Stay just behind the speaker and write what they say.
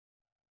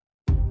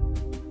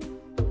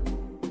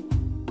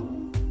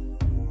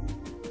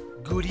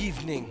Good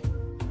evening.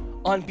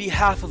 On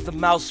behalf of the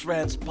Mouse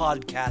Rants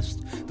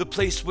podcast, the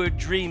place where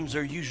dreams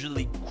are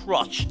usually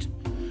crushed,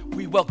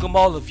 we welcome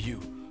all of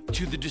you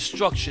to the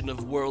Destruction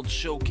of World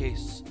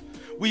Showcase.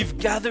 We've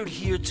gathered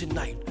here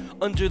tonight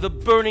under the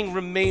burning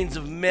remains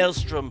of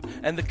Maelstrom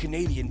and the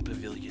Canadian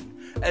Pavilion,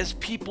 as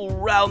people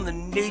round the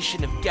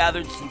nation have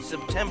gathered since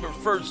September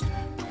 1st,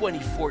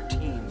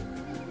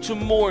 2014, to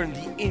mourn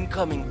the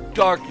incoming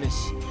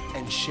darkness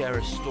and share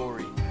a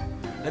story.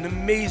 An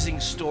amazing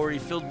story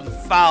filled with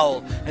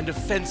foul and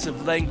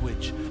offensive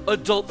language,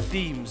 adult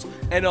themes,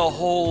 and a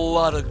whole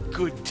lot of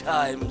good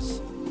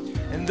times.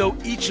 And though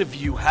each of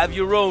you have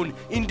your own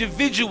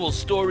individual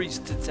stories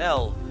to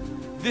tell,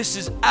 this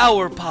is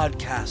our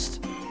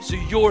podcast, so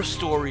your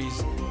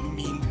stories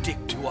mean dick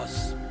to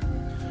us.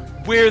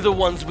 We're the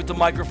ones with the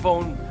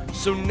microphone,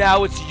 so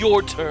now it's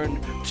your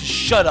turn to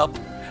shut up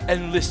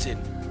and listen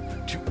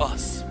to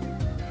us.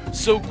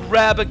 So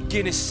grab a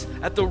Guinness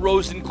at the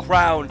Rose and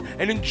Crown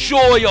and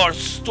enjoy our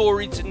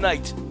story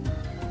tonight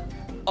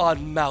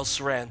on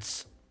Mouse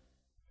Rants.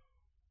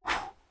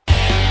 Mouse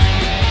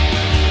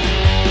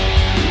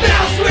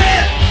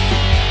Rant!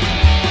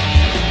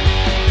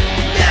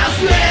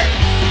 Mouse Rant!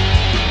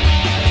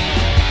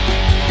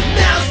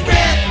 Mouse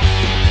Rant!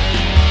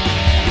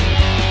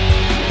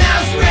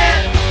 Mouse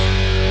Rant!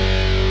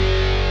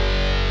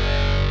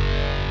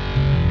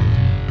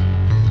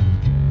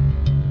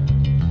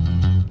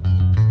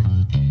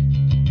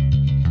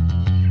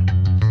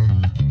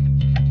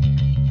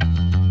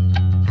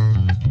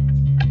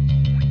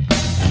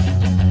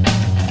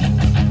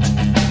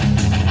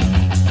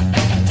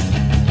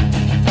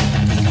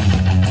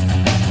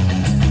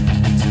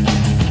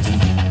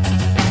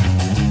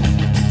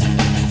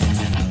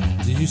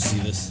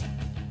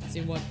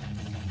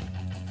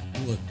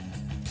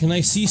 Can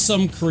I see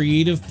some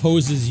creative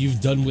poses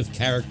you've done with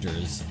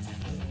characters?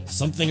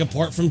 Something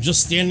apart from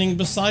just standing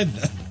beside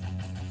them.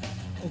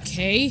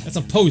 Okay. That's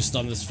a post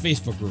on this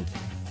Facebook group.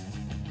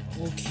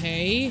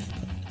 Okay.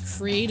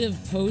 Creative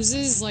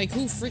poses? Like,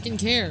 who freaking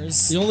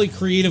cares? The only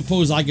creative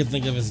pose I could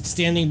think of is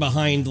standing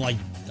behind, like,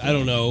 I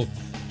don't know,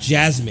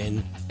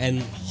 Jasmine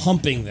and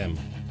humping them.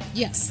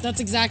 Yes, that's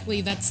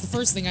the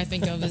first thing I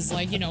think of is,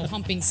 like,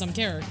 humping some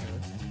character.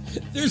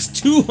 There's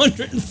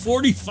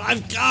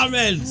 245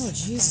 comments! Oh,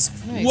 Jesus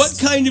Christ. What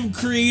kind of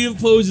creative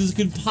poses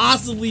could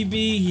possibly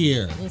be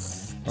here? Ugh,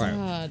 All right.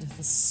 God,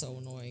 this is so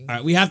annoying.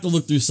 Alright, we have to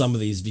look through some of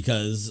these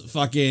because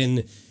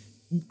fucking...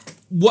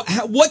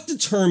 What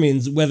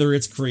determines whether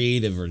it's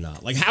creative or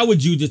not? Like, how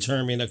would you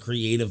determine a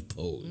creative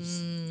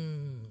pose?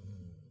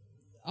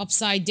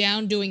 Upside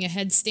down doing a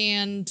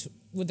headstand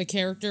with a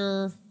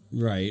character.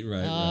 Right.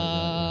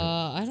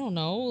 I don't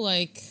know,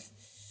 like,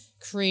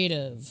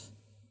 creative.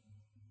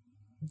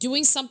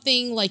 Doing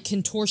something like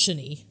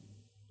contortion-y.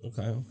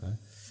 Okay.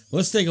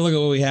 Let's take a look at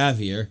what we have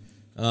here.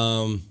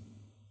 Okay.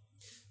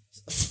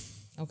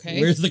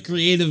 Where's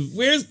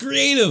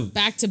creative?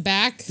 Back to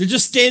back. They're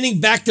just standing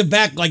back to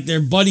back like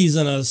they're buddies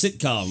on a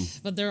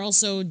sitcom. But they're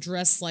also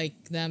dressed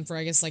like them for,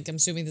 I guess, like, I'm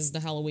assuming this is the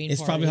Halloween party.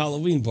 It's probably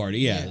Halloween party,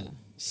 yeah.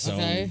 So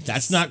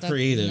that's not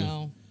creative.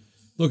 No.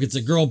 Look, it's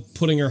a girl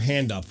putting her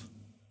hand up.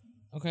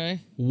 Okay.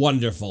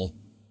 Wonderful.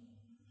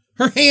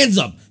 Her hand's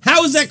up.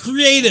 How is that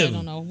creative? I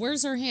don't know.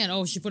 Where's her hand?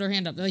 Oh, she put her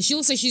hand up. Like, she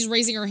looks like she's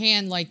raising her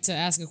hand, like, to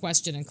ask a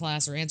question in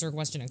class or answer a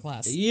question in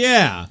class.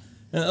 Yeah.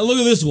 Look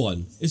at this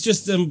one. It's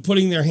just them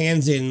putting their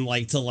hands in,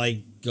 like, to,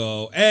 like,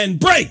 go and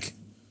break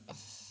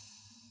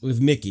with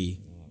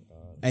Mickey.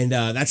 And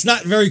that's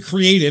not very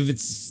creative.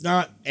 It's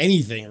not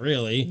anything,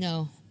 really.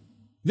 No.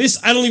 This,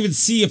 I don't even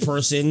see a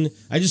person.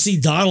 I just see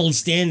Donald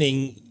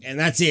standing, and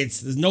that's it.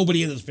 There's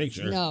nobody in this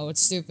picture. No, it's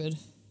stupid.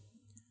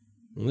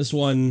 And this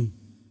one,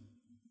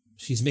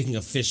 she's making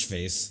a fish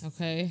face.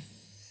 Okay.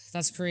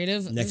 That's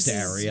creative. Next to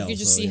Ariel. You can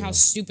just see how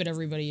stupid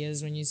everybody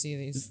is when you see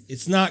these.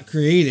 It's not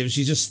creative.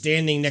 She's just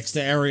standing next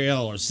to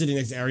Ariel or sitting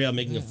next to Ariel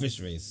making a fish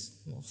face.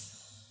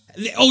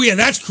 Oh, yeah,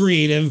 that's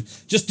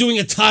creative. Just doing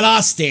a ta-da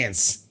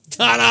stance.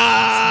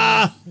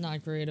 Ta-da!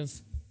 Not creative.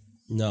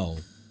 No.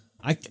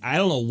 I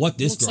don't know what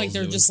this looks girl's like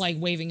they're doing. just, like,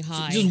 waving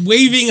high. Just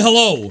waving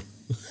hello.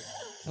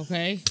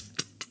 Okay.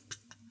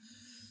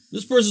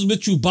 This person's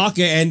with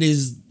Chewbacca and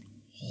is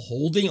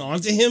holding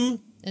onto him?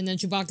 And then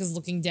Chewbacca's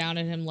looking down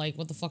at him like,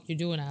 what the fuck you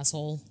doing,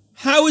 asshole?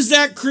 How is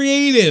that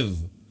creative?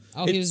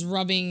 Oh, he was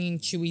rubbing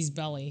Chewie's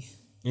belly.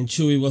 And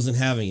Chewie wasn't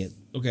having it.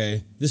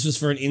 Okay. This was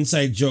for an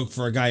inside joke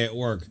for a guy at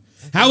work.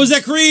 Okay. How is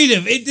that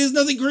creative? There's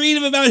nothing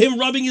creative about him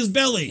rubbing his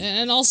belly.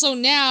 And also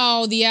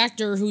now, the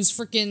actor who's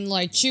freaking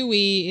like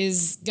Chewie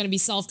is gonna be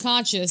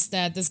self-conscious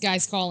that this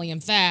guy's calling him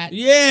fat.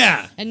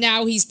 Yeah! And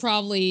now he's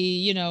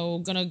probably,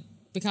 gonna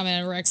become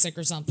anorexic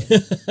or something.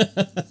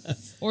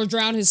 Or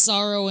drown his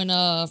sorrow in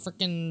a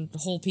freaking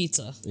whole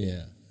pizza.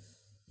 Yeah.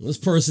 This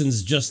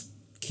person's just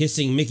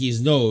kissing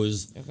Mickey's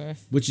nose, okay,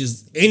 which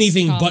is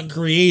anything but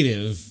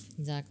creative.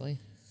 Exactly.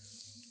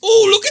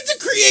 Oh, look at the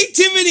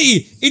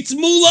creativity! It's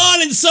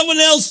Mulan and someone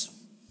else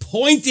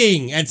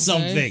pointing at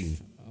something.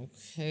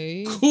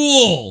 Okay.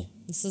 Cool.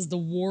 This is the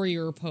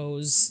warrior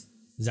pose.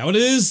 Is that what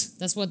it is?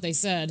 That's what they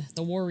said.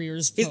 The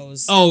warrior's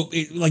pose.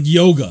 Like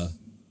yoga.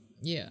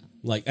 Yeah.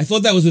 Like, I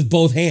thought that was with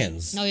both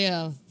hands. Oh,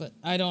 yeah, but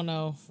I don't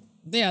know.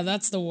 Yeah,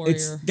 that's the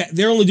warrior.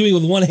 They're only doing it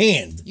with one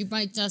hand. You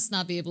might just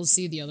not be able to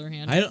see the other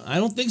hand. I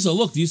don't think so.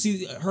 Look, do you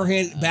see her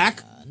hand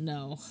back?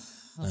 No.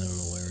 I don't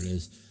know where it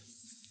is.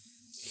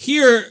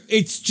 Here,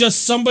 it's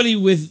just somebody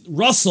with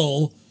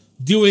Russell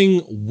doing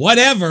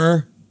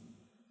whatever,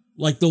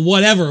 like the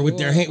whatever with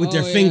their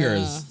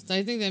fingers.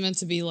 I think they meant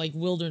to be like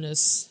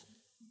wilderness.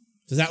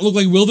 Does that look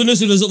like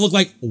wilderness, or does it look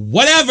like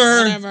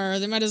whatever? Whatever.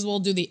 They might as well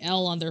do the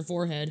L on their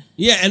forehead.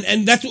 Yeah,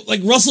 and that's what,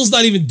 like, Russell's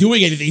not even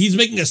doing anything. He's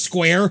making a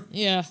square.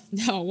 Yeah.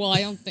 No. Well,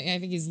 I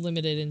think he's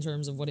limited in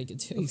terms of what he could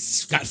do.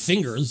 He's got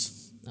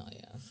fingers. Oh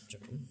yeah.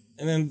 True.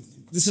 And then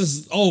this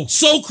is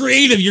so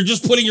creative. You're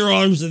just putting your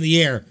arms in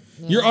the air.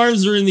 Your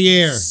arms are in the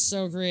air.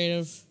 So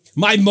creative.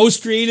 My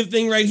most creative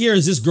thing right here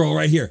is this girl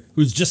right here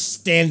who's just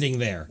standing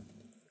there.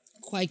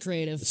 Quite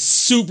creative.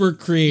 Super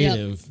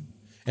creative. Yep.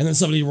 And then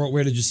somebody wrote,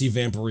 "Where did you see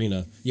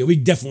Vampirina?" Yeah, we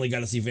definitely got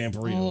to see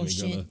Vampirina. Oh, when we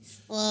shit. go to...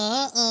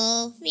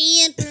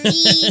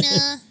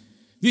 Vampirina.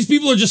 These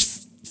people are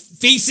just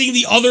facing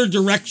the other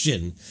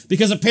direction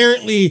because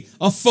apparently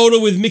a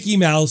photo with Mickey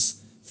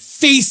Mouse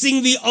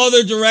facing the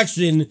other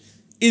direction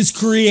is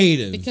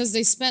creative. Because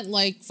they spent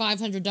like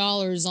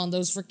 $500 on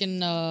those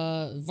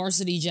freaking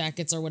varsity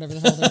jackets or whatever the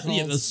hell they're called.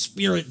 Yeah, the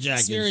spirit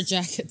jackets. Spirit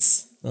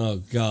jackets.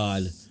 Oh,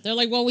 God. They're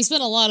like, well, we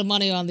spent a lot of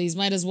money on these.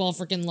 Might as well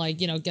freaking, like,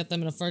 get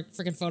them in a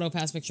freaking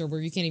PhotoPass picture where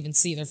you can't even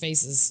see their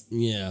faces.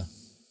 Yeah.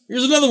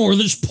 Here's another one where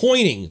they're just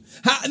pointing.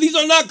 These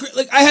are not,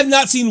 like, I have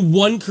not seen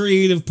one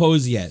creative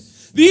pose yet.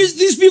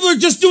 These people are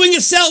just doing a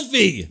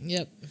selfie.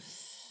 Yep.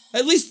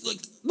 At least, like,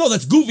 no,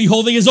 that's Goofy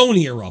holding his own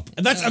ear up.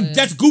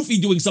 That's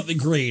Goofy doing something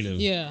creative.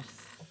 Yeah.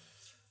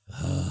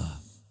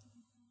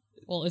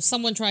 Well, if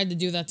someone tried to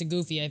do that to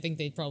Goofy, I think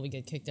they'd probably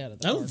get kicked out of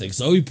the I don't park. think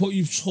so.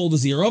 You hold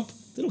his ear up.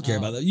 They don't care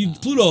about that.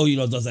 Pluto,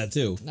 does that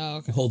too. Oh,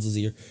 okay. He holds his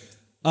ear.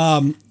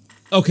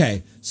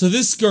 Okay, so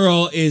this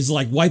girl is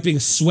like wiping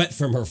sweat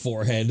from her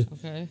forehead.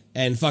 Okay.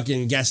 And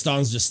fucking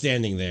Gaston's just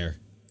standing there.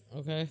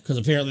 Okay. Because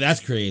apparently that's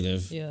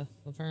creative. Yeah,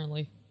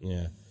 apparently.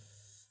 Yeah.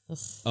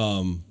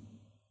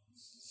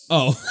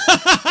 Oh.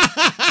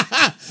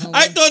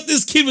 I thought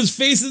this kid was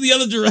facing the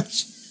other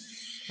direction.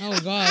 Oh,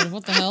 God,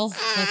 what the hell?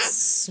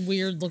 That's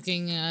weird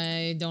looking.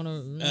 I don't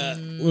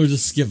know. We'll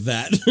just skip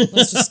that.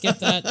 Let's just skip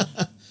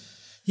that.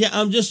 Yeah,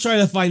 I'm just trying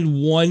to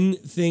find one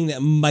thing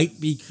that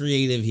might be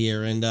creative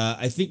here, and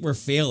I think we're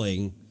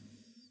failing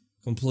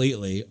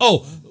completely.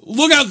 Oh,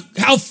 look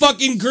how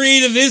fucking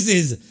creative this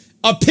is.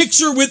 A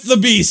picture with the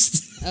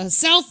Beast. A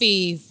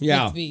selfie with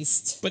the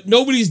Beast. But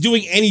nobody's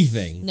doing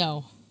anything.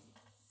 No.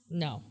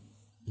 Oh,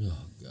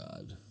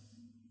 God.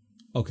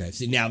 Okay,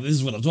 see, now this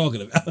is what I'm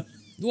talking about.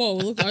 Whoa,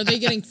 look, are they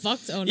getting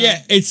fucked? Oh, no.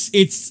 Yeah,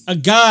 it's a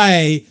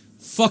guy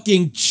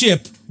fucking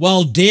Chip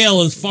while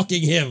Dale is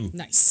fucking him.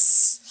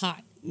 Nice.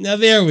 Hot. Now,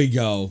 there we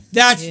go.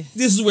 This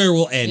is where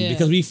we'll end,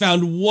 because we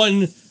found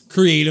one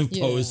creative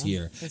pose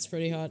here. That's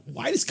pretty hot.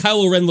 Why does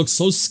Kylo Ren look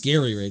so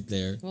scary right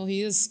there? Well,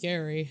 he is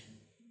scary.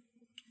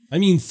 I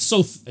mean, I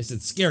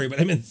said scary,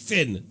 but I meant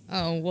thin.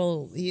 Oh,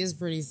 well, he is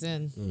pretty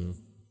thin.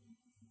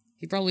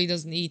 He probably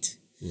doesn't eat.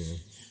 Yeah.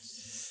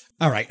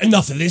 All right,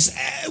 enough of this.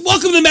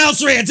 Welcome to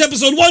Mouse Rants,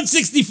 episode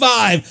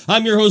 165.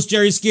 I'm your host,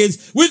 Jerry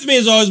Skids. With me,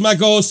 as always, my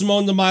co-host,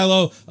 Simone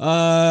DeMilo.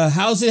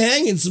 How's it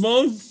hanging,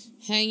 Simone?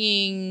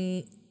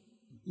 Hanging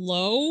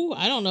low?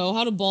 I don't know.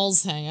 How do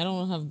balls hang? I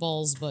don't have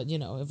balls, but,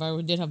 if I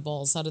did have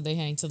balls, how did they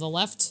hang? To the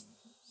left?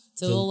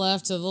 To the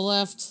left, to the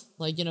left?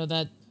 Like,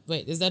 that...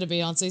 Wait, is that a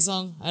Beyonce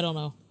song? I don't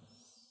know.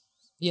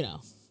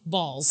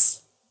 Balls.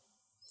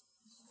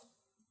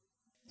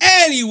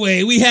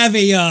 Anyway, we have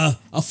a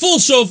full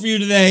show for you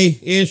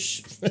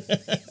today-ish.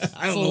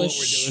 I don't know what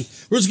we're doing.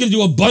 We're just going to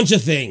do a bunch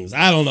of things.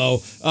 I don't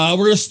know.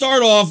 We're going to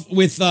start off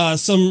with we're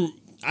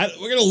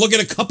going to look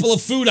at a couple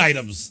of food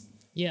items.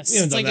 Yes,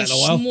 it's like a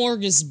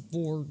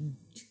smorgasbord.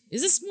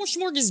 Is this more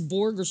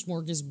smorgasbord or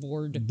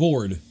smorgasbord?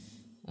 Board.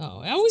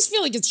 Oh, I always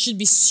feel like it should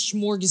be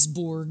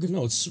smorgasbord.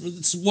 No,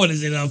 it's what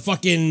is it? A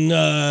fucking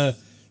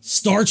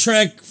Star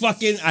Trek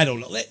fucking... I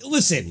don't know.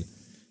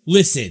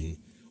 Listen.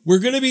 We're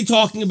going to be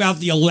talking about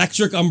the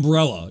Electric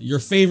Umbrella, your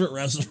favorite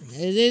restaurant.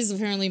 It is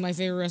apparently my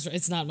favorite restaurant.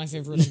 It's not my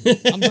favorite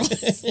umbrella.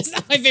 It's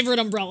not my favorite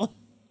umbrella.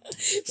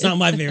 It's not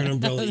my favorite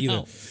umbrella either.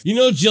 No.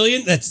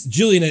 Jillian? That's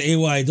Jillian at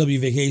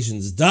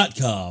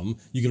AYWvacations.com.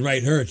 You can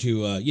write her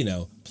to,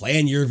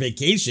 plan your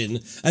vacation,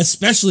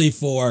 especially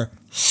for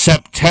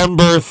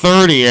September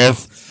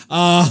 30th,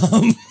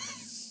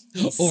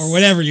 or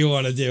whatever you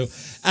want to do.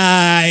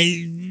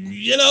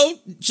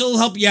 She'll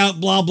help you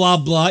out, blah, blah,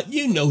 blah.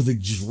 You know the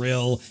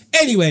drill.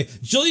 Anyway,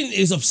 Jillian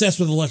is obsessed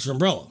with Electric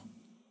Umbrella.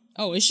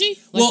 Oh, is she?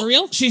 For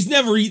real? She's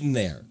never eaten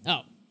there.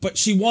 Oh. But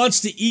she wants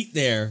to eat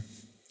there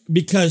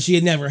because she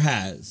never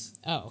has.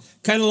 Oh.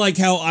 Kind of like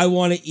how I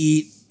want to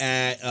eat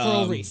at...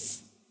 Coral Reef.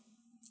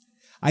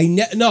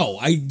 No,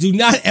 I do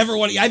not ever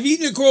want to... I've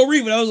eaten at Coral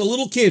Reef when I was a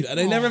little kid, and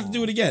I never have to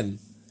do it again.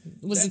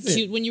 Was it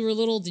cute when you were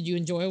little? Did you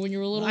enjoy it when you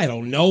were little? I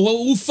don't know.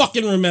 Who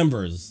fucking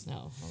remembers?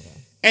 Oh, okay.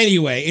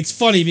 Anyway, it's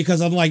funny because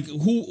I'm like,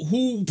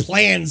 who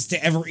plans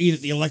to ever eat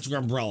at the Electric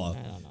Umbrella?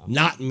 I don't know.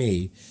 Not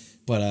me.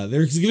 But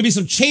there's going to be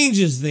some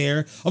changes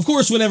there. Of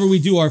course, whenever we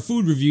do our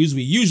food reviews,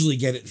 we usually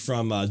get it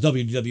from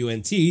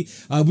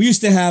WWNT. We used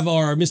to have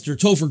our Mr.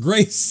 Topher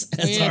Grace.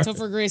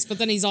 Topher Grace, but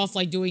then he's off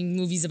like doing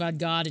movies about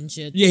God and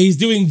shit. Yeah, he's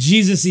doing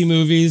Jesus-y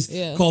movies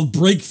called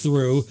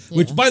Breakthrough,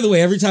 which, Yeah. by the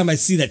way, every time I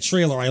see that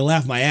trailer, I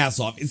laugh my ass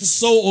off. It's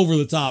so over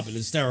the top and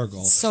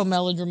hysterical. So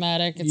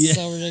melodramatic. It's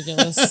so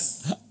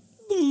ridiculous.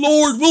 The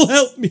Lord will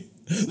help me.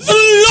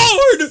 The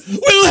Lord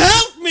will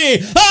help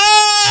me.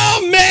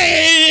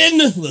 Amen.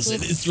 Listen,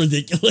 it's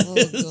ridiculous.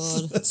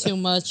 Oh, God. Too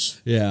much.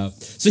 Yeah.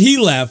 So he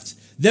left.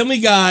 Then we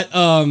got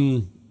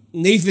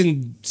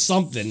Nathan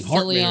something,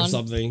 Hartman or Fillion.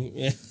 something.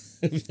 Yeah.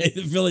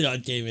 Nathan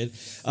Fillion came in.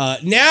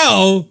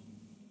 Now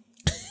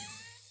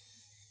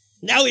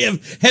we have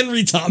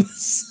Henry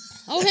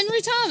Thomas. Oh,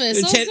 Henry Thomas.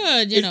 It's Oh,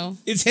 good. You know.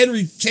 It's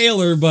Henry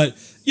Taylor, but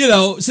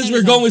since Henry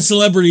we're going with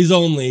celebrities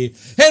only,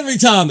 Henry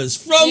Thomas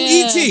from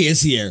E.T.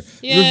 is here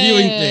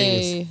reviewing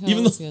things.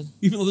 Oh, that's good.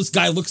 Even though this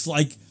guy looks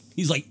like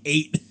he's like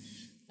 8.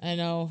 I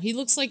know. He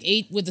looks like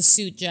 8 with a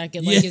suit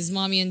jacket. Like his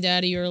mommy and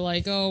daddy are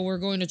like, oh, we're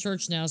going to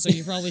church now, so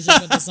you probably should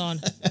put this on.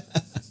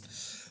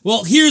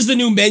 Well, here's the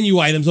new menu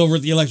items over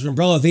at the Electric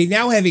Umbrella. They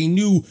now have a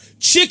new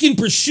chicken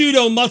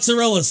prosciutto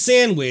mozzarella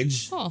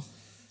sandwich,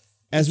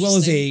 as well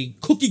as a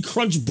cookie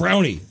crunch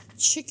brownie.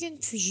 Chicken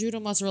prosciutto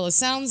mozzarella.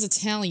 Sounds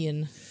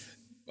Italian.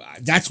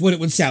 That's what it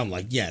would sound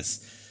like,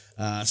 yes.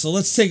 So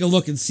let's take a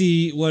look and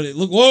see what it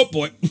look. Oh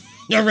boy,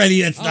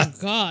 already that's not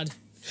Oh, God.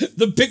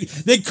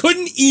 They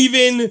couldn't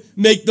even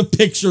make the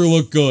picture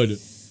look good.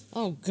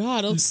 Oh,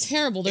 God. It looks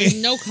terrible. There's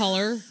no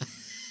color.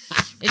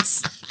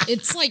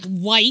 It's like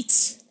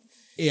white.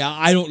 Yeah,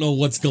 I don't know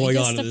what's going I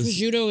guess on the in this.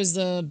 prosciutto is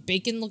the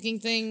bacon-looking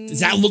thing.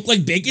 Does that look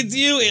like bacon to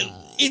you?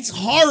 It's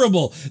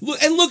horrible.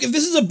 Look, if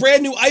this is a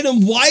brand new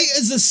item, why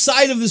is the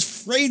side of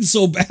this frayed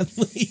so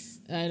badly?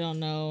 I don't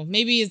know.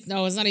 Maybe it's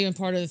not even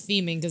part of the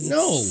theming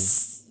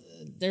because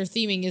their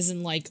theming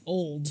isn't like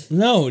old.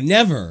 No,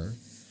 never.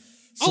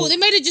 So, they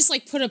might have just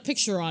like put a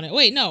picture on it.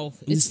 Wait, no,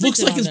 This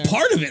looks like it's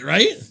part of it,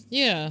 right?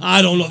 Yeah.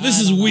 I don't know. This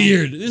is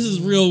weird. This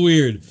is real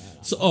weird.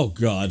 So, oh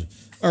god.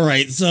 All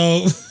right,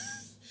 so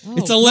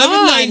it's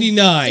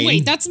 $11.99.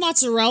 Wait, that's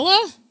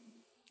mozzarella?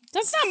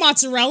 That's not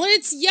mozzarella.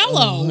 It's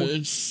yellow.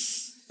 It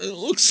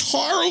looks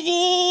horrible.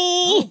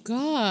 Oh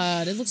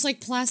god, it looks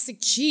like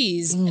plastic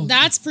cheese.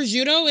 That's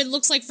prosciutto. It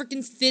looks like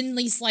freaking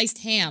thinly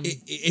sliced ham.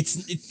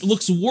 It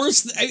looks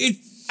worse.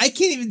 I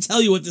can't even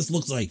tell you what this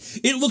looks like.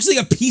 It looks like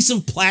a piece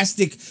of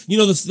plastic. You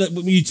know,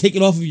 when you take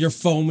it off of your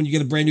phone when you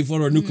get a brand new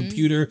phone or a new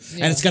computer,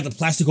 and it's got the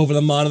plastic over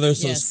the monitor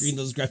so the screen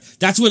doesn't crash.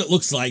 That's what it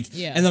looks like.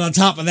 Yeah. And then on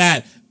top of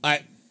that,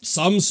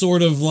 some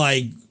sort of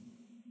like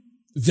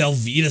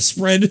Velveeta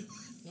spread.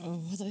 Oh,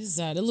 what is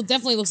that? It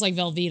definitely looks like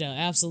Velveeta.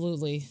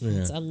 Absolutely. Yeah.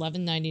 It's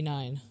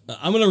 $11.99.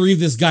 I'm gonna read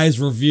this guy's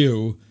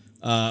review.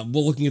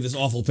 While looking at this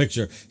awful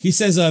picture, he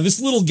says this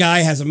little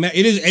guy has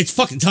it's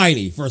fucking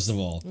tiny. First of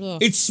all,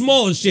 it's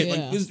small as shit. Yeah.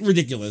 Like it's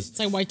ridiculous. It's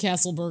like White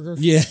Castle burger.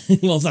 Yeah,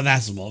 well, it's not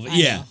that small, but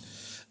yeah.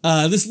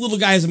 This little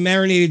guy has a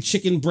marinated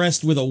chicken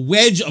breast with a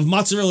wedge of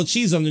mozzarella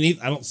cheese underneath.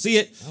 I don't see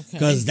it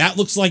because that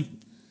looks like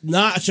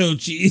nacho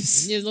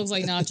cheese. It looks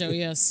like nacho.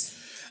 Yes.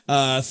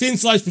 Thin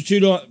sliced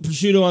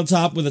prosciutto on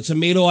top with a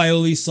tomato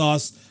aioli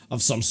sauce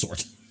of some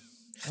sort.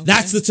 Okay.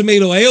 That's the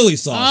tomato aioli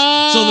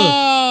sauce.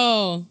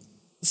 Oh.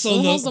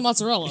 So the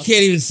mozzarella. You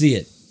can't even see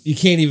it. You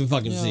can't even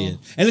fucking see it.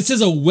 And it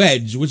says a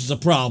wedge, which is a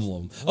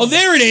problem. Oh,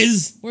 there it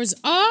is. It's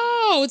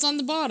on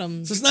the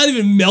bottom. So it's not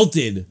even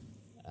melted.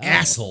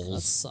 Assholes.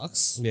 That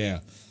sucks.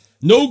 Yeah.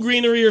 No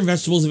greenery or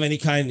vegetables of any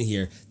kind in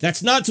here.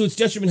 That's not to its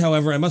detriment,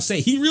 however. I must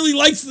say, he really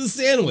likes the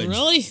sandwich.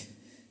 Really?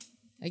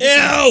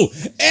 Ew!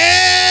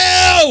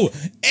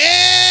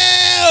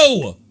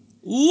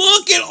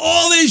 Look at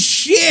all this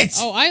shit!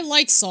 Oh, I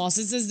like sauce.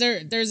 It says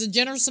there's a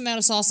generous amount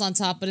of sauce on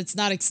top, but it's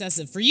not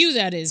excessive. For you,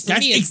 that is. For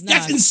me, it's not.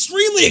 That's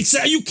extremely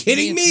excessive. Are you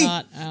kidding me? It's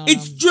not.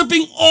 It's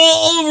dripping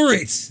all over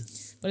it.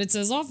 But it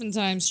says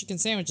oftentimes chicken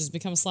sandwiches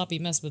become a sloppy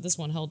mess, but this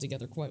one held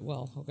together quite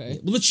well. Okay.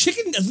 Well, the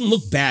chicken doesn't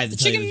look bad. The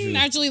chicken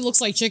actually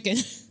looks like chicken.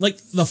 Like,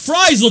 the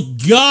fries look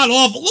god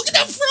awful. Look at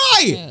that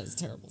fry! Yeah, it's a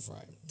terrible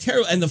fry.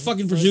 Terrible, and the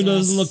fucking prosciutto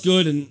doesn't look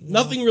good, and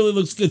nothing really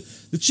looks good.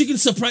 The chicken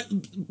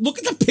look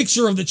at the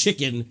picture of the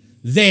chicken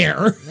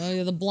there. Oh,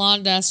 yeah, the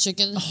blonde ass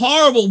chicken.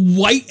 Horrible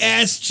white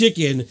ass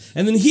chicken,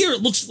 and then here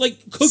it looks like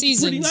cooked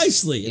seasoned. pretty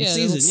nicely. And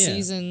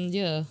Seasoned,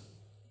 yeah.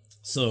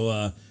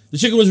 So the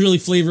chicken was really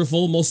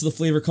flavorful. Most of the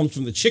flavor comes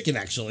from the chicken,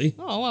 actually.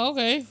 Oh, well,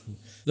 okay.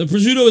 The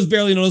prosciutto is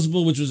barely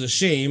noticeable, which was a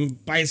shame.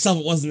 By itself,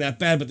 it wasn't that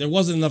bad, but there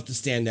wasn't enough to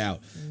stand out.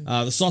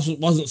 The sauce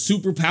wasn't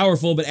super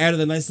powerful, but added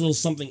a nice little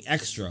something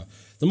extra.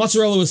 The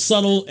mozzarella was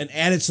subtle and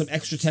added some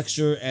extra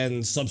texture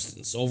and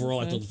substance.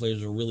 Overall, I thought the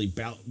flavors were really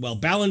well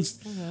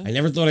balanced. I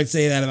never thought I'd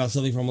say that about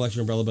something from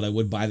Electric Umbrella, but I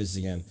would buy this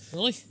again.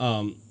 Really?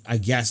 I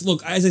guess.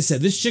 Look, as I said,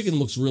 this chicken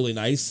looks really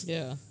nice.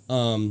 Yeah.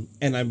 And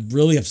I'm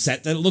really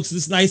upset that it looks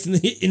this nice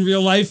in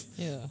real life.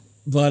 Yeah.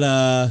 But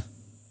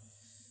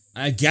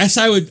I guess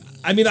I would.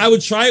 I mean, I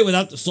would try it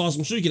without the sauce.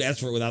 I'm sure you could ask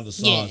for it without the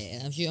sauce.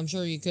 Yeah, I'm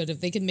sure you could.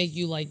 If they could make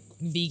you like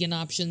vegan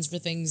options for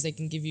things, they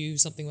can give you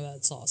something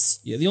without sauce.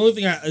 Yeah, the only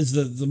thing is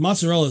the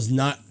mozzarella is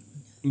not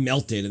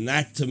melted, and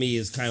that to me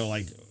is kind of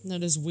like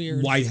That is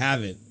weird. why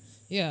have it?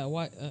 Yeah,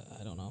 why?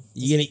 I don't know.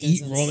 You're gonna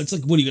eat raw. It's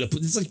like, what are you gonna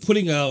put? It's like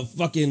putting a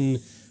fucking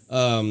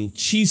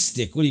cheese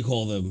stick. What do you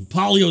call them?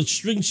 Polio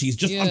string cheese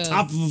just on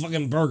top of a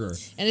fucking burger.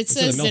 And it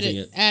says that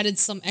it added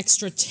some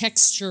extra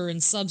texture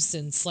and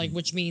substance, like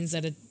which means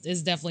that it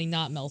is definitely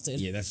not melted.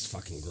 Yeah, that's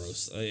fucking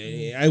gross.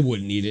 I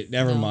wouldn't eat it.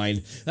 Never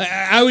mind.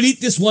 I would eat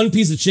this one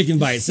piece of chicken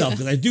by itself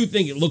because I do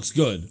think it looks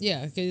good.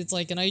 Yeah, because it's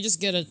like, can I just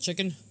get a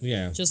chicken?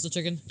 Yeah, just a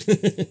chicken,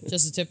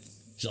 just a tip.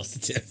 Just a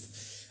tip.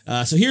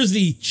 So here's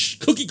the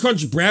Cookie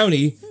Crunch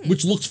brownie,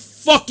 which looks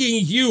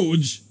fucking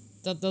huge.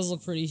 That does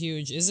look pretty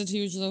huge. Is it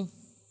huge though?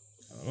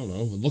 I don't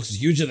know. It looks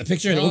huge in the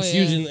picture, and it looks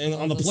huge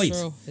on the plate.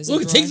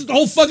 Look, it takes the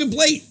whole fucking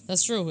plate.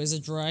 That's true. Is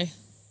it dry?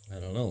 I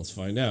don't know. Let's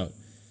find out.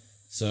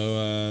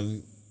 So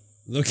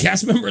the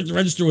cast member at the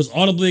register was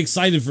audibly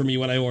excited for me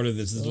when I ordered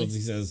this. This is what she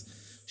says.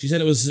 She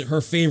said it was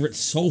her favorite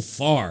so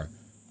far.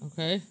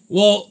 Okay.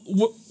 Well,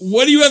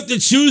 what do you have to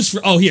choose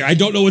for? Oh, here. I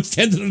don't know what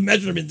tentative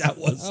measurement that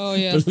was. Oh,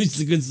 yeah. But at least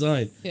it's a good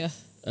sign. Yeah.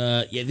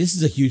 Yeah, this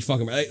is a huge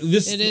fucking...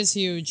 It is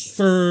huge.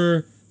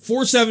 For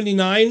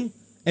 $4.79,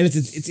 and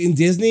it's in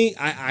Disney,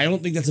 I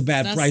don't think that's a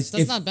bad price.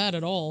 That's not bad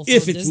at all.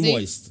 If it's Disney.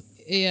 moist.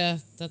 Yeah,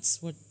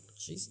 that's what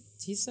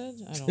he said?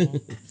 I don't know.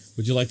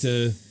 Would you like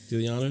to do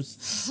the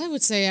honors? I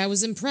would say I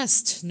was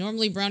impressed.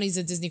 Normally, brownies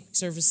at Disney quick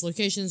service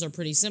locations are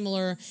pretty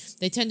similar.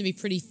 They tend to be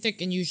pretty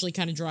thick and usually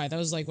kind of dry. That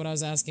was like what I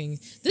was asking.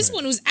 This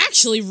one was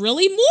actually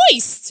really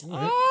moist.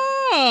 Right.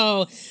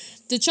 Oh,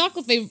 the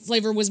chocolate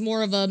flavor was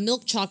more of a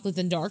milk chocolate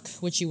than dark,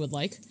 which you would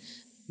like,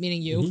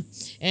 meaning you.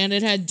 Mm-hmm. And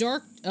it had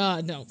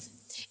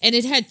and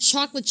it had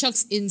chocolate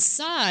chunks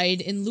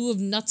inside in lieu of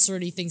nuts or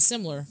anything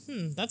similar.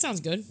 That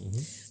sounds good. Mm-hmm.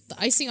 The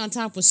icing on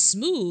top was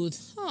smooth,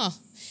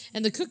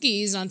 and the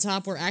cookies on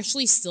top were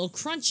actually still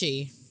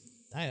crunchy.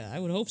 I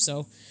would hope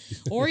so.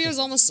 Oreos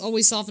almost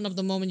always soften up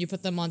the moment you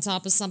put them on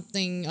top of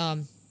something.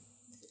 On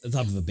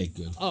top of a baked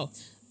good. Oh,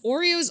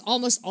 Oreos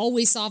almost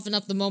always soften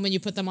up the moment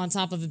you put them on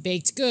top of a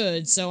baked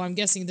good, so I'm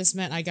guessing this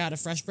meant I got a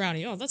fresh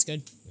brownie. Oh, that's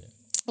good. Yeah.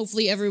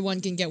 Hopefully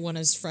everyone can get one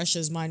as fresh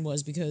as mine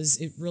was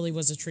because it really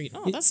was a treat.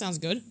 Oh, that sounds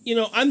good. You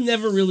know, I'm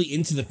never really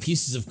into the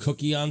pieces of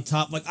cookie on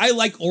top. Like, I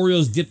like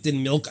Oreos dipped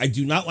in milk. I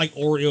do not like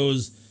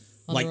Oreos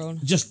like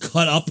just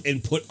cut up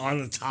and put on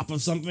the top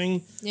of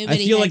something.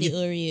 Nobody I feel had like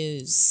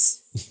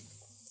Oreos.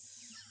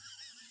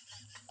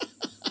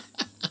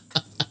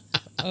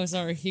 Oh,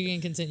 sorry. You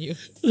can continue.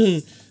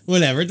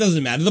 Whatever. It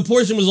doesn't matter. The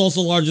portion was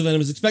also larger than I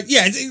was expecting.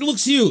 Yeah, it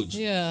looks huge.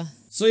 Yeah.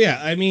 So,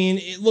 yeah, I mean,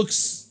 it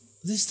looks...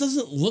 This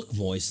doesn't look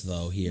moist,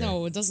 though, here.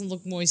 No, it doesn't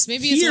look moist.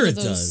 Maybe here it's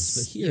one of those... does,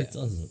 but here it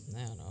doesn't.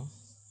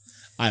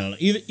 I don't know.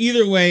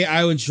 Either way,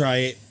 I would try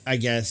it, I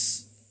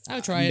guess. I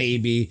would try it.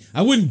 Maybe.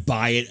 I wouldn't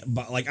buy it,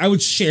 but, like, I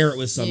would share it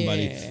with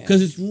somebody.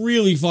 Because it's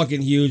really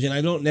fucking huge, and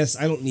I don't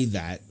need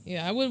that.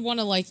 Yeah, I would want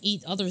to, like,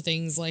 eat other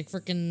things, like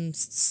frickin'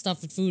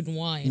 stuff with food and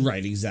wine.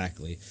 Right,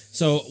 exactly.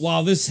 So,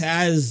 while this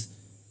has,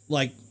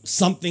 like,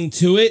 something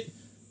to it,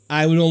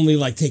 I would only,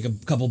 like, take a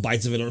couple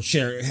bites of it or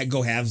share it,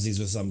 go halvesies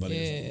with somebody.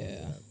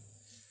 Yeah.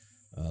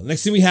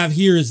 Next thing we have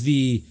here is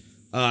the,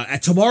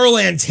 at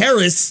Tomorrowland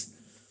Terrace,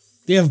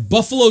 they have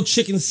buffalo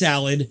chicken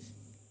salad,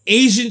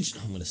 Asian...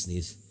 I'm going to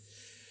sneeze.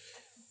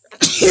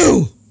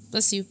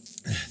 Bless you.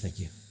 Thank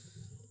you.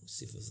 Let's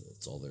see if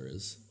that's all there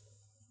is.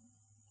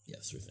 Yeah,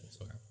 3 things.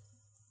 Okay.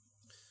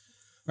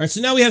 All right,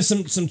 so now we have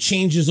some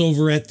changes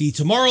over at the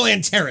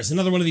Tomorrowland Terrace,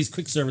 another one of these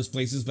quick service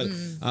places, but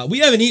we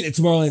haven't eaten at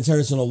Tomorrowland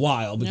Terrace in a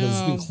while because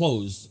it's been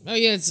closed. Oh,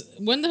 yeah.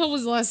 When the hell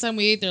was the last time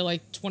we ate there?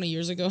 Like 20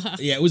 years ago?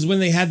 Yeah, it was when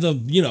they had the,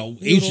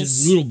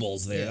 Asian noodle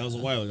bowls there. Yeah. That was a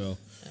while ago.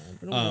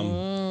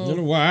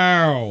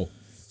 Wow.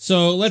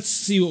 So let's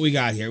see what we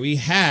got here. We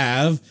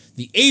have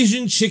the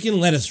Asian chicken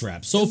lettuce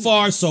wrap. So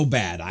far, so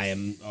bad. I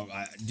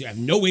have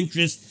no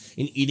interest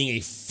in eating a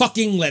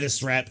fucking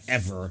lettuce wrap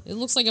ever. It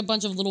looks like a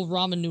bunch of little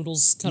ramen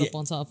noodles cut up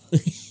on top.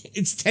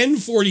 It's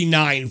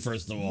 $10.49,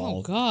 first of all.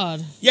 Oh,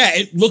 God. Yeah,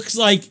 it looks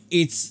like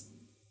it's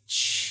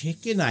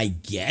chicken, I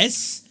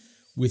guess,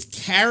 with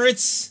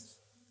carrots.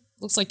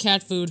 Looks like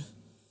cat food.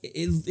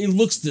 It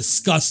looks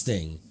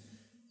disgusting.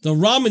 The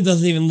ramen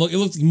doesn't even look... It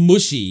looks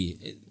mushy.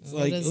 It's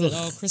what is it?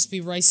 Oh, crispy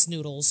rice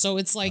noodles. So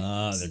it's like...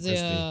 they're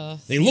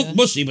crispy. They look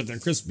mushy, but they're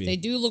crispy. They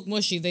do look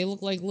mushy. They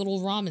look like little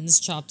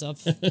ramens chopped up.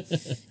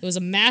 It was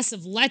a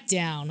massive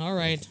letdown. All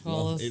right.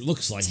 Well, it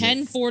looks like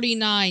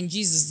 $10.49.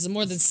 Jesus, it's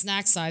more than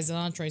snack size and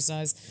entree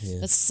size. Yeah.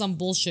 That's some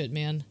bullshit,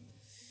 man.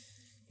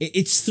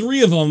 It's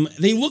 3 of them.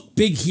 They look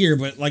big here,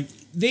 but like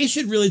they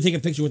should really take a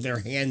picture with their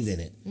hand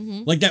in it.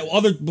 Mm-hmm. Like that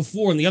other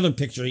before in the other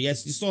picture.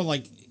 Yes, you saw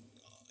like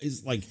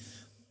is like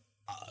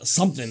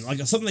something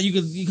that you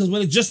could, because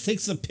when it just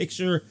takes a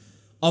picture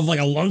of like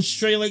a lunch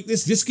tray like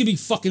this could be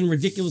fucking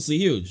ridiculously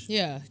huge.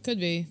 Yeah, it could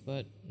be,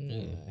 but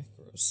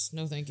gross.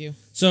 No, thank you.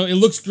 So it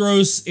looks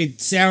gross.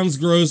 It sounds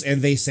gross,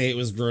 and they say it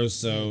was gross.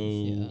 So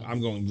I'm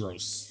going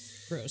gross.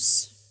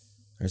 Gross.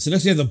 All right, so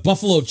next we have the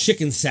buffalo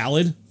chicken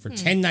salad for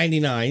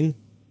 $10.99.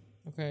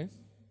 Okay.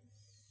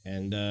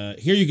 And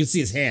here you can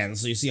see his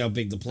hands, so you see how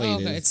big the plate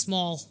is. Okay, it's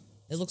small.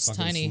 It looks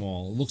fucking tiny.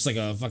 small. It looks like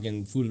a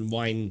fucking food and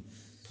wine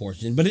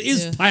portion, but it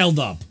is piled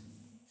up.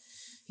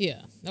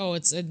 Yeah. Oh,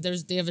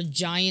 they have a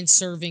giant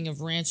serving of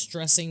ranch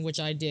dressing, which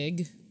I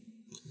dig.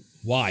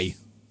 Why?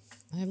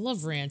 I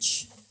love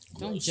ranch.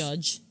 Don't Gross.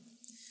 judge.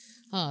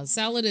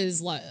 Salad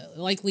is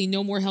likely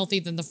no more healthy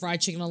than the fried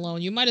chicken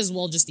alone. You might as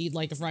well just eat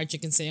like a fried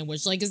chicken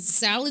sandwich. Like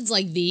salads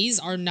like these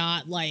are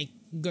not like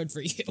good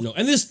for you. No,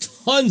 and there's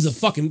tons of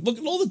fucking. Look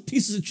at all the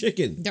pieces of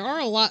chicken. There are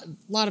a lot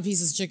of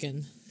pieces of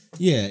chicken.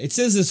 Yeah, it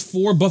says there's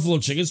 4 buffalo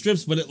chicken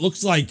strips, but it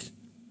looks like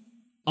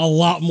a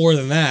lot more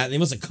than that. They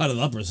must have cut it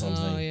up or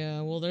something. Oh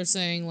yeah. Well, they're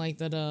saying like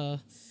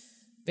that.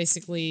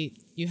 Basically,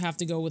 you have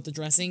to go with the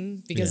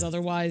dressing because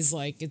otherwise,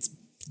 like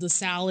the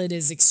salad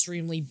is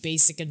extremely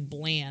basic and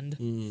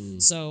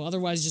bland. So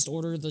otherwise, just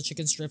order the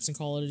chicken strips and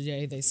call it a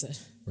day. They said.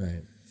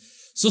 Right.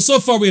 So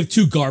far we have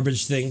 2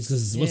 garbage things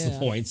because what's the Yeah.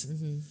 point?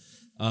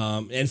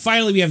 And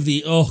finally we have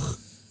the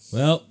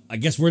well, I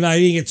guess we're not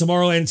eating at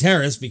Tomorrowland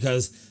Terrace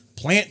because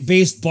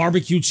plant-based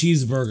barbecue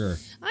cheeseburger.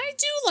 I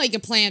do like a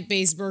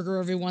plant-based burger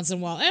every once in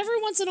a while.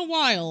 Every once in a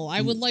while,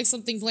 I would like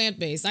something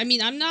plant-based. I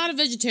mean, I'm not a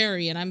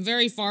vegetarian. I'm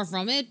very far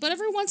from it. But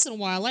every once in a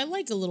while, I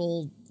like a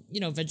little,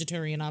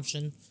 vegetarian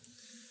option.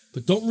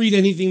 But don't read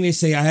anything they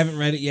say. I haven't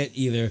read it yet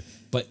either.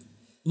 But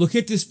look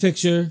at this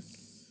picture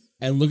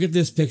and look at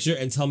this picture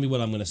and tell me what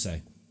I'm going to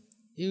say.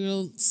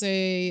 You'll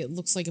say it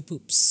looks like a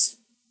poops.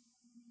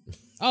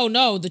 Oh,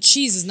 no, the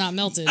cheese is not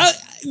melted.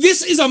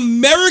 This is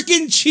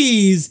American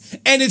cheese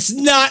and it's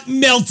not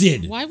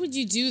melted. Why would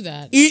you do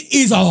that? It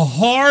is a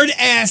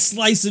hard-ass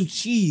slice of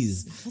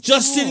cheese.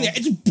 Just sitting there.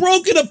 It's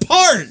broken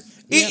apart.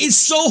 It is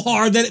so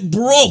hard that it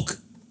broke.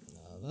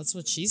 That's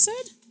what she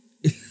said?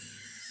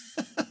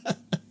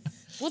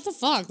 What the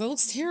fuck? That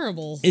looks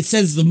terrible. It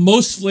says the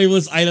most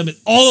flavorless item in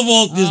all of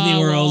Walt Disney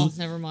World. Well,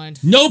 never mind.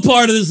 No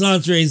part of this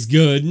entree is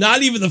good.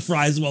 Not even the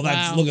fries. Well,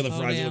 Wow. look at the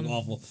fries. They Damn. look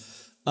awful.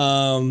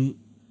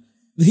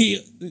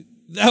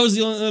 That was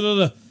the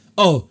only.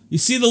 Oh, you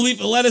see the leaf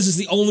of lettuce is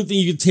the only thing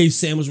you can taste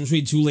sandwiched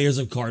between 2 layers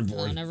of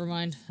cardboard. Oh, never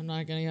mind. I'm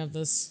not gonna have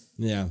this.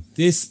 Yeah,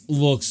 this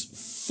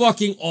looks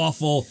fucking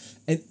awful.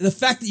 And the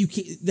fact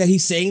that that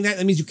he's saying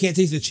that means you can't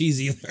taste the cheese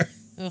either.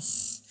 Ugh.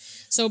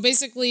 So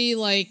basically,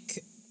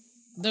 like,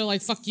 they're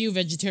like, fuck you,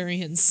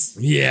 vegetarians.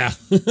 Yeah.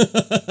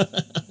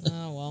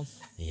 Oh, well.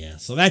 Yeah,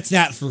 so that's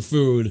that for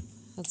food.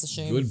 That's a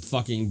shame. Good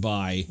fucking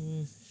buy.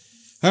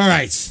 All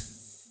right.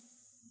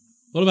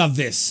 What about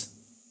this?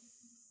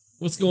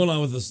 What's going on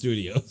with the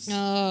studios?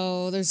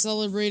 Oh, they're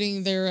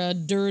celebrating their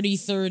Dirty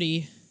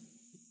 30.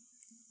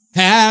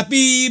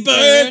 Happy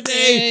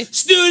birthday,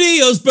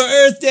 Studio's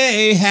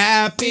birthday.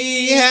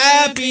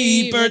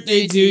 Happy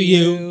birthday to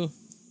you.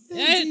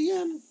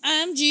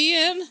 I'm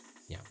GM.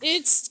 Yeah.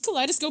 It's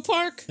Kaleidoscope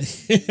Park.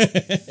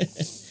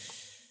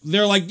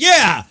 They're like,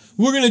 yeah,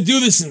 we're going to do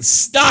this in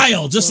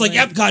style, just like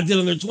Epcot did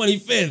on their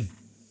 25th.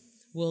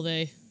 Will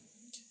they?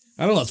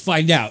 I don't know. Let's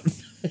find out.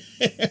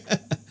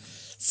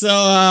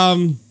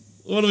 So,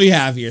 what do we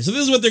have here? So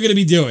this is what they're going to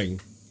be doing.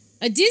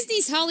 A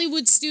Disney's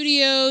Hollywood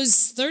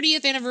Studios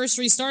 30th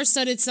anniversary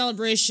star-studded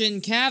celebration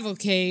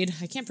cavalcade.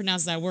 I can't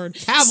pronounce that word.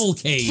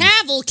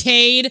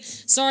 Cavalcade,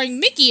 starring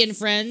Mickey and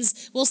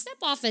friends, will step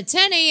off at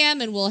 10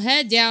 a.m. and will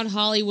head down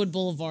Hollywood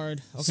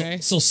Boulevard. Okay.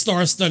 So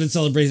star-studded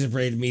celebration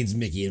parade means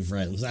Mickey and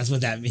friends. That's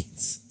what that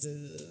means.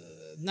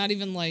 Not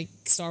even like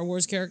Star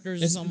Wars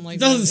characters or something like It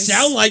that. doesn't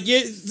sound like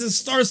it. It's a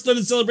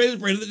star-studded celebration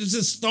parade. It's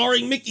just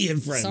starring Mickey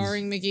and friends.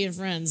 Starring Mickey and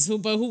friends.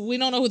 But we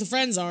don't know who the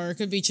friends are. It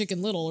could be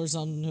Chicken Little or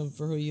something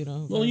for who you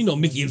know. Well, you know,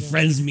 Mickey and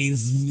friends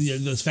means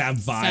the Fab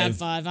Five. Fab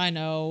Five, I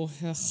know.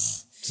 Ugh.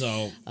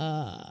 So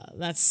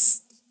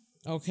That's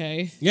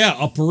okay.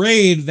 yeah, a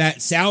parade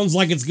that sounds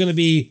like it's gonna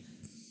be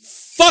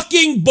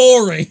fucking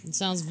boring. It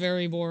sounds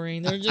very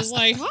boring. They're just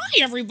like, hi,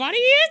 everybody,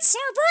 it's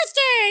our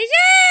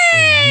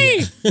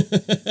birthday!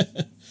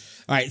 Yay!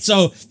 All right,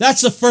 so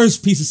that's the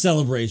first piece of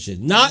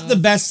celebration. Not the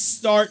best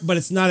start, but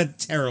it's not a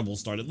terrible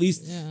start. At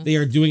least they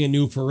are doing a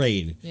new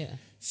parade. Yeah.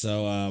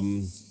 So,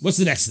 what's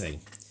the next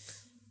thing?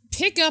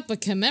 Pick up a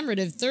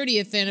commemorative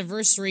 30th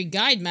anniversary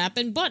guide map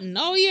and button.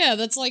 Oh, yeah,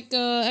 that's like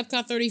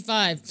Epcot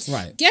 35.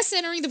 Right. Guests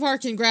entering the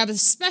park can grab a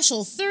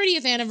special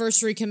 30th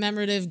anniversary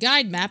commemorative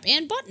guide map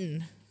and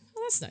button.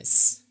 Oh, that's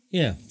nice.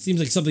 Yeah, seems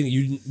like something that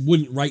you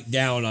wouldn't write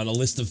down on a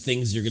list of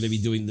things you're going to be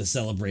doing to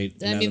celebrate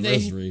an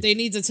anniversary. they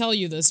need to tell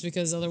you this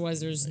because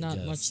otherwise there's not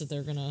much that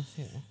they're going to,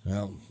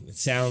 Well, it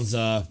sounds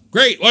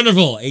great,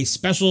 wonderful. A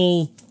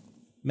special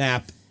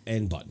map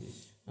and button.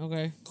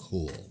 Okay.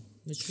 Cool.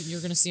 Which you're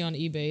going to see on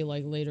eBay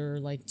like later,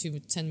 like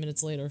 10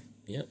 minutes later.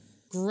 Yep.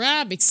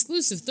 Grab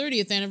exclusive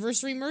 30th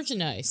anniversary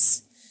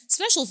merchandise.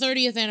 Special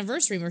 30th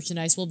anniversary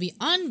merchandise will be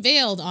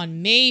unveiled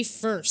on May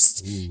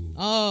 1st. Ooh.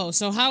 Oh,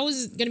 so how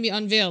is it going to be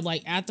unveiled?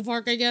 Like at the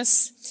park, I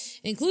guess?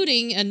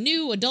 Including a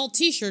new adult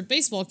t-shirt,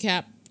 baseball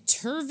cap,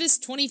 Tervis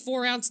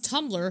 24-ounce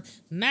tumbler,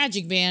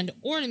 magic band,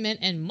 ornament,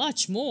 and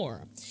much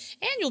more.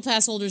 Annual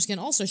pass holders can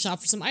also shop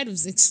for some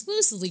items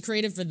exclusively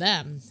created for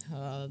them.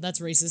 That's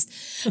racist.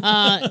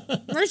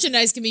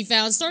 Merchandise can be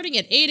found starting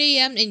at 8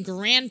 a.m. in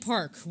Grand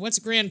Park. What's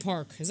Grand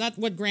Park? Is that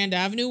what Grand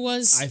Avenue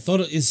was? I thought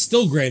it is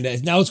still Grand.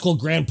 Now it's called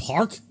Grand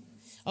Park.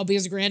 Oh,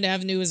 because Grand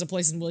Avenue is a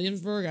place in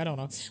Williamsburg? I don't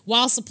know.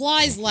 While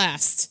supplies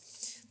last.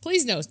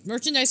 Please note,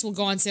 merchandise will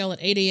go on sale at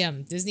 8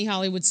 a.m. Disney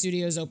Hollywood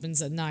Studios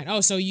opens at 9. Oh,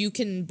 so you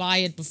can buy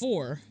it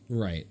before.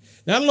 Right.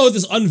 Now, I don't know what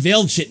this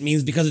unveiled shit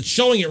means because it's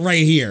showing it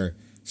right here.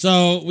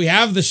 So, we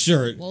have the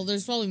shirt. Well,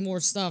 there's probably more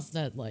stuff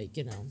that, like,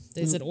 you know,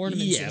 they said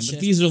ornaments and shit.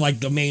 But these are, like,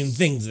 the main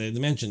things that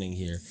they're mentioning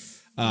here.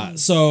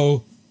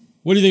 So,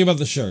 what do you think about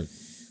the shirt?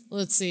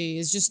 Let's see.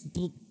 It's just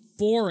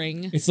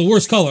boring. It's the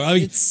worst color. I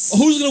mean,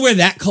 who's going to wear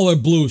that color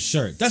blue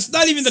shirt? That's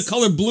not even the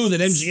color blue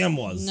that MGM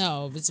was.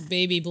 No, it's a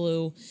baby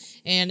blue.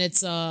 And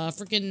it's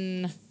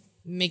freaking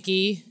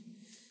Mickey.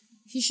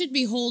 He should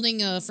be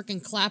holding a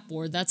freaking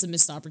clapboard. That's a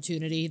missed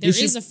opportunity. There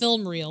is a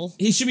film reel.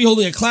 He should be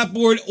holding a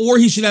clapboard, or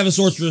he should have a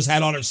sorcerer's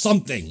hat on or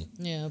something.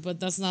 Yeah, but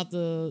that's not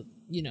the,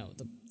 you know,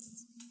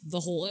 the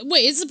whole...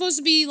 Wait, it's supposed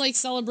to be, like,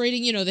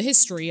 celebrating, you know, the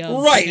history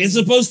of... Right, it's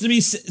supposed to be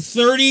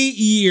 30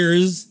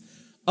 years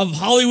of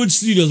Hollywood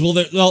studios.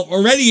 Well,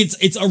 already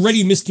it's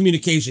already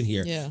miscommunication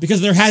here. Yeah.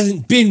 Because there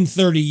hasn't been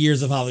 30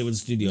 years of Hollywood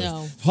studios.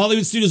 No.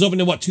 Hollywood studios opened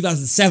in,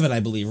 2007,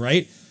 I believe,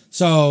 right?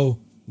 So,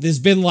 there's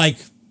been, like...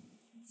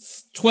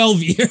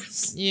 12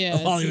 years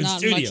of Hollywood it's not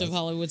studios. much of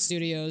Hollywood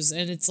studios,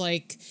 and it's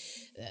like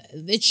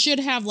it should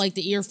have like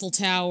the Eiffel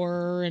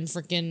Tower and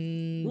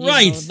freaking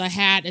the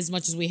hat. As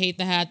much as we hate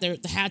the hat, the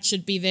hat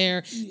should be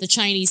there. The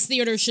Chinese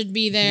theater should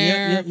be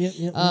there. Yep.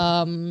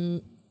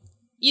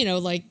 You know,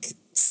 like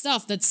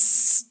stuff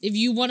that's if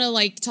you want to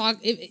like talk.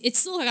 It's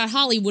still got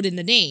Hollywood in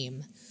the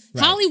name.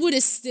 Right. Hollywood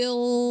is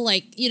still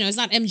like, you know, it's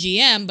not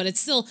MGM, but it's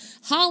still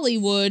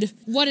Hollywood.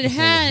 What it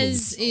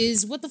has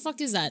is what the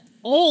fuck is that?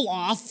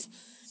 Olaf.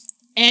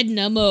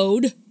 Edna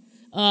Mode,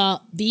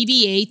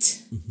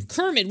 BB-8,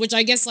 Kermit, which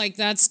I guess like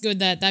that's good.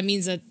 That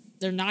means that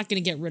they're not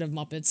going to get rid of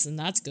Muppets, and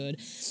that's good.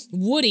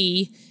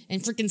 Woody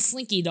and freaking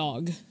Slinky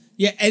Dog.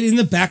 Yeah, and in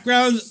the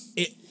background,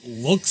 it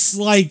looks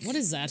like what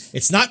is that?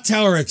 It's not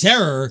Tower of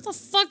Terror. What the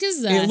fuck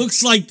is that? It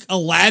looks like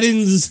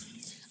Aladdin's.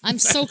 I'm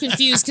so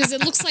confused because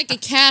it looks like a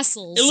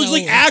castle. It looks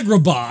like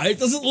Agrabah. It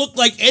doesn't look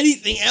like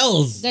anything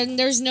else. Then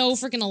there's no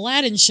freaking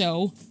Aladdin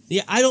show.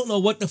 Yeah, I don't know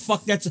what the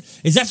fuck that's.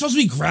 Is that supposed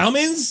to be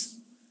Grauman's?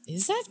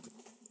 Is that?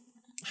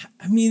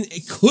 I mean,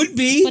 it could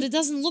be. But it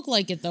doesn't look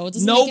like it, though. It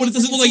doesn't but it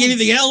doesn't look like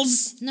anything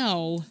else.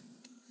 No.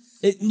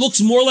 It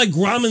looks more like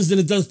Grauman's than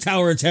it does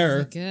Tower of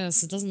Terror. I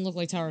guess. It doesn't look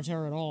like Tower of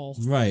Terror at all.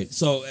 Right.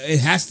 So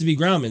it has to be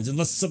Grauman's,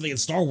 unless it's something in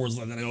Star Wars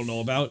that I don't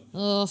know about.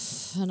 Ugh,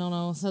 I don't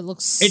know. That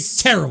looks...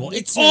 It's terrible.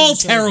 It's all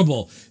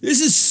terrible.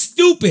 This is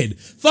stupid.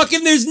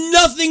 Fucking there's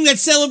nothing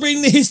that's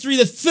celebrating the history,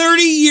 the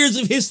 30 years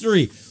of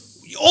history.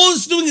 All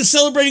it's doing is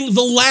celebrating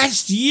the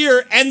last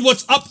year and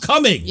what's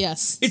upcoming.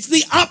 Yes. It's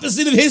the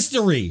opposite of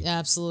history.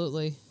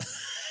 Absolutely.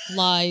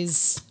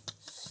 Lies.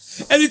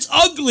 And it's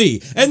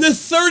ugly. And the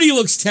 30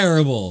 looks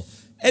terrible.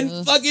 And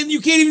fucking you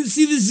can't even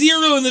see the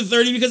 0 in the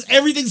 30 because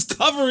everything's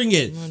covering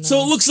it. So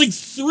it looks like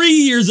 3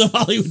 years of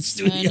Hollywood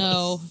studios. I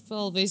know.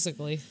 Well,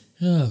 basically.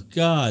 Oh,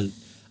 God.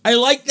 I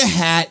like the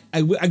hat.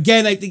 I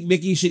think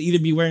Mickey should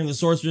either be wearing the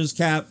sorcerer's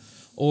cap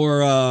or...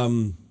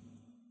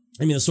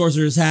 the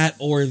sorcerer's hat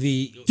or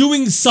the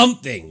doing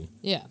something.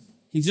 Yeah.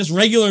 He's just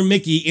regular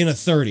Mickey in a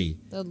 30.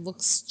 That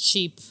looks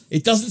cheap.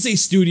 It doesn't say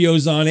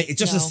studios on it. It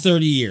just says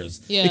 30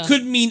 years. Yeah. It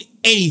could mean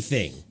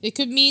anything. It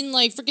could mean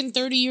like freaking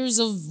 30 years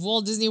of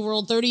Walt Disney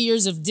World, 30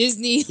 years of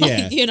Disney.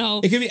 Like, you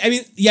know. It could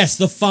be, yes,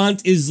 the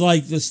font is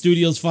like the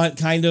studio's font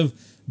kind of,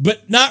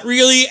 but not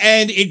really.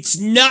 And it's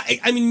not,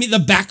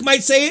 the back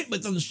might say it, but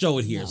it doesn't show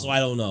it here. No. So I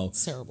don't know.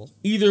 It's terrible.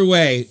 Either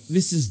way,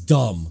 this is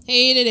dumb.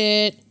 Hated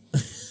it.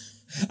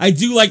 I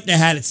do like the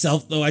hat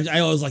itself, though.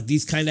 I always like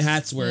these kind of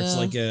hats where it's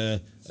like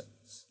a,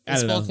 I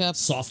don't know, cap.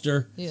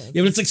 Softer. Yeah,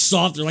 but it's like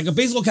softer. Like a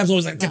baseball cap's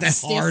always like get that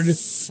stiff. Hard.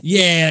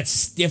 Yeah, it's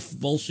stiff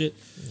bullshit.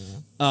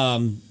 Yeah.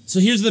 So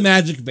here's the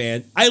magic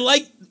band. I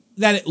like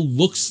that it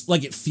looks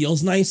like it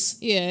feels nice.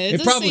 Yeah,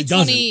 it probably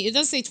doesn't. It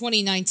does say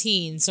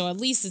 2019, so at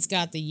least it's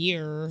got the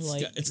year.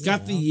 Like it's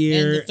got the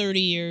year and the 30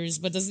 years.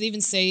 But does it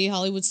even say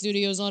Hollywood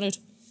Studios on it?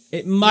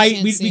 It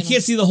might. We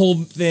can't see the whole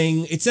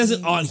thing. It says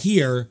it on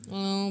here.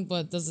 Oh,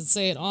 but does it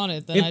say it on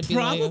it? Then it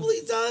probably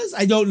does.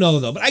 I don't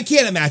know, though. But I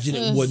can't imagine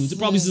it wouldn't. It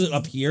probably says it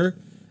up here,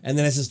 and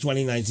then it says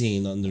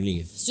 2019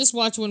 underneath. Just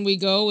watch when we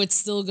go. It's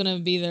still going to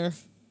be there.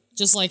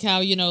 Just like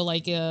how,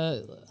 like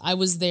I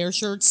Was There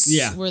shirts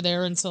were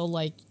there until,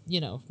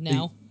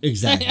 now.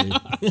 Exactly.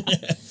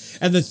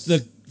 And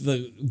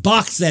the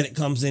box that it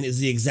comes in is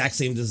the exact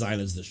same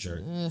design as the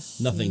shirt.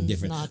 Nothing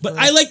different. But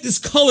I like this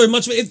color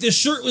much more. If the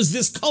shirt was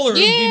this color, it would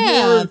be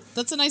more...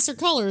 that's a nicer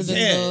color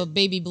than the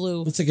baby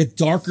blue. It's like a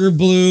darker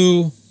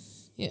blue.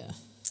 Yeah.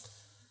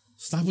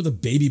 Stop with the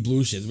baby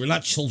blue shit. We're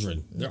not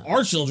children. There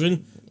are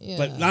children.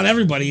 but not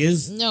everybody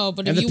is. No,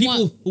 but and if the you people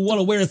want, who want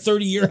to wear a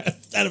 30-year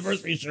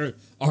anniversary shirt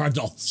are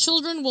adults.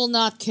 children will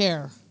not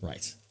care.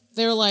 Right.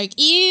 They're like,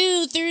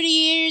 ew, 30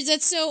 years,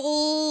 that's so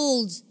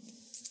old.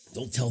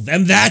 Don't tell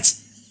them that.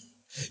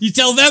 You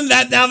tell them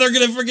that, now they're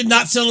going to freaking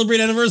not celebrate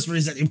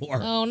anniversaries anymore.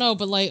 Oh, no,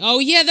 but like, oh,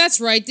 yeah, that's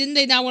right. Didn't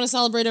they not want to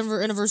celebrate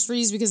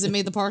anniversaries because it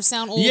made the park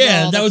sound old?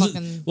 Yeah, Oh, that was...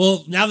 fucking...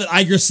 Well, now that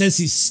Iger says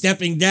he's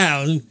stepping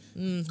down,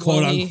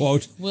 quote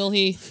unquote. Will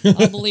he?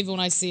 I'll believe it when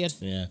I see it.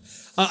 Yeah.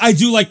 I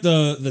do like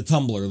the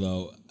Tumblr,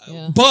 though.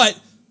 Yeah. But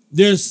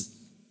there's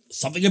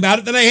something about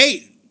it that I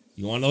hate.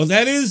 You want to know what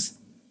that is?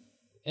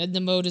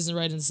 Edna Mode isn't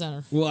right in the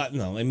center. Well,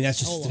 no, I mean, that's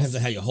just Olaf. depends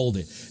on how you hold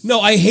it.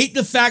 No, I hate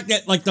the fact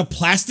that, like, the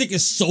plastic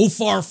is so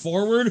far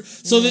forward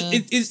so that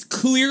it is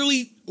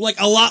clearly, like,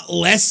 a lot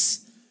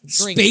less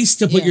space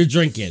to put your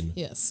drink in.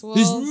 Yes. Well,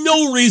 There's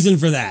no reason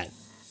for that.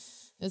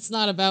 it's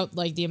not about,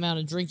 like, the amount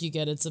of drink you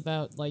get. It's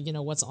about, like, you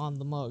know, what's on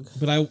the mug.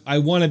 But I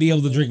want to be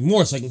able to drink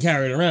more so I can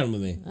carry it around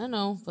with me. I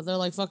know, but they're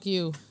like, fuck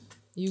you.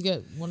 You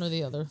get one or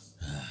the other.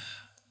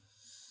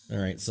 All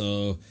right,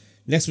 so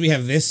next we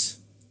have this.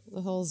 What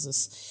the hell is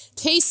this?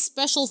 Taste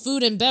special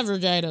food and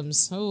beverage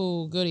items.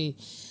 Oh, goody.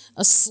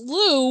 A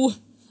slew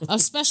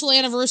of special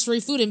anniversary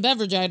food and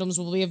beverage items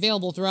will be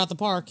available throughout the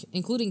park,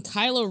 including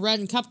Kylo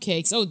Ren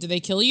cupcakes. Oh, did they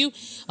kill you?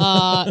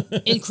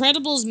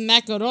 Incredibles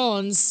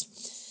macarons,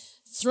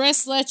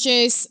 tres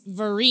leches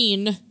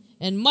verine,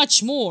 and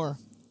much more.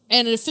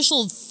 And an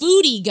official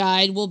foodie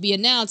guide will be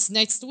announced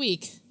next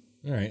week.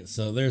 All right,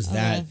 so there's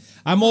that.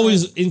 I'm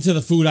always into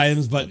the food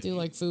items, but I do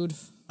like food.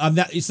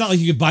 it's not like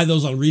you could buy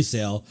those on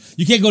resale.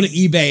 You can't go to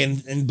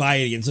eBay and buy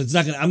it again, so it's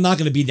not gonna. I'm not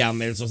gonna be down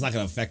there, so it's not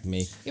gonna affect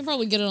me. You can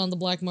probably get it on the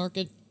black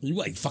market.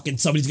 Like fucking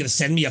somebody's gonna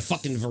send me a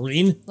fucking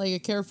Vereen? Like a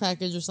care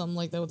package or something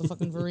like that with a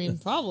fucking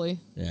Vereen. Probably.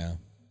 Yeah.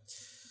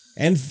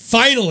 And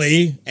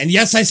finally, and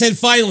yes, I said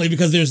finally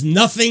because there's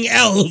nothing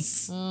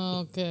else.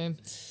 Okay.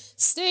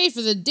 Stay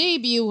for the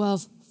debut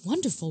of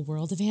Wonderful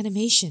World of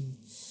Animation.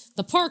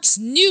 The park's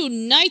new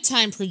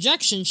nighttime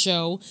projection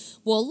show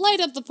will light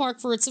up the park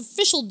for its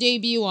official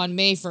debut on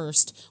May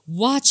 1st.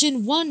 Watch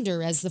and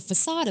wonder as the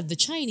facade of the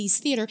Chinese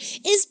theater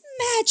is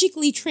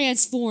magically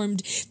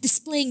transformed,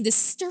 displaying this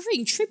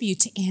stirring tribute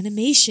to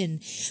animation.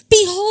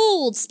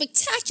 Behold,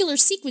 spectacular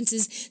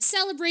sequences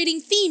celebrating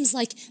themes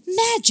like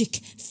magic,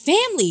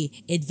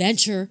 family,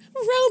 adventure,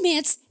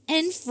 romance,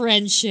 and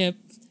friendship.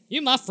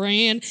 You my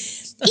friend.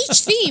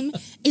 Each theme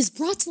is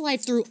brought to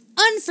life through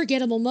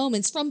unforgettable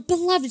moments from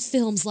beloved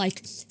films like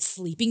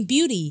Sleeping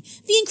Beauty,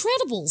 The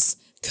Incredibles,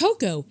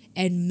 Coco,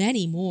 and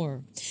many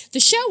more.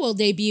 The show will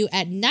debut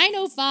at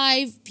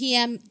 9:05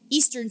 p.m.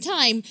 Eastern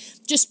Time,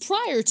 just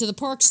prior to the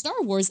park's Star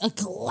Wars A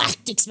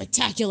Galactic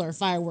Spectacular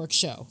fireworks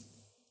show.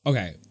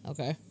 Okay.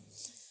 Okay.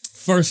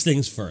 First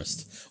things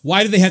first.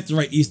 Why do they have to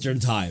write Eastern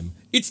Time?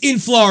 It's in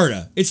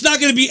Florida. It's not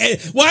going to be.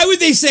 Why would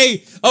they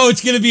say, "Oh,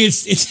 it's going to be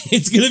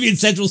it's going to be in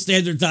Central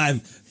Standard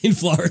Time in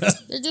Florida"?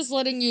 They're just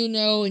letting you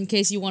know in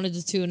case you wanted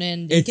to tune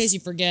in case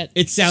you forget.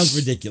 It sounds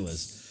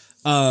ridiculous.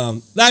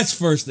 That's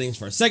first things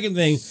first. Second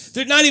thing,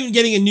 they're not even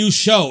getting a new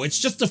show. It's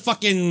just a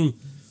fucking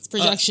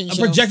projection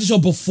show. A projection show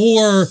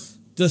before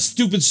the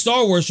stupid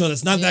Star Wars show.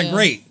 That's not that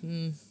great.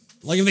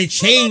 Like if they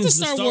changed the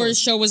Star Wars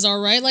show was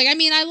all right. Like I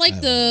mean, I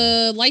like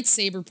the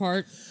lightsaber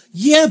part.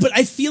 Yeah, but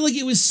I feel like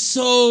it was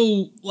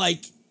so,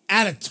 like,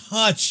 out of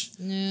touch.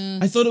 Yeah.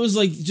 I thought it was,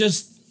 like,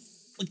 just,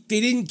 like, they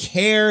didn't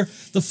care.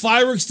 The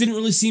fireworks didn't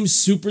really seem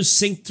super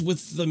synced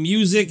with the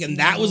music, and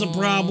that was a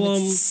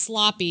problem. It's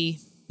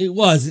sloppy. It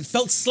was. It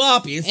felt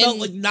sloppy. It felt,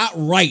 like, not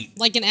right.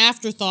 Like an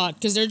afterthought,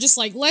 because they're just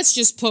like, let's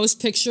just post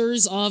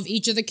pictures of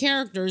each of the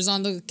characters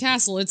on the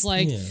castle. It's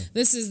like,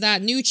 this is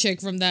that new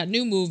chick from that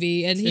new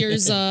movie, and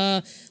here's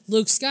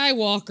Luke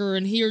Skywalker,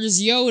 and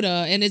here's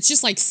Yoda, and it's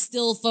just like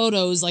still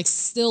photos, like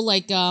still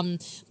like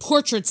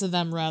portraits of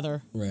them,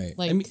 rather. Right.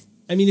 Like,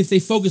 I mean, if they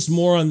focused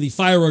more on the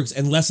fireworks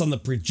and less on the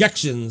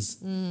projections,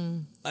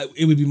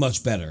 it would be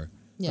much better.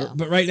 Yeah.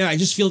 But right now, I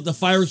just feel that the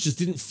fireworks just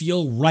didn't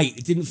feel right.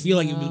 It didn't feel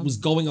like it was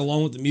going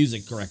along with the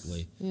music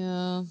correctly.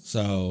 Yeah.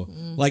 So,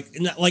 like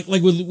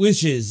with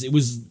Wishes, it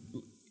was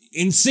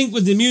in sync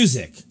with the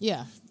music.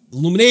 Yeah.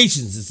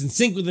 Illuminations, it's in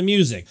sync with the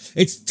music.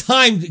 It's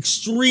timed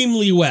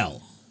extremely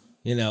well.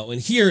 You know, and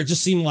here it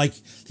just seemed like,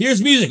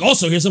 here's music,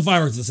 also here's some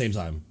fireworks at the same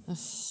time.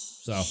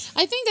 So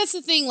I think that's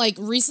the thing, like,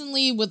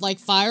 recently with, like,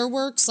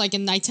 fireworks, like,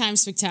 in nighttime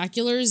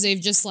spectaculars, they've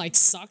just, like,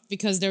 sucked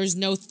because there's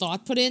no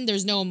thought put in,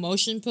 there's no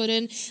emotion put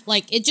in.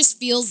 Like, it just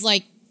feels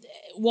like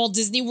Walt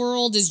Disney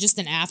World is just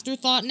an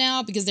afterthought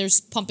now because they're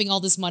pumping all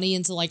this money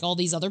into, like, all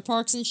these other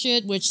parks and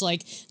shit, which,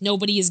 like,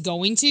 nobody is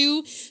going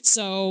to.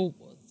 So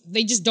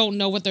they just don't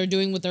know what they're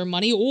doing with their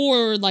money,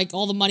 or, like,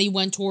 all the money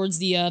went towards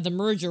the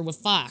merger with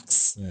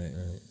Fox.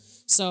 Right.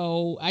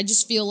 So I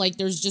just feel like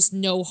there's just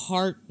no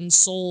heart and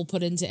soul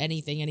put into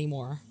anything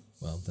anymore.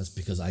 Well, that's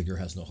because Iger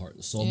has no heart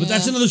and soul. But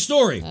that's another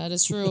story. That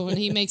is true. And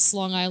he makes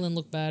Long Island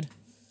look bad.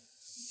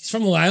 He's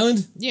from Long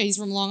Island? Yeah, he's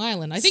from Long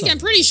Island. I'm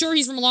pretty sure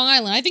he's from Long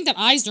Island. I think that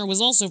Eisner was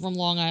also from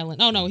Long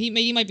Island. Oh, no,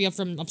 he might be up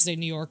from upstate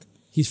New York.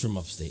 He's from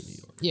upstate New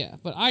York. Yeah,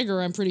 but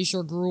Iger, I'm pretty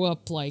sure, grew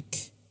up,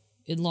 like,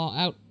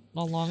 out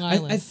on Long I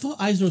Island. thought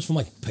Eisner was from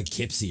like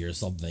Poughkeepsie or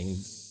something.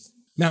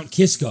 Mount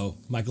Kisco,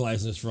 Michael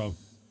Eisner's from.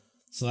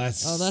 So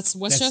that's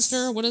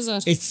Westchester? What is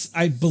that?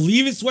 I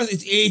believe it's West.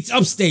 It's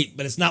upstate,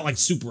 but it's not like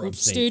super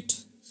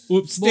upstate.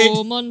 Upstate.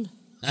 Bowman.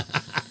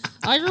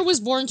 Iger was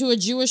born to a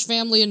Jewish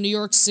family in New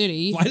York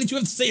City. Why did you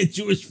have to say a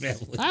Jewish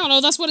family? I don't know.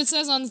 That's what it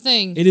says on the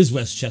thing. It is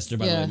Westchester,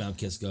 by the Yeah. way, Mount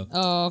Kisco.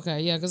 Oh,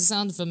 okay. Yeah, because it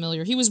sounded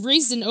familiar. He was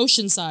raised in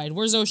Oceanside.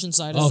 Where's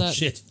Oceanside?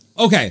 Shit.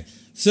 Okay,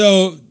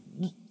 so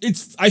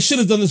I should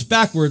have done this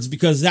backwards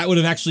because that would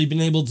have actually been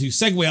able to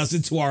segue us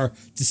into our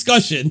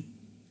discussion.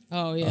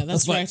 Oh, yeah,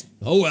 that's But- right.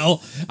 Oh,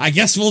 well, I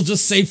guess we'll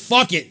just say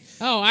fuck it.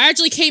 Oh, I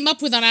actually came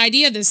up with an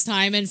idea this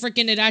time, and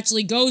freaking it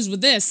actually goes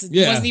with this. It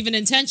Yeah. wasn't even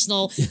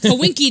intentional.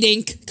 Kawinky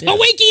dink.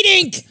 Kawinky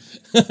dink!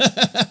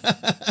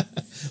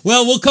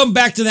 Well, we'll come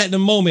back to that in a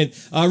moment.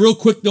 Real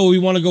quick, though, we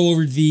want to go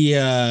over the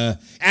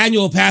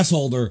annual pass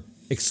holder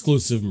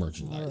exclusive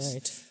merchandise.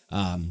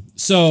 All right.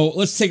 So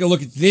let's take a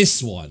look at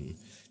this one.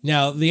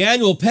 Now, the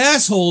annual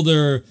pass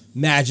holder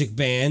magic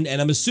band,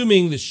 and I'm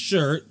assuming the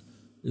shirt,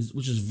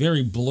 which is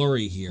very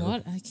blurry here.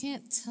 What? I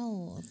can't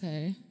tell.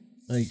 Okay.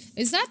 Like,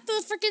 Is that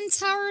the freaking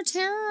Tower of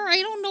Terror? I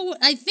don't know.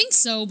 I think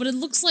so, but it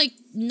looks like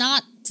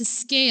not to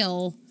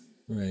scale.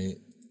 right.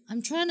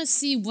 I'm trying to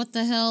see what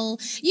the hell.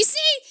 You see,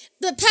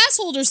 the pass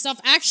holder stuff,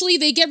 actually,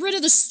 they get rid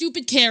of the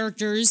stupid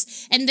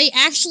characters, and they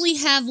actually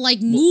have,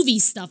 like, movie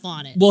stuff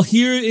on it. Well,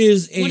 here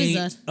is What is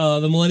that?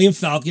 The Millennium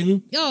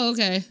Falcon Oh,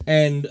 okay.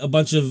 and a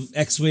bunch of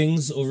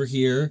X-Wings over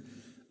here.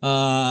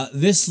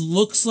 This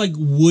looks like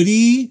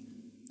Woody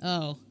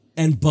Oh.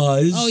 and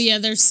Buzz. Oh, yeah,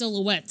 they're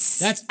silhouettes.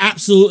 That's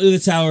absolutely the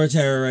Tower of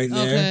Terror right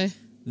there. Okay.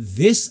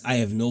 This, I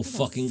have no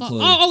fucking clue.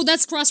 Oh,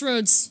 that's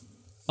Crossroads.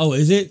 Oh,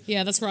 is it?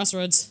 Yeah, that's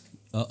Crossroads.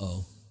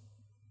 Uh-oh.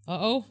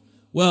 Uh-oh.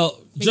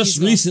 Well, just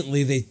gone.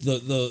 recently,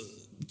 the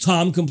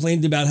Tom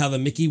complained about how the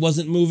Mickey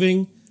wasn't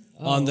moving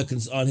on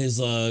his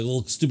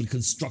little stupid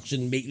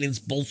construction maintenance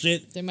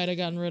bullshit, They might have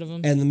gotten rid of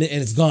him. and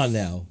it's gone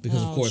now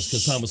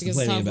because Tom was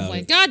complaining about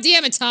it. God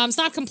damn it, Tom.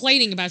 Stop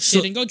complaining about shit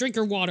So- and go drink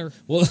your water.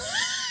 Well,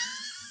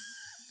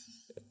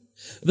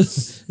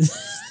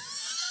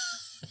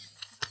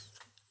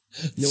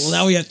 well,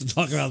 now we have to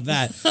talk about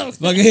that.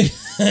 Okay.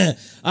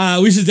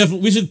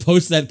 We should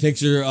post that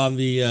picture on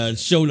the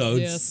show notes.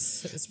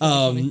 Yes. It's pretty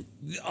funny.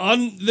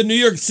 On the New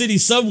York City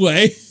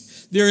subway,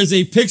 there is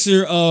a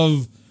picture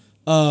of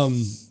A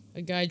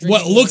guy drinking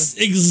what water. looks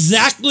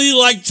exactly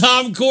like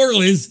Tom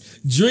Corliss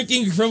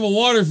drinking from a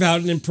water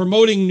fountain and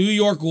promoting New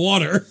York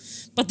water.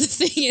 But the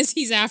thing is,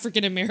 he's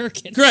African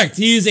American. Correct.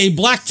 He is a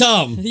black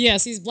Tom.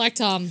 Yes, he's Black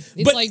Tom.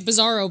 It's But- like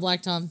Bizarro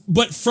Black Tom.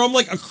 But from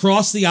like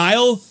across the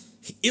aisle,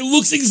 it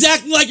looks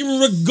exactly like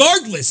him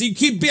regardless. You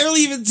can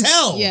barely even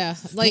tell. Yeah,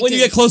 But like when you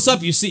get close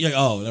up, you see, like,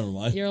 oh, never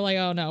mind. You're like,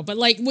 oh no. But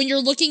like when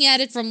you're looking at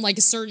it from like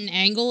a certain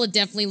angle, it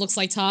definitely looks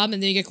like Tom,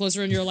 and then you get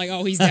closer and you're like,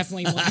 oh, he's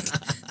definitely black.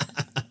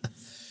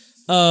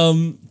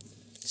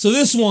 So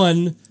this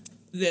one,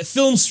 the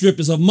film strip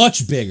is a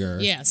much bigger.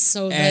 Yes.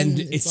 So And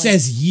then it it's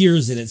says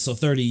years in it, so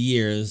 30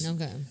 years.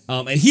 like,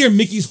 okay. And here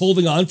Mickey's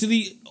holding on to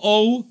the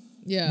O.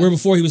 Yeah. Where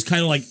before he was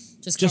kind of like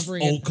Just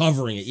covering it.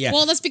 covering it. Yeah.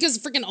 Well, that's because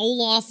freaking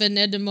Olaf and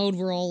Ed DeMode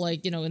were all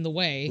like, in the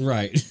way.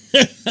 Right.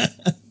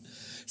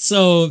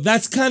 So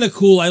that's kind of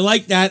cool. I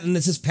like that. And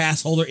this is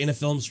pass holder in a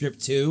film strip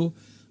too.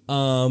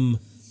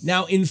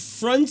 Now in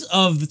front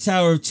of the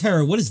Tower of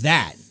Terror, what is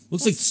that?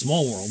 Looks like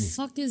Small World.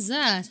 Fuck is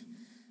that?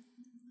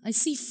 I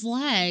see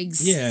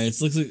flags. Yeah, it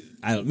looks like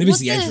maybe it's What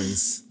the the-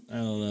 entrance. I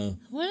don't know.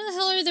 Where the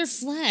hell are their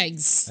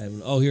flags? I don't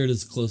know. Oh, here it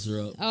is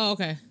closer up. Oh,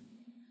 okay.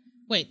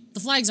 Wait, the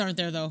flags aren't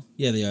there though.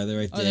 Yeah, they are. They're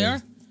right Oh, there. they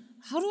are?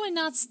 How do I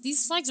not?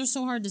 These flags are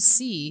so hard to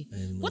see.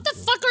 What the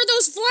fuck are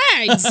those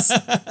flags?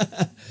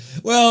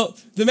 Well,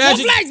 the More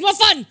magic. flags, more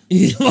fun.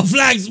 More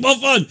flags, more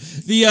fun.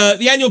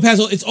 The annual pass,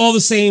 it's all the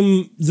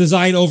same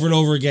design over and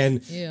over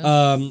again.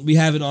 Yeah. We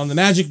have it on the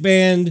magic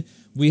band.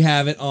 We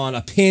have it on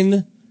a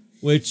pin,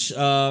 which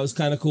was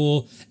kind of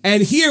cool.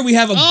 And here we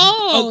have a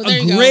there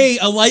you gray,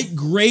 a light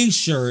gray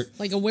shirt,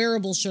 Like a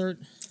wearable shirt.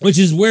 which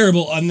is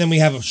wearable. And then we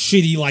have a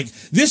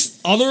shitty this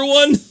other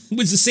one,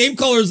 which is the same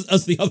colors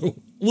as the other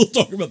one. We'll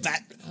talk about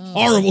that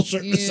horrible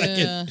shirt in a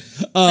second.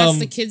 That's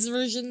the kids'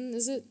 version,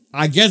 is it?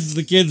 I guess it's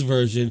the kids'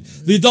 version.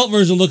 The adult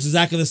version looks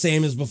exactly the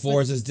same as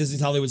before. It says Disney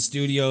Hollywood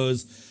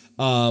Studios,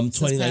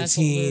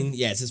 2019. holder.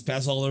 Yeah, it says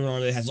pass holder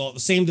on it. It has all the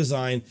same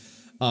design,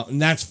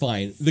 and that's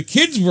fine. The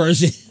kids'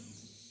 version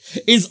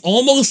is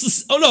almost.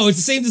 It's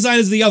the same design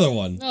as the other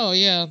one. Oh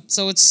yeah.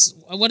 So it's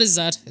what is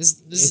that?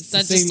 Is It's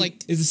that the just same, like?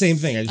 it's the same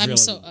thing. I just I'm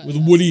realized so-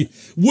 with Woody.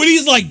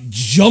 Woody's like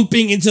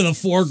jumping into the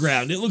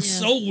foreground. It looks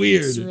Yeah, so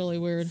weird. It's really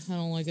weird. I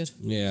don't like it.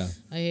 Yeah.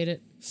 I hate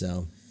it.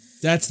 So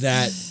that's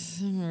that.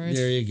 All right.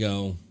 There you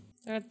go.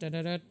 Da, da,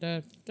 da, da,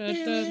 da, da,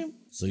 da.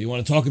 So you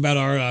want to talk about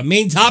our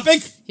main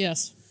topic?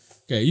 Yes,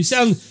 Okay. You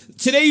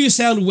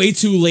sound way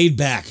too laid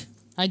back.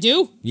 I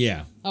do.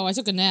 Yeah. Oh, I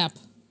took a nap.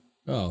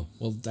 Oh,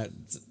 well,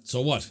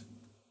 so what?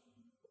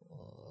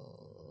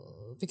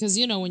 Because,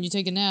 when you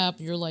take a nap,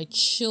 you're like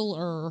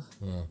chiller.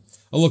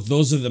 Oh, look,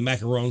 those are the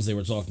macarons they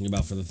were talking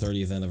about for the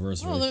 30th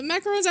anniversary. Oh, the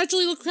macarons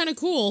actually look kind of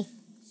cool.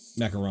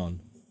 Macaron.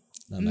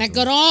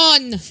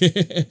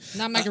 Macaron!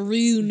 Not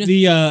macaroon.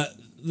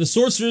 The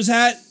sorcerer's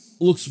hat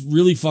looks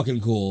really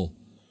fucking cool.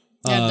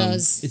 Yeah, it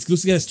does. It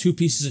looks like it has 2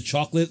 pieces of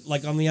chocolate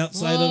like on the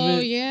outside of it. Oh,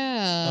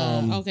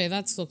 yeah. Okay,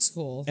 that looks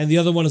cool. And the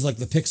other one is like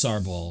the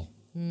Pixar ball.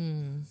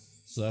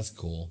 So that's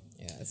cool.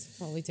 Yeah, it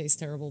probably tastes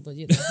terrible, but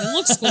it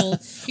looks cool.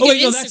 Oh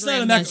wait, no, that's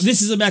not a macaron.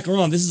 This is a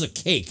macaron. This is a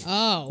cake.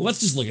 Oh. Let's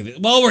just look at it.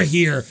 While we're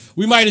here,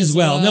 we might as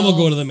well. And then we'll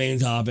go to the main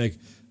topic.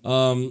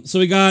 So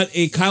we got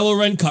a Kylo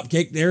Ren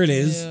cupcake. There it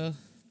is. Yeah.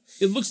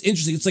 It looks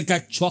interesting. It's like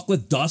got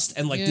chocolate dust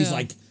and like these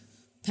like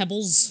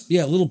pebbles.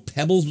 Yeah, little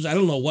pebbles, which I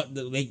don't know what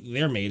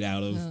they're made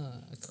out of.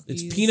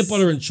 It's peanut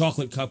butter and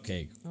chocolate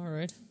cupcake. All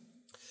right.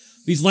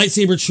 These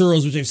lightsaber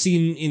churros, which I've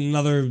seen in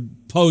another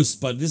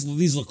post, but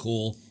these look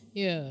cool.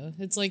 Yeah,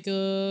 it's like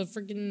a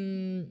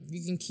freaking.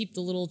 You can keep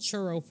the little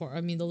churro part. I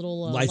mean, the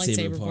little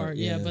lightsaber part.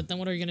 Yeah, but then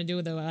what are you gonna do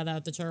with it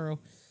without the churro?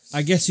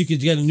 I guess you could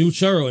get a new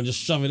churro and just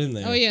shove it in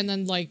there. Oh yeah, and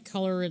then like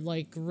color it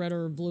like red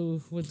or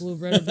blue with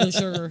red or blue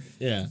sugar.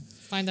 Yeah.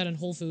 Find that in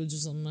Whole Foods or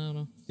something. I don't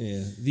know.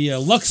 Yeah. The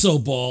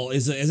Luxo ball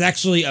is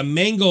actually a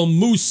mango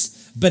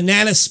mousse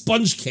banana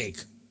sponge cake.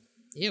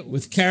 Ew.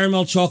 With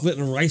caramel chocolate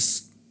and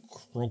rice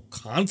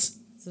croquant.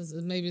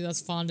 Maybe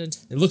that's fondant.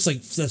 It looks like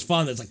that's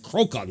fondant. It's like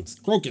crocant.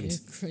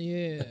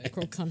 Yeah,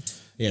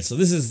 crocant. Yeah, so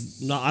this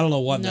is not. I don't know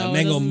what No,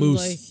 mango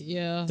mousse.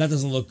 Yeah. That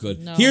doesn't look good.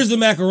 No. Here's the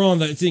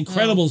macaron. It's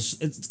incredible. Oh.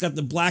 It's got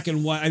the black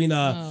and white. I mean,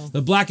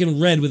 the black and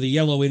red with the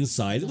yellow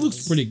inside. It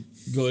looks pretty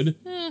good.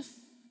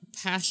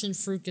 Passion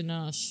fruit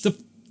ganache. The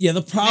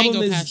problem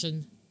mango is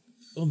passion.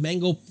 Oh,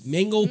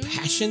 mango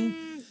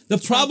passion. The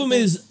problem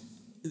is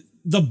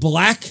the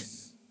black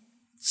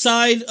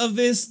side of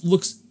this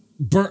looks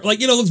burnt. Like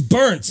looks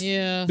burnt.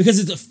 Yeah. Because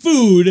it's a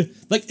food.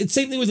 Like it's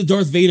same thing with the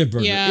Darth Vader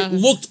burger. Yeah. It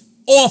looked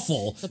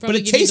awful, but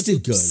it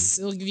tasted good.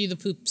 It'll give you the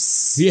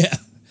poops. Yeah.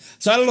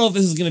 So I don't know if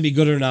this is going to be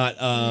good or not,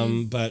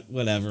 but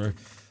whatever.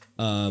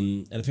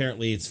 And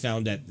apparently it's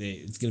found that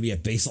it's going to be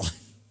at baseline.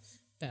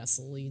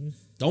 Vaseline.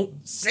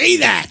 Don't say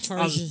that!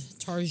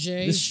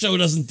 Tarjay. This show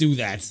doesn't do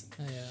that.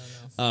 Oh, yeah,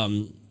 I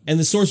know. And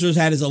the sorcerer's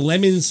hat is a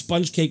lemon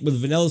sponge cake with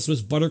vanilla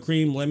Swiss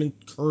buttercream, lemon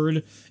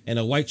curd, and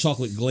a white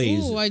chocolate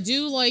glaze. Ooh, I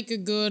do like a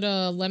good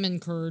lemon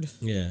curd.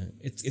 Yeah.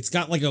 It's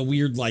got like a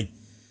weird like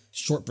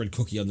shortbread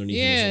cookie underneath it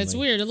or Yeah, something. it's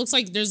weird. It looks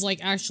like there's like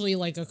actually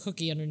like a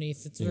cookie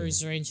underneath. It's very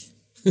strange.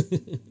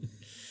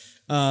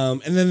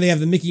 And then they have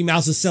the Mickey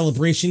Mouse's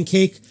Celebration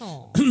Cake,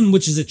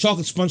 which is a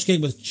chocolate sponge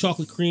cake with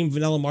chocolate cream,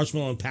 vanilla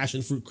marshmallow, and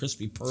passion fruit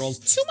crispy pearls.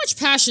 Too much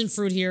passion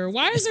fruit here.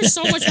 Why is there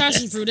so much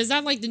passion fruit? Is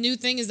that like the new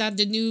thing? Is that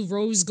the new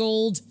rose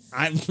gold?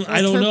 I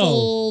don't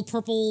know.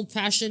 Purple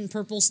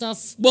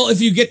stuff? Well,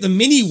 if you get the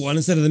mini one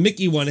instead of the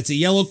Mickey one, it's a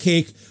yellow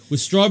cake with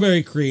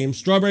strawberry cream,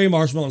 strawberry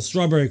marshmallow, and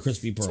strawberry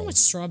crispy pearls. Too much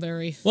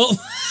strawberry. Well,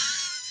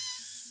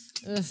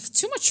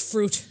 too much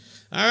fruit.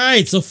 All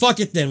right, so fuck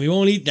it then. We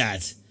won't eat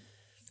that.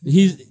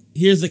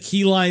 Here's the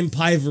key lime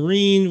pie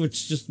verine,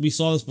 which we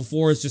saw this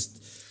before. It's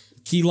just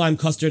key lime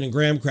custard and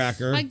graham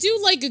cracker. I do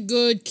like a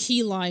good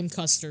key lime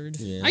custard.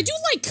 Yeah. I do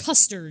like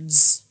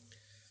custards.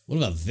 What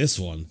about this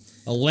one?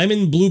 A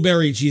lemon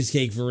blueberry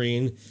cheesecake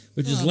verine,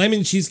 which is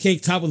lemon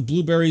cheesecake topped with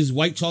blueberries,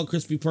 white chocolate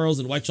crispy pearls,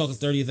 and white chocolate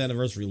 30th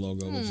anniversary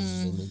logo, which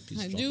is a little piece of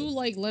chocolate. I do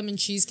like lemon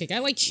cheesecake. I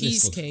like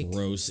cheesecake. This looks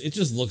gross. It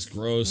just looks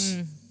gross.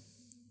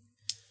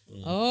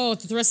 Oh,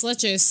 the tres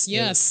leches.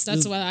 Yes,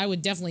 that's what I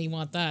would definitely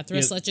want that.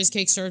 Tres leches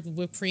cake served with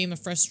whipped cream, a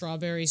fresh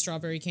strawberry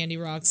candy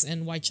rocks,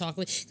 and white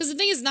chocolate. Because the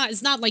thing is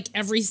it's not like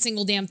every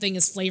single damn thing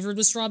is flavored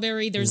with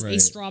strawberry. There's a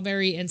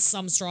strawberry and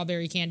some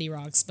strawberry candy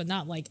rocks, but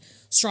not like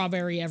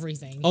strawberry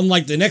everything.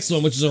 Unlike the next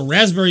one, which is a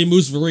raspberry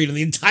mousse verine, and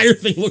the entire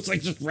thing looks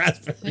like just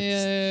raspberry.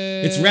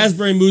 It's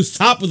raspberry mousse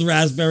topped with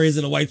raspberries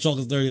and a white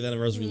chocolate 30th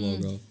anniversary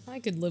logo. I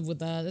could live with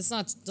that. It's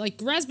not like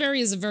raspberry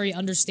is a very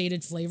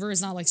understated flavor.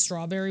 It's not like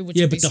strawberry, which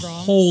would be strong. Yeah, but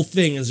the whole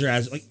thing is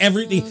raspberry. Like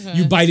everything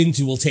you bite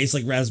into will taste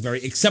like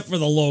raspberry, except for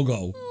the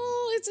logo.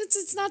 Oh,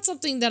 it's not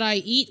something that I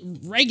eat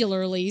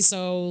regularly.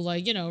 So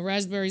like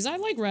raspberries. I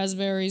like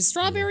raspberries.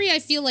 Strawberry, I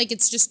feel like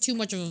it's just too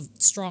much of a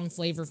strong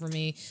flavor for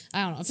me.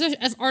 I don't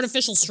know.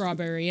 Artificial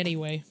strawberry,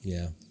 anyway.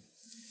 Yeah.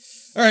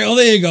 All right. Well,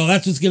 there you go.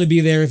 That's what's going to be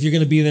there if you're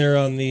going to be there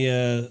on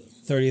the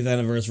 30th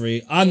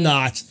anniversary. I'm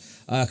not.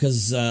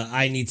 Because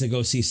I need to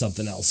go see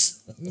something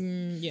else,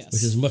 yes,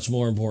 which is much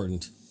more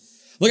important.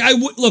 Like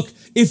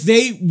if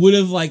they would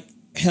have like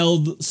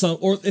held some,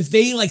 or if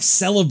they like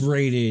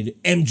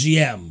celebrated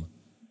MGM,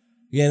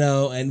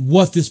 and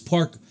what this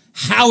park,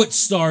 how it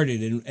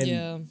started,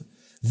 and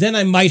then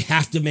I might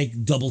have to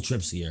make double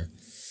trips here.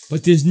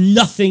 But there's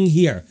nothing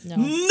here. No.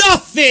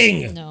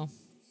 Nothing. No.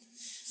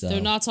 So. They're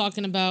not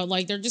talking about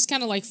they're just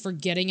kind of like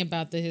forgetting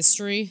about the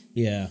history.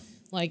 Yeah.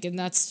 And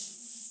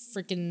that's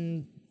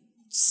freaking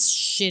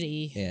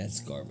shitty. Yeah,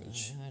 it's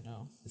garbage. I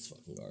know. It's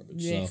fucking garbage.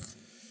 Yeah. So,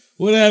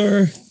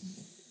 whatever.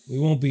 We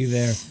won't be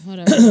there.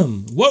 Whatever.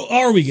 What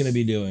are we going to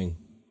be doing?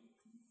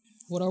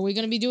 What are we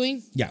going to be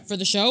doing? Yeah. For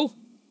the show?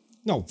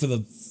 No,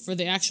 for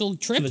the actual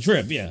trip.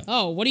 yeah.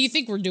 Oh, what do you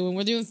think we're doing?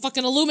 We're doing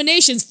fucking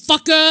illuminations,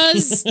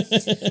 fuckers!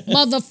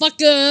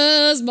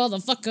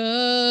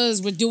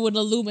 Motherfuckers! We're doing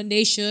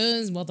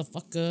illuminations,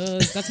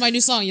 motherfuckers. That's my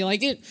new song. You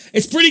like it?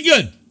 It's pretty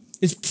good.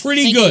 It's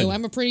pretty Thank good. you.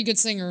 I'm a pretty good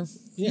singer.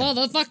 Yeah.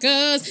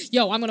 Motherfuckers!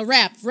 Yo, I'm gonna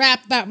rap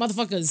about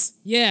motherfuckers.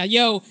 Yeah,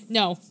 yo,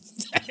 no.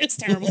 It's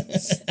terrible.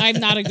 I'm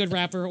not a good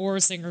rapper or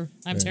a singer.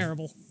 I'm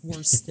terrible.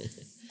 Worse.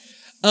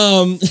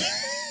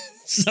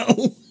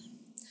 So...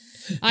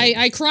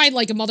 I cried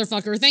like a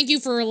motherfucker. Thank you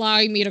for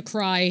allowing me to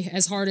cry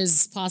as hard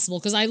as possible,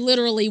 because I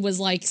literally was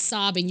like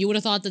sobbing. You would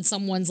have thought that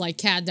someone's like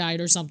cat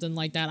died or something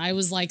like that. I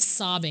was like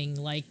sobbing,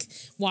 like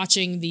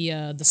watching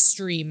the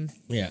stream.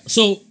 Yeah.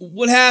 So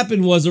what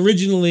happened was,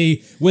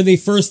 originally when they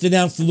first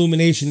announced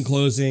Illumination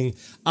closing,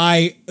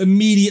 I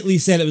immediately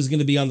said it was going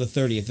to be on the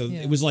 30th. Yeah.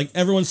 It was like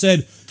everyone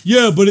said,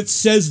 "Yeah, but it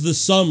says the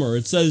summer.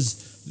 It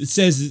says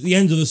the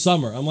end of the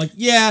summer." I'm like,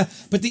 "Yeah,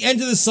 but the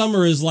end of the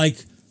summer is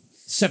like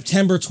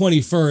September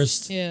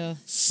 21st. Yeah.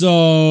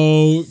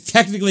 So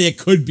technically it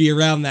could be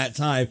around that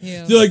time."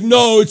 Yeah. They're like,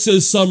 "No, it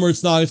says summer.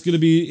 It's not. It's gonna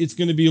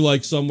be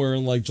like somewhere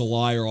in like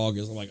July or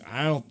August." I'm like,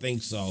 "I don't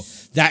think so.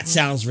 That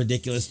sounds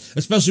ridiculous,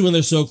 especially when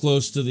they're so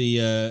close to the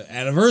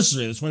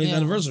anniversary, the 20th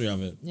anniversary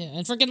of it." Yeah,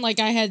 and freaking like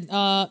I had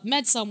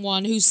met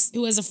someone who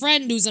has a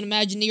friend who's an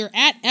Imagineer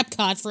at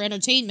Epcot for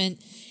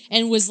entertainment,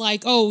 and was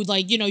like, "Oh,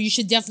 like, you know, you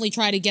should definitely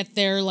try to get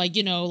there, like,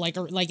 you know, like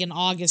in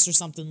August or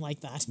something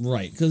like that."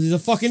 Right, because he's a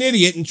fucking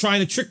idiot and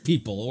trying to trick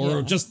people, or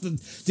Yeah. just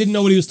didn't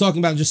know what he was talking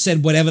about and just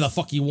said whatever the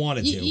fuck he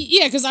wanted to.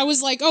 Yeah, because I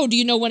was like, "Oh, do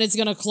you know when it's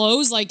gonna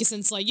close?" Like,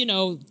 since like, you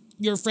know,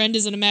 your friend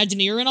is an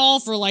Imagineer and all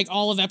for like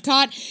all of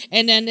Epcot,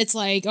 and then it's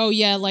like, "Oh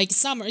yeah, like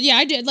summer." Yeah,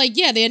 I did. Like,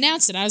 yeah, they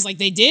announced it. I was like,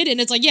 "They did," and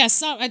it's like, "Yeah,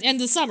 at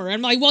end of summer." And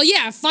I'm like, "Well,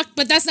 yeah, fuck,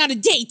 but that's not a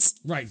date."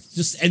 Right,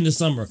 just end of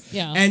summer.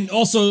 Yeah. And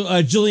also,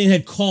 Jillian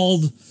had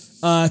called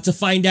to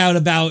find out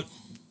about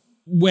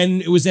when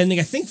it was ending.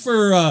 I think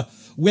for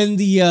when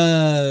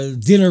the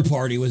dinner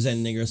party was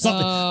ending or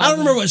something. I don't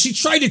remember what. She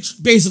tried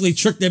to basically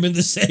trick them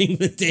into saying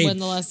the date. When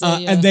the last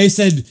day, yeah. And they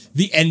said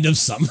the end of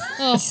summer.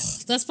 Oh,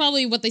 that's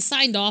probably what they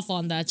signed off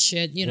on, that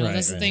shit. You know, Right,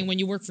 that's the right. thing. When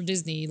you work for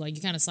Disney, like,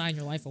 you kind of sign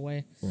your life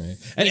away. Right.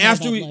 And We know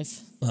after that we... life.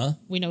 Huh?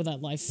 We know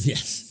that life.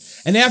 Yes.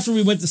 And after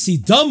we went to see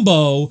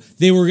Dumbo,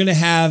 they were going to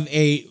have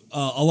a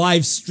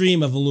live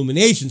stream of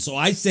Illumination. So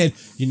I said,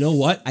 you know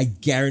what? I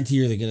guarantee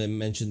you they're going to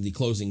mention the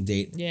closing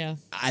date Yeah.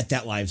 at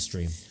that live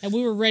stream. And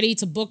we were ready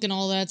to book and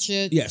all that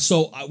shit. Yeah,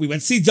 so we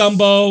went to see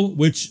Dumbo,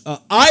 which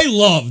I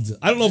loved.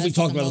 I don't know if we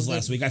talked fucking about this loved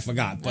last it. week. I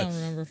forgot. I But don't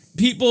remember.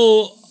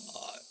 people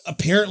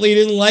apparently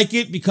didn't like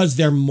it because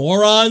they're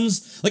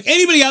morons. Like,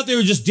 anybody out there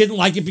who just didn't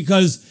like it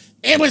because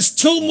it was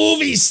two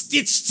movies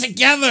stitched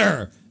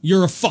together,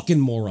 you're a fucking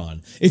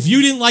moron. If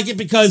you didn't like it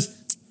because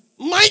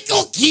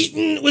Michael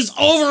Keaton was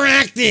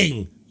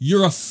overacting,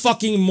 you're a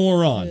fucking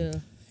moron. Yeah.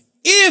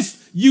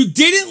 If you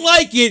didn't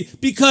like it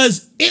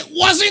because it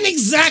wasn't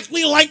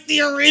exactly like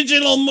the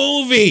original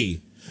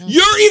movie,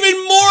 you're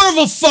even more of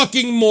a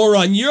fucking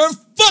moron. You're a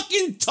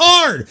fucking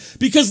tard.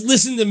 Because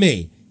listen to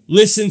me.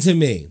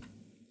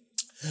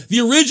 The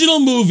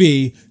original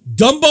movie,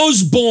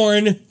 Dumbo's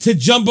born to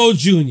Jumbo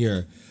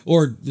Jr.,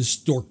 or the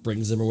stork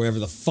brings him, or whatever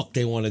the fuck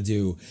they want to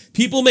do.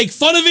 People make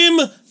fun of him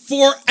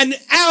for an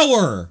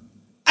hour.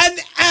 An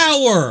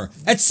hour!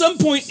 At some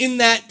point in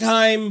that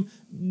time,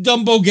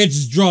 Dumbo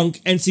gets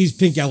drunk and sees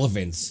pink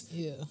elephants.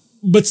 Yeah.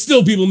 But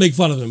still people make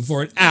fun of him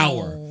for an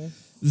hour.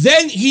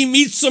 Then he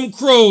meets some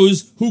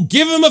crows who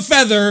give him a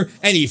feather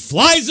and he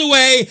flies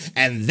away,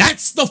 and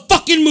that's the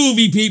fucking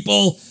movie,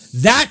 people.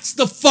 That's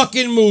the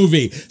fucking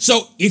movie.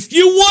 So if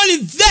you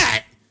wanted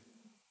that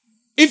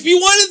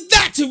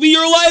to be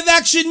your live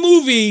action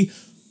movie,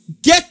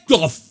 get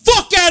the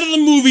fuck out of the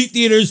movie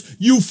theaters,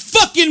 you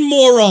fucking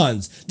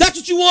morons. That's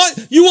what you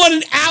want? You want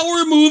an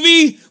hour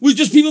movie with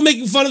just people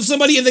making fun of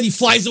somebody and then he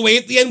flies away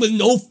at the end with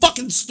no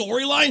fucking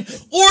storyline?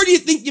 Or do you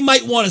think you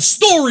might want a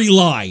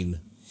storyline?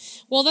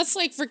 Well, that's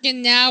like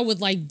freaking now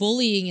with like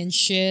bullying and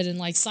shit and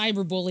like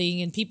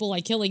cyberbullying and people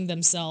like killing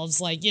themselves.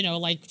 Like, you know,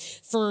 like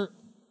for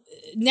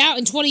now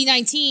in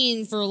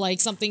 2019, for like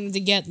something to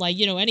get like,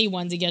 you know,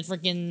 anyone to get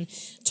freaking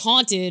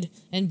taunted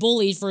and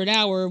bullied for an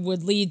hour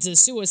would lead to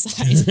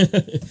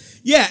suicide.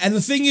 Yeah, and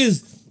the thing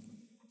is,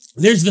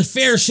 there's the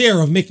fair share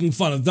of making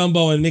fun of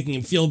Dumbo and making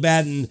him feel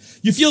bad, and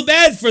you feel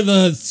bad for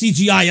the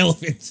CGI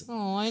elephant.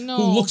 Oh, I know.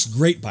 Who looks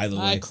great, by the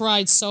way. I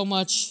cried so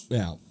much.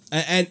 Yeah,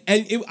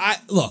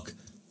 look,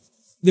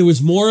 there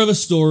was more of a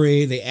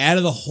story. They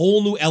added a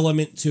whole new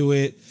element to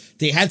it.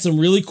 They had some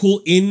really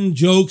cool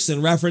in-jokes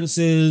and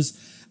references,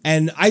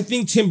 and I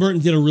think Tim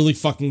Burton did a really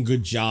fucking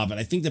good job, and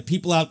I think the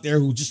people out there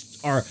who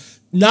just are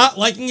not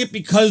liking it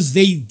because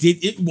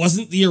it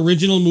wasn't the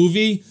original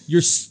movie,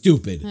 you're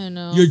stupid. I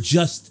know. You're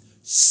just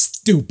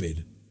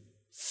stupid.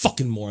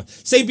 Fucking moron.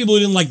 Same people who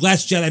didn't like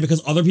Last Jedi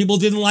because other people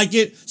didn't like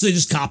it, so they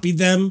just copied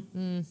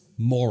them.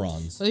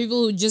 Morons. So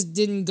people who just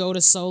didn't go to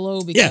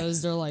Solo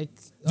because they're like,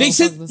 They oh,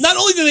 said fuck this. not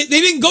only did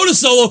they didn't go to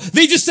Solo,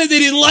 they just said they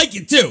didn't like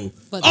it too.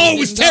 But Oh, you it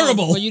was didn't go.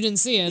 terrible. But you didn't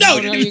see it. No, How you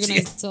are didn't you see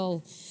gonna it.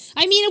 tell?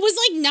 I mean, it was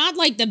like not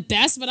like the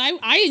best, but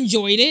I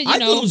enjoyed it. I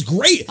thought it was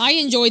great. I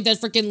enjoyed that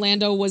freaking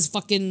Lando was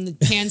fucking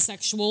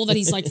pansexual, that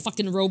he's like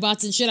fucking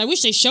robots and shit. I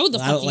wish they showed the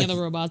fucking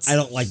other robots. I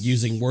don't like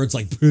using words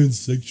like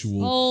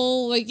pansexual.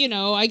 Oh, like,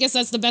 I guess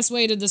that's the best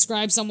way to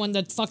describe someone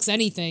that fucks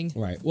anything.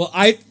 Right. Well,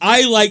 I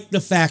like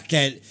the fact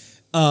that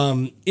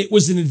it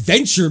was an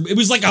adventure. It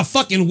was like a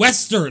fucking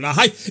Western.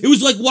 It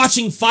was like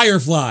watching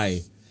Firefly.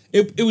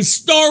 It was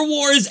Star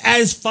Wars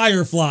as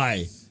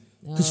Firefly.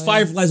 Because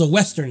Firefly's a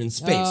Western in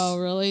space. Oh,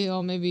 really?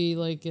 Oh, maybe,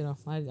 like,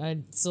 I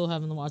still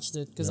haven't watched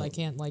it because I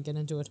can't, like, get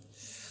into it.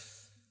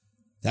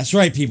 That's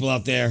right, people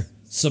out there.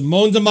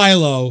 Simone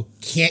DeMilo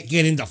can't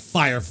get into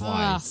Firefly.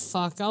 Ah,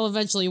 fuck. I'll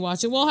eventually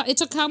watch it. Well, it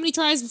took how many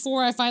tries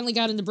before I finally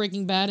got into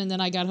Breaking Bad and then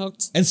I got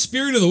hooked? And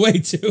Spirited Away,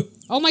 too.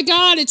 Oh, my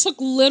God. It took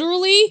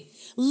literally,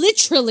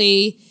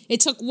 it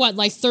took, what,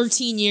 like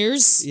 13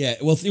 years? Yeah,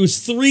 well, it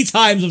was 3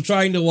 times of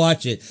trying to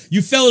watch it.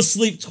 You fell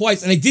asleep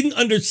twice, and I didn't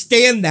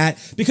understand that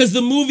because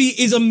the movie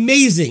is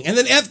amazing. And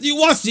then after you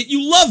watched it,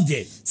 you loved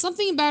it.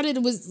 Something about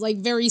it was, like,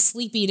 very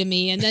sleepy to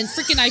me. And then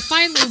freaking I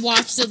finally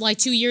watched it, like,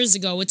 2 years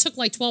ago. It took,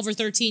 like, 12 or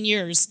 13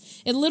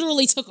 years. It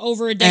literally took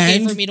over a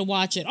decade for me to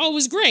watch it. Oh, it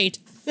was great.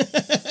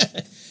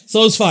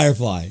 So is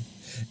Firefly.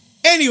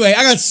 Anyway,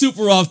 I got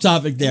super off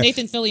topic there.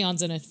 Nathan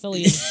Fillion's in it.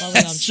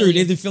 That's true.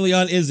 Nathan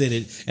Fillion is in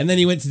it. And then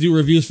he went to do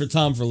reviews for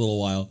Tom for a little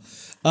while.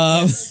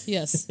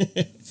 Yes.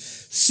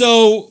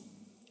 So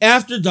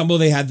after Dumbo,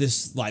 they had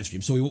this live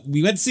stream. So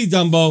we went to see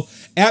Dumbo.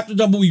 After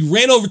Dumbo, we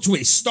ran over to a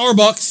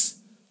Starbucks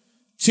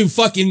to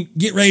fucking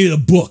get ready to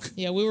book.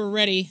 Yeah, we were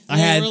ready.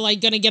 We were like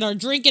going to get our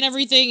drink and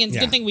everything. And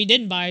good thing we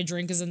didn't buy a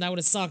drink because then that would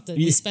have sucked. That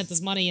we spent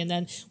this money and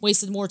then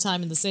wasted more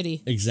time in the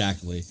city.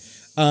 Exactly.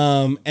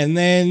 And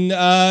then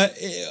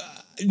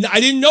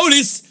I didn't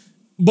notice,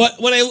 but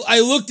when I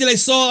looked and I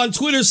saw on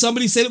Twitter,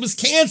 somebody said it was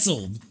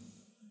canceled.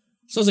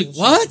 So I was like,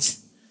 what?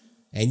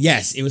 And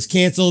yes, it was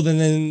canceled and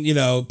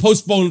then,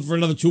 postponed for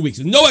another 2 weeks.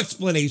 No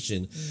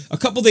explanation. A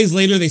couple days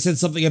later, they said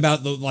something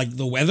about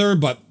the weather,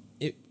 but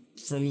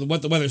from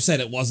what the weather said,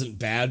 it wasn't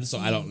bad, so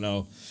I don't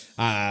know.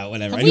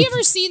 Whatever. Have we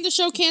ever seen the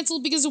show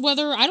canceled because of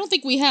weather? I don't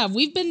think we have.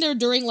 We've been there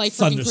during like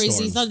fucking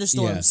crazy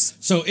thunderstorms. Yeah.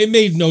 So it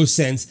made no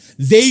sense.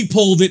 They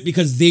pulled it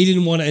because they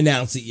didn't want to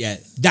announce it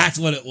yet. That's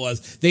what it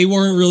was. They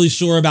weren't really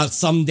sure about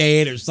some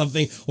date or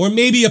something, or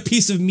maybe a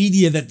piece of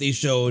media that they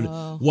showed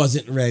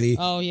wasn't ready.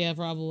 Oh yeah,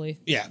 probably.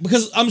 Yeah,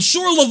 because I'm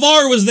sure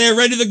LeVar was there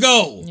ready to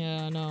go.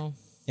 Yeah, I know.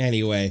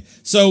 Anyway,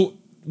 so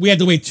we had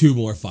to wait 2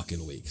 more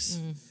fucking weeks.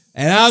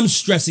 And I'm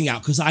stressing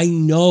out because I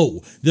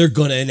know they're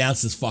gonna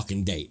announce this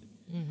fucking date.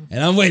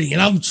 And I'm waiting, and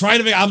I'm trying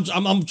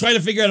to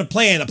figure out a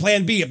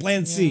plan B, a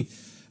plan C.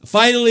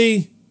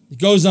 Finally, it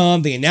goes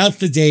on. They announce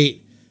the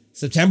date,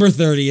 September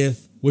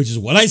 30th, which is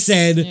what I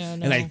said,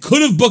 and I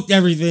could have booked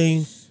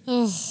everything.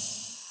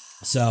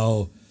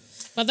 So,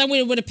 but then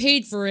we would have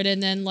paid for it,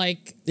 and then I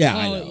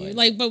know.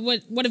 Like, but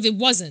what if it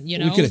wasn't? We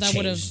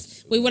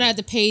would have had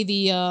to pay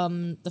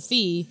the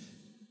fee.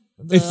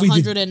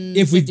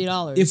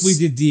 $150. If we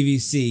did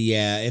DVC,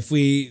 yeah. If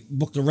we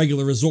booked a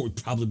regular resort, we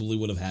probably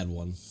would have had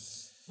one.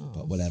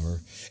 But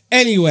whatever.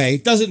 Anyway,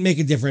 it doesn't make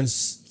a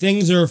difference.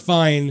 Things are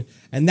fine,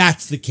 and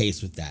that's the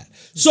case with that.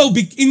 So,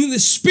 in the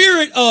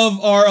spirit of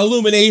our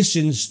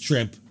Illuminations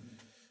trip,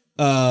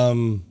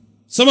 Simone,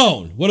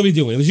 what are we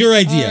doing? It was your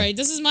idea. All right,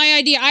 this is my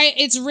idea.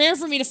 It's rare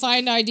for me to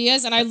find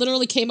ideas, and I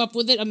literally came up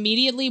with it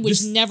immediately,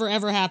 which never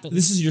ever happens.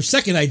 This is your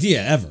second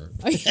idea ever.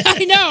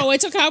 I know.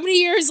 It took how many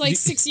years? Like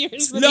 6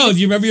 years for me. No, do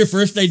you remember your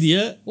first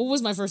idea? What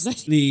was my first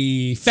idea?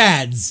 The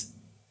fads.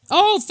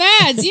 Oh,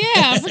 fads,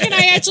 yeah. Freaking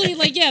I actually,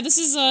 this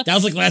is that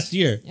was like last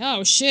year.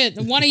 Oh, shit.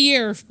 One a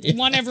year.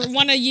 One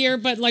a year,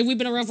 but we've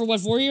been around for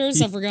 4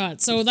 years? I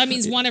forgot. So that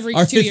means one every 2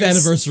 years. Our 5th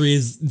anniversary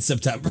is in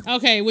September.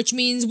 Okay, which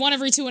means one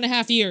every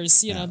 2.5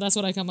 years. That's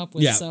what I come up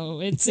with. Yeah.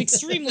 So it's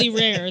extremely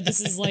rare.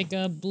 This is like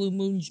a Blue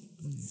Moon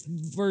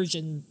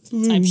version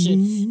type shit.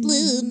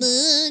 Blue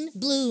Moon,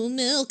 blue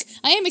milk.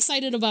 I am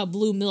excited about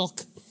blue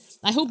milk.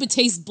 I hope it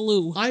tastes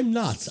blue. I'm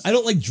not. I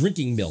don't like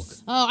drinking milk.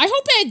 I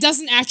hope it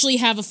doesn't actually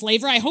have a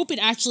flavor. I hope it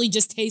actually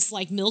just tastes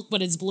like milk,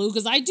 but it's blue,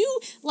 because I do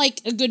like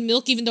a good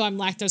milk, even though I'm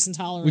lactose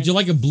intolerant. Would you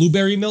like a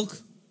blueberry milk?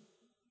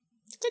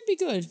 Could be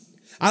good.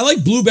 I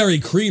like blueberry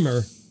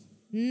creamer.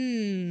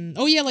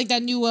 Oh, yeah, like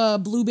that new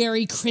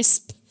blueberry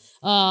crisp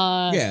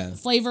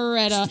flavor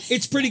at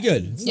It's pretty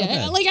good. It's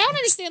I don't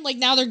understand,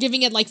 now they're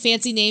giving it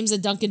fancy names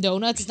at Dunkin'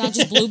 Donuts. It's not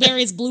just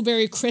blueberry, it's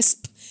blueberry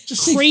crisp.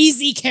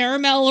 Crazy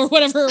caramel or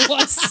whatever it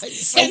was.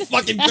 It's so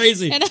fucking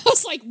crazy. And I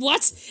was like,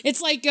 what?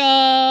 It's like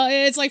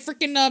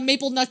freaking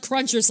maple nut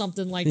crunch or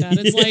something like that.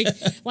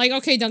 It's like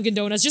okay, Dunkin'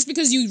 Donuts, just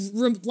because you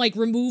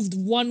removed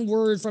one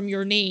word from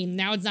your name,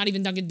 now it's not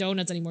even Dunkin'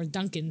 Donuts anymore.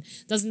 Dunkin'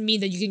 doesn't mean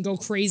that you can go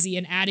crazy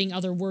and adding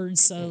other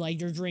words to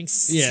your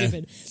drinks. Yeah.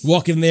 Stupid.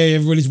 Walk in there,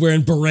 everybody's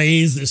wearing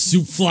berets, there's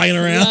soup flying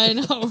around. Yeah, I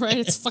know, right?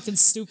 It's fucking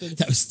stupid.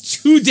 That was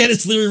 2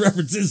 Dennis Leary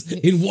references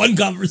in one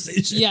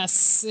conversation.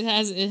 Yes, it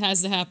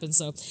has to happen.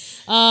 So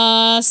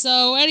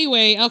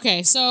anyway,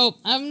 okay, so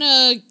I'm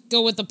gonna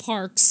go with the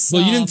parks.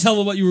 Well, you didn't tell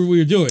them what we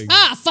were doing.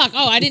 Ah, fuck.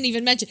 Oh, I didn't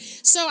even mention.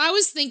 So I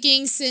was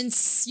thinking,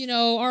 since,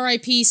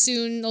 R.I.P.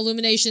 soon,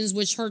 Illuminations,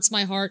 which hurts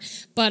my heart,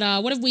 but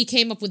what if we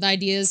came up with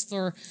ideas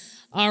for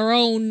our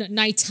own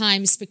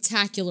nighttime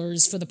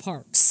spectaculars for the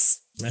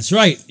parks? That's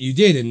right. You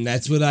did, and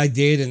that's what I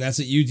did, and that's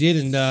what you did,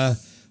 and,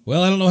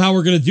 well, I don't know how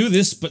we're going to do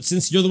this, but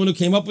since you're the one who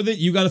came up with it,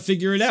 you got to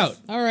figure it out.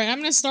 All right, I'm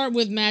going to start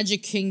with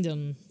Magic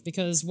Kingdom,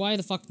 because why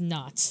the fuck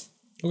not?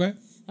 Okay.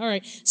 All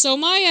right, so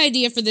my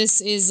idea for this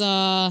is,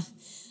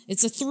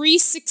 it's a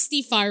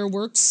 360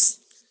 fireworks,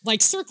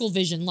 like circle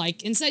vision,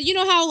 like, instead, you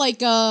know how, like,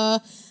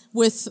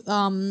 with,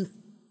 the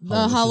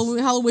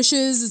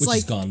Hallowishes, it's Which like...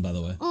 is gone, by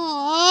the way.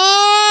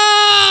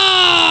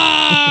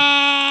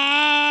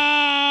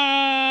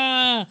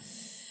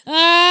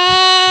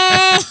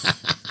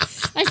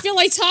 I feel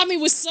like Tommy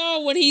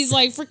Wiseau when he's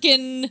like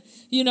freaking,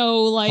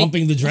 like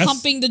humping the dress,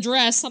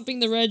 humping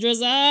the red dress.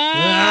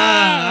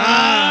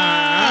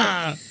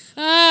 That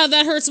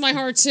hurts my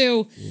heart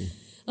too.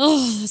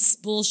 Oh, that's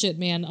bullshit,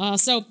 man.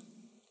 So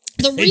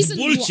the reason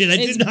bullshit.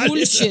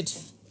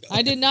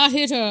 I did not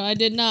hit her. I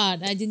did not.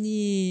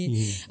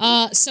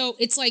 So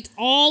it's like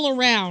all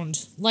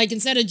around. Like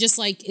instead of just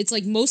like, it's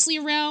like mostly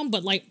around,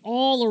 but like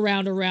all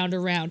around.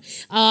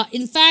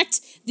 In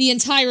fact, the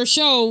entire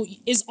show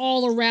is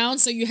all around,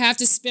 so you have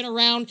to spin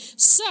around.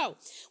 So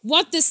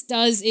what this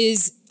does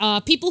is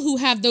people who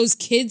have those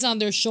kids on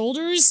their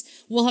shoulders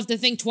will have to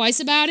think twice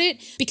about it,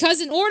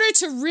 because in order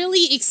to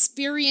really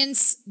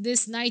experience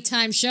this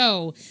nighttime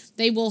show,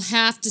 they will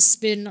have to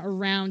spin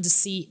around to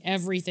see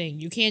everything.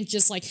 You can't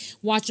just like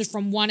watch it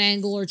from one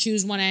angle or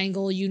choose one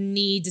angle. You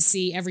need to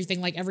see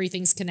everything, like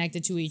everything's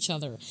connected to each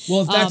other.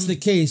 Well, if that's the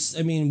case,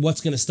 I mean,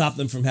 what's going to stop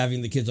them from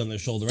having the kids on their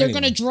shoulder They're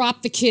anyway? going to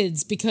drop the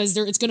kids because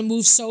it's going to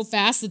move so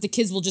fast that the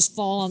kids will just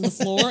fall on the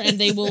floor, and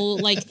they will,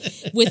 like,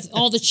 with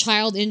all the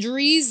child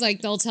injuries,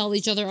 like they'll tell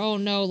each other, oh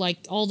no, like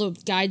all the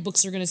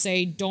guidebooks are going to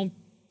say, don't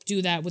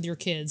do that with your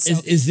kids.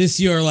 So, is this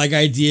your like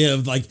idea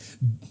of like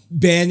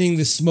banning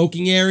the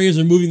smoking areas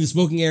or moving the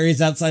smoking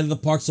areas outside of the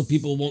park so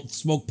people won't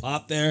smoke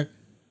pot there?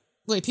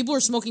 wait, people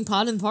are smoking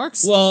pot in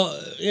parks? Well,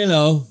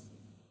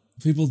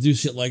 people do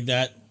shit like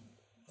that.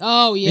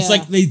 Oh, yeah. It's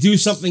like they do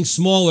something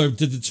smaller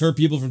to deter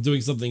people from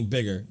doing something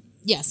bigger.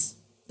 Yes.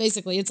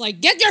 Basically, it's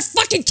like, get your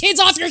fucking kids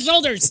off your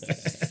shoulders!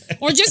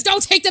 Or just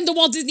don't take them to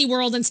Walt Disney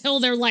World until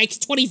they're like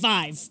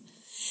 25.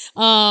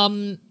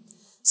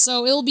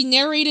 So it'll be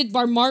narrated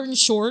by Martin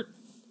Short.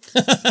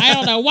 I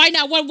don't know. Why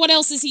not? What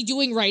else is he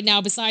doing right now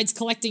besides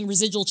collecting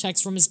residual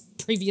checks from his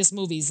previous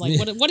movies? Like,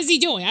 what is he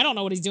doing? I don't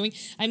know what he's doing.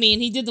 I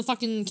mean, he did the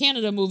fucking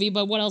Canada movie,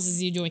 but what else is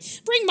he doing?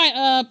 Bring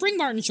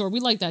Martin Short.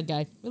 We like that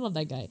guy. We love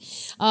that guy.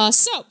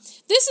 So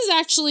this is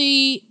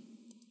actually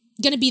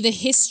going to be the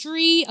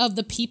history of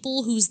the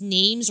people whose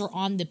names are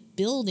on the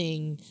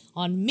building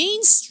on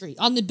Main Street,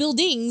 on the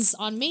buildings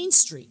on Main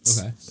Street.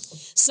 Okay.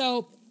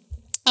 So,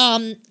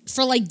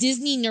 for like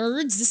Disney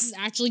nerds, this is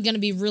actually going to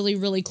be really,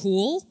 really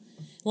cool.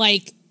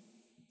 Like,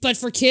 but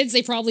for kids,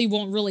 they probably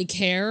won't really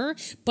care.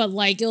 But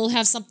like, it'll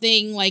have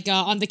something like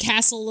on the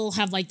castle, it'll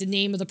have like the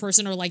name of the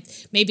person, or like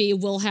maybe it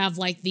will have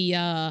like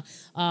the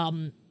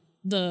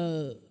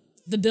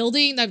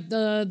building,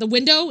 the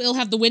window. It'll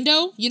have the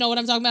window. You know what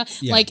I'm talking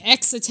about? Yeah. Like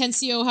Ex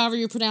Atencio, however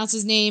you pronounce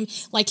his name.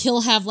 Like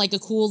he'll have like a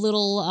cool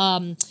little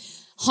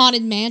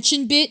haunted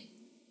mansion bit.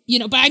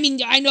 But I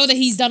mean, I know that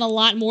he's done a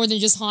lot more than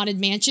just Haunted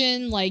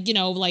Mansion, like,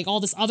 like all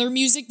this other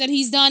music that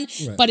he's done,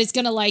 right. But it's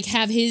gonna like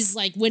have his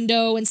like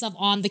window and stuff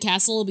on the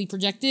castle will be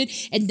projected,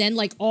 and then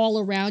like all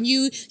around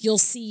you'll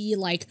see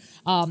like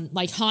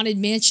Haunted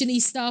Mansion-y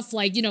stuff,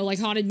 like, like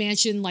Haunted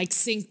Mansion, like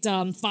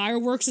synced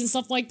fireworks and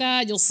stuff like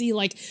that. You'll see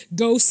like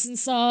ghosts and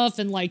stuff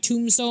and like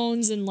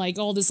tombstones and like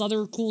all this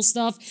other cool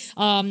stuff.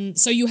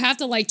 So you have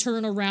to like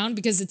turn around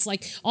because it's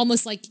like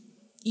almost like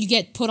you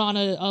get put on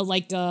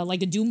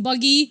a doom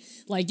buggy,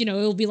 like,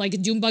 it'll be like a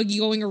doom buggy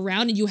going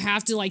around, and you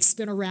have to like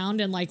spin around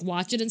and like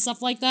watch it and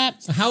stuff like that.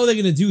 How are they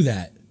going to do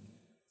that?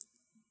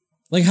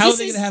 Like, how are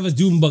they going to have a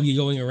doom buggy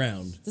going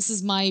around? This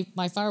is my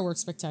fireworks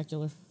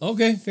spectacular.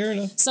 Okay, fair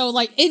enough. So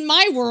like in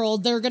my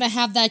world, they're gonna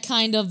have that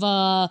kind of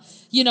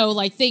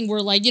like thing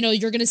where like,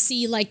 you're gonna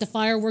see like the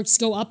fireworks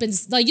go up and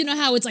like,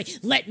 how it's like,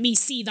 let me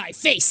see thy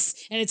face,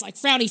 and it's like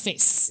frowny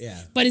face.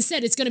 Yeah. But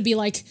instead it's gonna be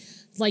like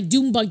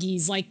doom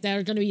buggies, like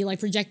they're going to be like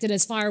projected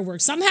as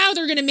fireworks. Somehow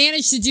they're going to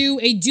manage to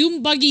do a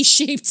doom buggy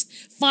shaped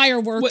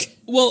firework.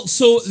 Well,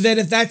 so then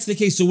if that's the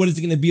case, so what is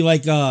it going to be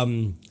like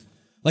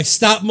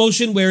stop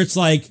motion, where it's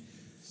like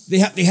they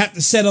have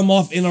to set them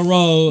off in a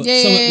row, so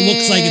it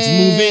looks like it's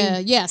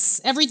moving?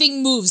 Yes,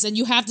 everything moves, and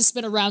you have to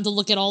spin around to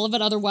look at all of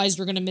it, otherwise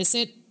you're going to miss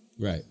it.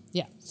 Right.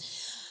 Yeah.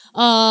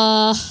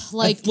 Well,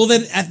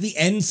 then at the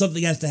end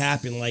something has to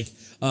happen, like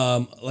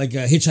a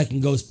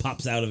Hitchhiking Ghost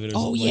pops out of it or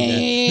something like that.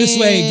 This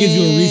way it gives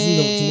you a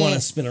reason to want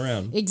to spin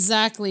around.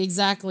 Exactly.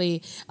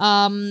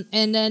 And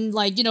then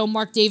like,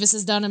 Mark Davis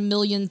has done a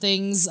million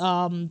things,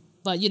 but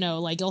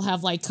like it'll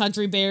have like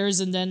Country Bears,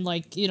 and then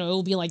like,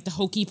 it'll be like the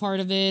hokey part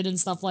of it and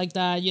stuff like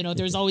that.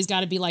 There's always got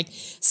to be like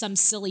some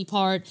silly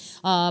part.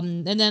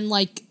 And then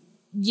like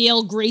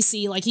Yale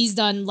Gracie, like he's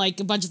done like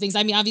a bunch of things.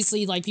 I mean,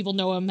 obviously, like people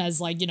know him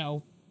as like,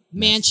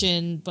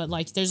 Mansion, but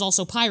like there's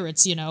also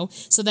Pirates,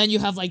 so then you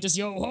have like just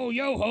yo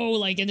ho,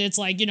 like, and it's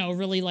like,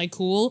 really like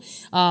cool.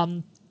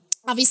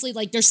 Obviously,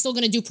 like they're still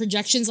gonna do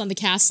projections on the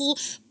castle,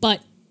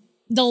 but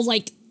they'll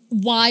like,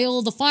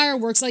 while the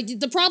fireworks, like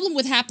the problem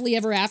with Happily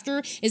Ever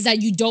After is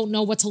that you don't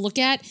know what to look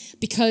at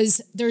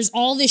because there's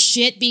all this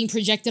shit being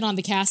projected on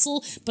the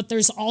castle, but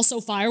there's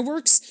also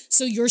fireworks.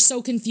 So you're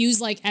so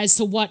confused, like, as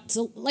to what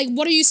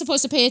are you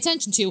supposed to pay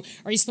attention to?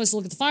 Are you supposed to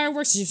look at the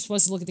fireworks? Are you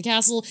supposed to look at the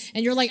castle?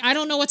 And you're like, I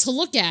don't know what to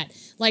look at.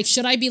 Like,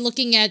 should I be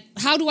looking at,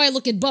 how do I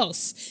look at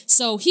both?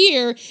 So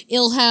here,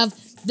 it'll have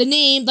the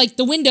name, like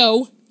the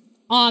window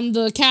on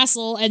the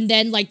castle, and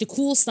then like the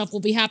cool stuff will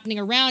be happening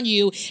around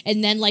you,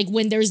 and then like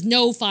when there's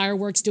no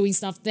fireworks doing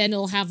stuff, then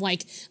it'll have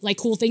like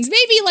cool things,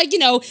 maybe like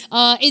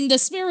in the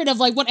spirit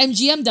of like what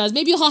MGM does,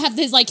 maybe he'll have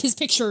his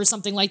picture or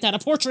something like that, a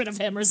portrait of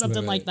him or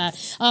something like that.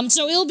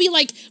 So it'll be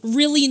like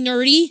really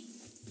nerdy.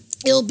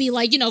 It'll be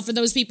like, for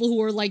those people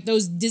who are like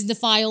those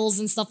Disneyphiles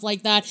and stuff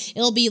like that,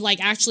 it'll be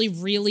like actually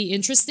really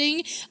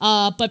interesting.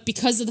 But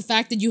because of the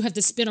fact that you have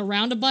to spin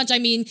around a bunch, I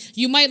mean,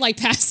 you might like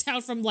pass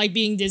out from like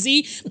being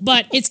dizzy,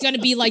 but it's going to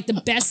be like the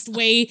best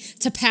way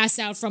to pass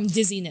out from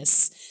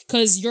dizziness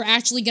because you're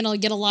actually going to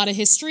get a lot of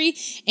history.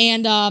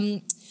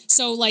 And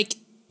so like,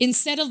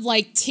 instead of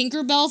like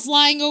Tinkerbell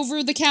flying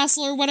over the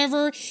castle or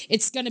whatever,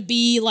 it's gonna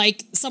be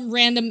like some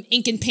random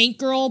ink and paint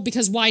girl,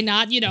 because why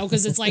not?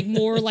 Because it's like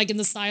more like in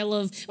the style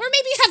of, or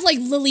maybe have like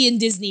Lillian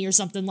Disney or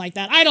something like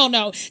that. I don't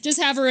know.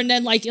 Just have her, and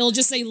then like it'll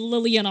just say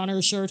Lillian on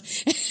her shirt,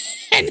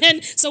 and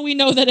then so we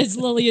know that it's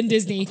Lillian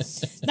Disney.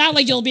 Not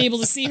like you'll be able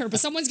to see her, but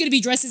someone's gonna be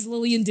dressed as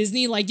Lillian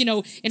Disney, like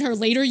in her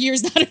later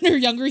years, not in her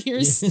younger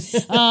years.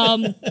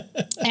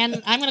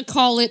 And I'm gonna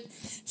call it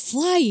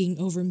Flying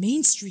Over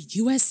Main Street,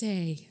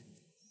 USA.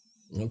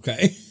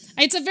 Okay.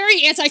 It's a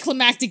very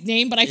anticlimactic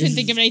name, but I couldn't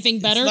think of anything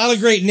better. It's not a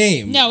great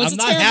name. No, it's I'm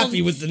a not terrible,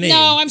 happy with the name.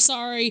 No, I'm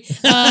sorry.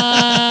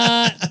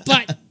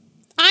 But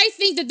I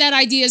think that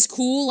idea is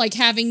cool, like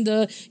having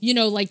the,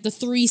 like the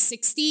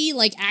 360,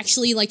 like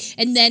actually like,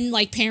 and then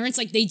like parents,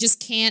 like they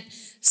just can't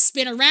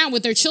spin around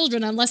with their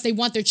children unless they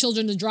want their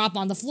children to drop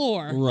on the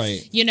floor.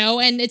 Right.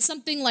 And it's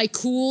something like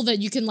cool that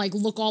you can like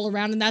look all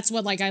around, and that's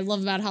what like I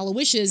love about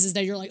HalloWishes is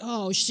that you're like,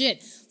 oh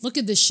shit, look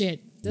at this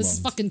shit. This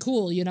is fucking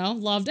cool,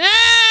 Loved. Well,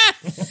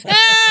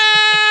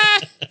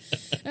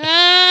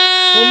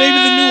 maybe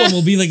the new one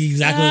will be like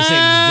exactly the same,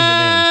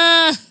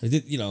 just a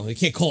different name. They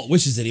can't call it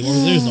Wishes anymore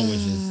because there's no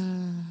wishes.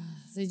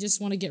 They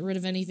just want to get rid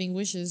of anything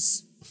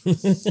wishes.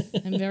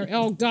 I'm very.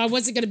 Oh God,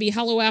 what's it gonna be?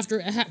 Halloween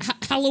after. Ever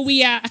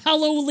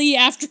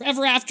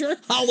after.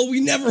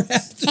 Halloween never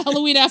after.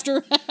 Halloween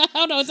after.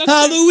 Oh no, it's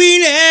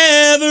Halloween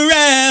ever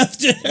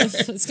after.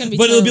 It's gonna be.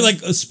 But terrible. it'll be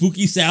like a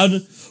spooky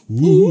sound.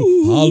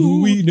 Ooh,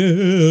 Halloween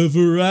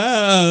ever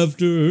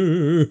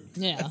after.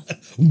 Yeah.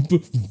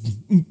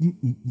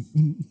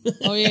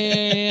 Oh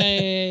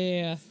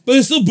yeah. But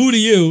it's still boo to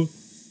you.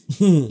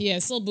 Yeah,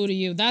 it's still boo to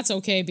you. That's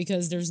okay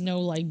because there's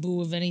no like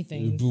boo of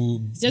anything.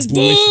 Boo. Just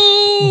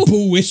boo.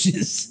 Boo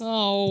wishes.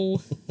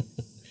 Oh.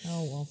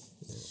 Oh well.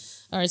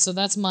 All right, so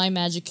that's my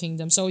Magic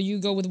Kingdom. So you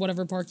go with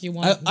whatever park you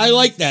want. I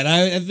like that.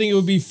 I think it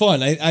would be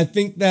fun. I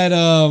think that.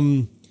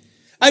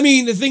 I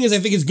mean, the thing is, I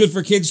think it's good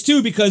for kids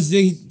too because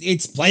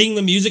it's playing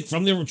the music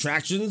from their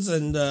attractions,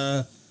 and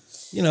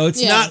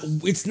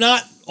it's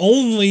not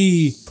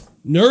only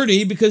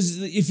nerdy because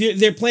if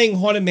they're playing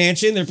Haunted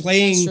Mansion, they're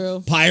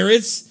playing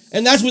Pirates,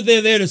 and that's what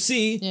they're there to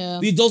see. Yeah.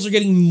 The adults are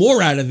getting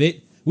more out of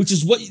it, which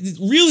is what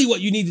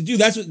you need to do.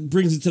 That's what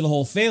brings it to the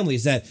whole family,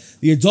 is that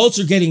the adults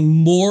are getting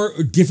more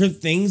or different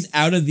things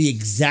out of the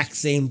exact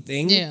same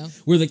thing. Yeah.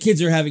 Where the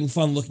kids are having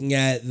fun looking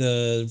at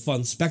the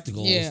fun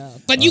spectacles. Yeah.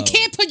 But you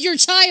can't put your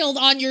child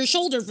on your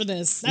shoulder for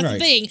this. That's the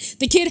thing.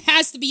 The kid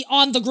has to be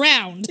on the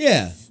ground.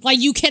 Yeah. Like,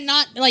 you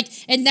cannot,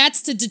 and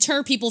that's to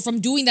deter people from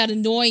doing that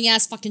annoying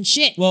ass fucking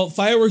shit. Well,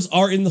 fireworks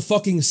are in the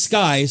fucking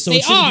sky, so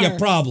it shouldn't be a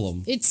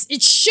problem.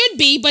 It should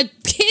be, but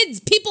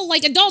people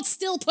like adults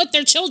still put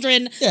their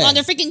children on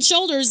their freaking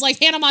shoulders like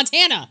Hannah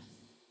Montana.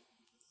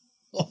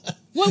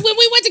 When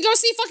we went to go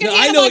see fucking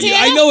Hannah Montana,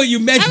 I know what you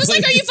meant. I was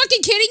like, are you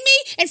fucking kidding me?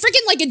 And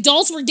freaking like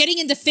adults were getting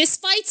into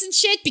fist fights and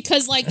shit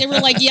because like they were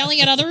like yelling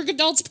at other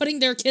adults putting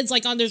their kids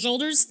like on their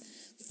shoulders.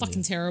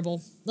 Fucking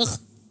terrible. Ugh.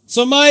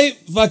 So my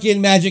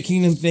fucking Magic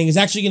Kingdom thing is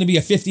actually going to be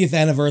a 50th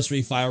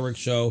anniversary fireworks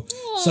show.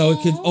 Aww. So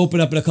it could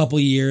open up in a couple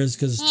of years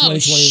because it's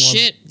 2021.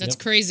 Shit, that's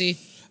crazy.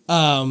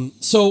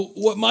 So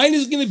what mine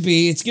is going to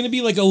be, it's going to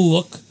be like a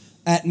look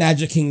at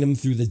Magic Kingdom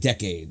through the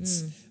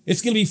decades.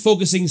 It's going to be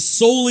focusing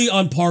solely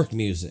on park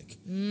music.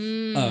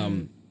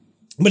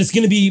 But it's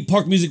going to be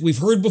park music we've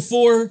heard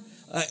before.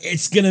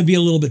 It's going to be a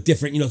little bit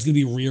different. It's going to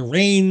be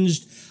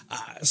rearranged.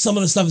 Some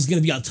of the stuff is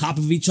going to be on top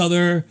of each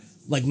other,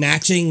 like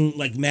matching,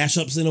 like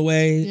mashups in a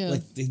way,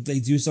 like they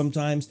do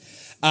sometimes.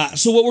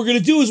 So what we're going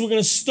to do is we're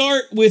going to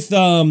start with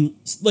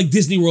like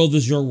Disney World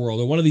is Your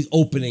World, or one of these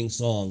opening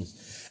songs.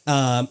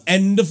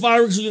 And the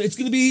fireworks, it's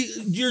going to be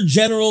your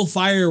general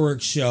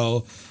fireworks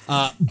show,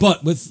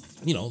 but with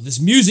this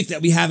music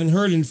that we haven't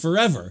heard in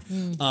forever.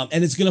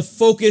 And it's going to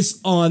focus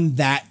on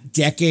that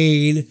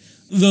decade.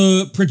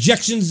 The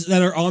projections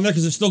that are on there,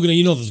 because they're still going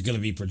to, there's going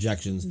to be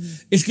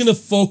projections. It's going to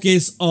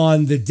focus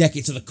on the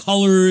decade. So the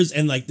colors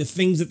and like the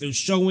things that they're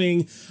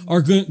showing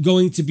are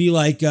going to be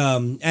like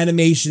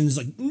animations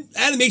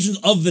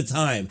of the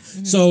time.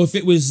 So if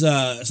it was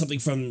something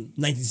from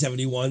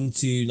 1971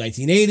 to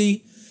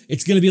 1980,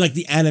 it's going to be like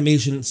the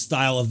animation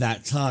style of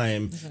that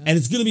time. And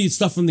it's going to be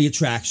stuff from the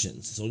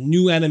attractions. So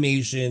new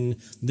animation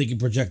they can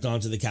project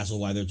onto the castle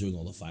while they're doing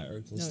all the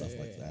fireworks and stuff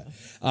like that.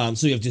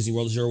 So you have Disney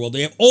World, Zero World.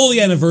 They have all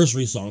the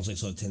anniversary songs, like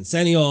so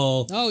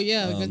Tencennial. Oh,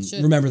 yeah, good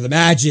shit. Remember the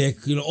Magic.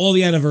 All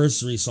the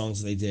anniversary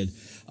songs they did.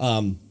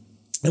 And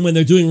when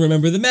they're doing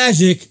Remember the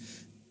Magic,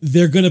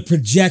 they're going to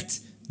project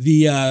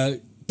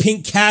the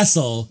Pink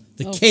Castle,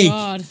 the cake,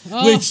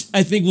 which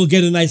I think will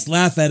get a nice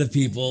laugh out of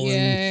people.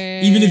 And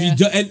even if you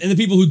don't, and the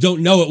people who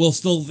don't know it will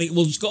still think,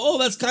 will just go, oh,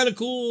 that's kind of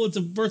cool. It's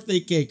a birthday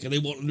cake. And they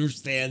won't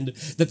understand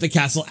that the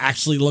castle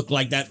actually looked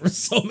like that for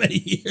so many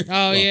years.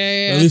 Oh, Or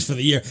at least for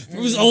the year. It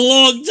was a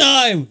long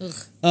time.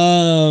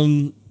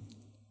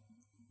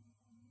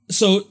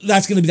 So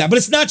that's going to be that. But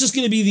it's not just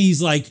going to be these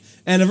like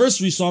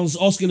anniversary songs.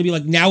 It's also going to be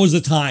like Now Is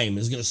the Time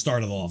is going to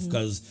start it off,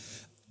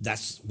 because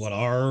that's what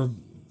our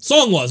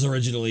song was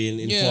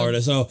originally in Florida.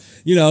 So,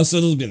 so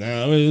it'll be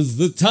Now Is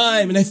the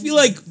Time. And I feel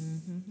like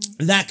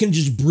that can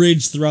just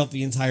bridge throughout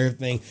the entire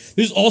thing.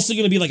 There's also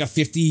going to be like a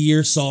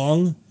 50-year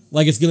song.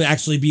 Like it's going to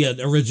actually be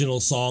an original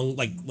song,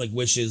 like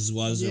Wishes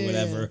was or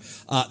whatever.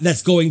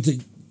 That's going to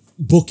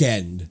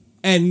bookend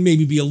and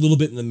maybe be a little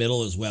bit in the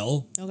middle as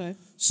well. Okay.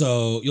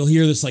 So you'll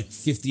hear this like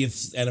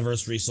 50th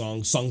anniversary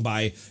song sung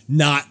by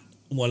not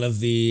one of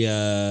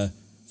the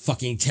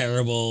fucking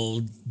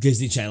terrible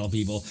Disney Channel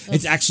people.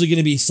 It's actually going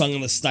to be sung in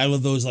the style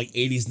of those like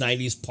 80s,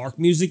 90s park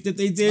music that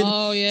they did.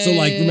 Oh, yeah. So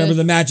like, remember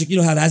the Magic,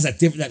 how it has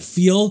that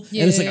feel?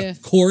 Yeah, and it's like a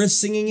chorus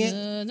singing it.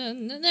 Yeah,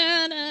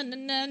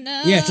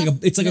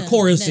 it's like a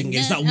chorus singing it.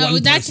 It's not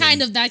one that person.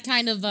 kind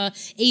of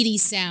 80s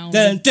sound.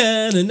 Dun,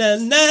 dun, dun,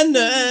 dun, dun,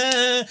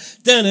 dun,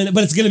 dun, dun,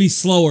 but it's going to be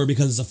slower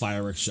because it's a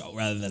fireworks show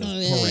rather than a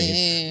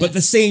parade. But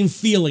the same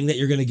feeling that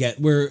you're going to get,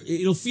 where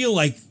it'll feel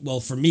like, well,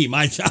 for me,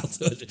 my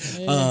childhood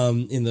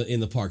in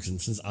the parks,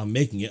 and since I'm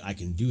making it, I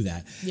can do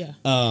that. Yeah.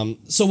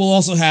 So we'll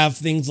also have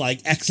things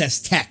like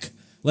excess tech,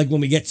 like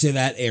when we get to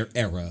that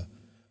era.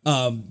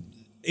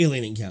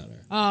 Alien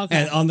Encounter. Oh, okay.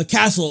 And on the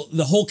castle,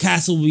 the whole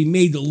castle will be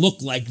made to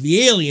look like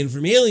the alien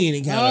from Alien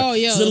Encounter. Oh,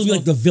 yeah. So it'll be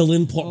like the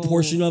villain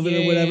portion of it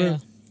or whatever. Yeah.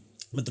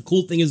 But the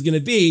cool thing is going to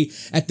be,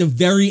 at the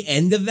very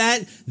end of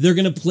that, they're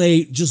going to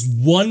play just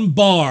one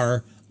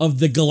bar of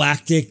the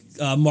Galactic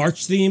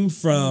March theme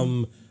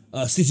from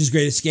Stitch's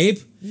Great Escape.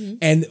 Mm-hmm.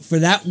 And for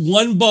that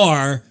one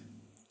bar,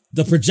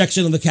 the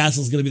projection on the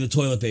castle is going to be the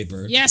toilet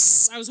paper.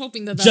 Yes, I was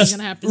hoping that was going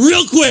to happen.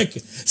 Real quick.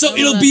 So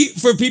it'll be,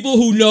 for people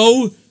who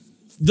know,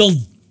 they'll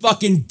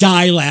fucking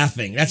die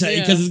laughing. That's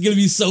because it's going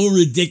to be so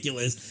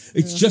ridiculous.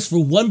 It's just for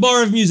one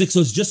bar of music, so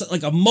it's just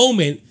like a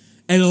moment,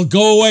 and it'll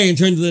go away and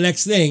turn to the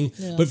next thing.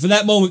 Yeah. But for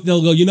that moment,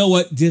 they'll go, you know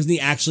what?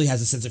 Disney actually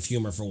has a sense of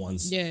humor for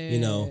once.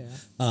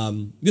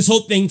 This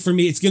whole thing for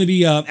me, it's going to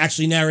be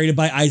actually narrated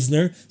by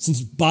Eisner,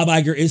 since Bob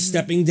Iger is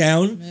stepping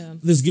down. Yeah.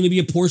 There's going to be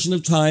a portion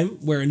of time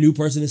where a new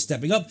person is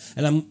stepping up,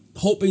 and I'm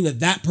hoping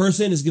that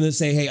person is going to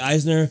say, hey,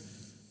 Eisner,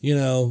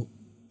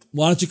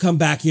 why don't you come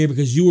back here,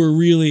 because you were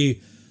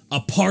really a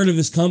part of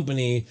this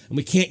company, and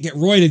we can't get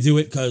Roy to do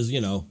it because,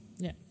 Yeah.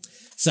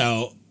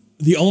 So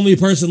the only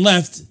person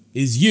left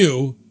is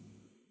you.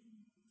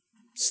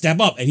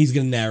 Step up, and he's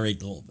going to narrate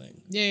the whole thing.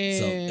 So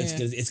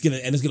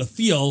it's gonna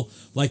feel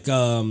like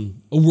not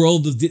a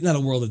World of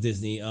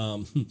Disney,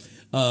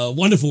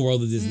 Wonderful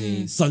World of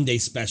Disney Sunday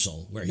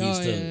special, where he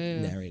used to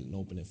narrate and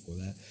open it for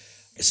that.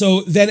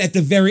 So then at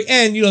the very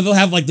end, they'll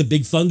have like the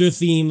Big Thunder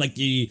theme, like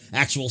the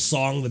actual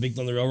song, the Big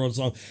Thunder Railroad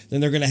song. Then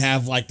they're going to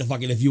have like the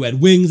fucking If You Had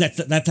Wings, that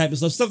type of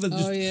stuff. Stuff that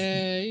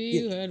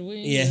you had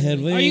wings. Yeah,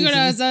 had wings. Are you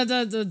going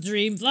to the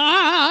dream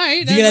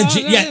fly?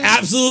 Yeah,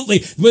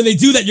 absolutely. When they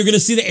do that, you're going to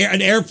see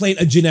an airplane,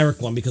 a generic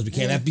one, because we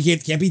can't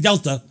be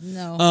Delta.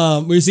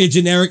 No. We're going to see a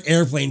generic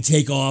airplane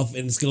take off,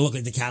 and it's going to look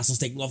like the castle's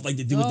taking off, like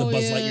they do with the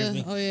Buzz Lightyear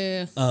thing. Oh,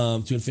 yeah.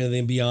 To Infinity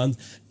and Beyond.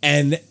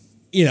 And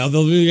they'll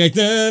be like,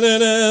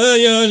 da-da-da,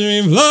 your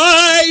dream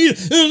flight,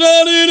 your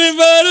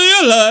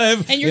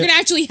life. And you're going to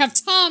actually have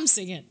Tom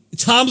sing it.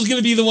 Tom's going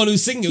to be the one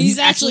who's singing it. He's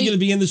actually going to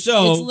be in the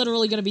show. It's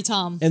literally going to be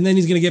Tom. And then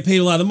he's going to get paid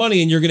a lot of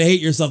money, and you're going to hate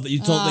yourself that you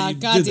told that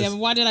you God did damn, this.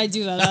 why did I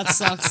do that? That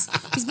sucks.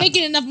 He's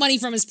making enough money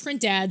from his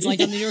print ads,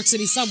 like on the New York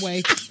City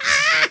subway.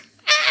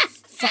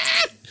 Fuck.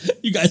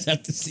 You guys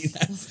have to see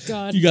that. Oh,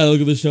 God. You got to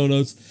look at the show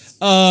notes.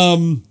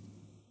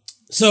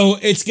 So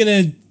it's going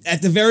to,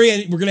 at the very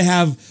end, we're going to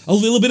have a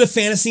little bit of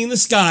fantasy in the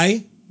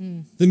sky.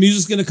 The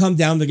music's going to come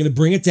down. They're going to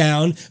bring it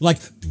down. Like,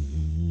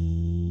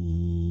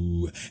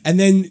 and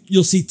then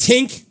you'll see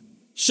Tink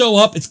show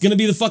up. It's going to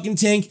be the fucking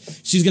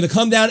Tink. She's going to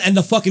come down, and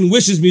the fucking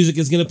Wishes music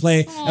is going to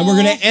play. Aww. And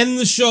we're going to end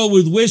the show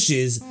with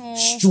Wishes. Aww.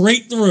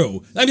 straight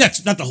through. I mean,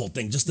 that's not the whole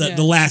thing, just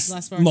the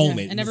last part,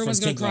 moment. yeah. And everyone's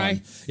from going to cry.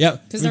 Kink On.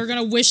 Yep. Because they're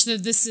going to wish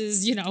that this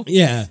is,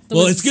 Yeah.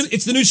 Well, it's good.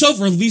 It's the new show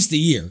for at least a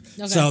year.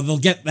 Okay. So they'll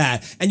get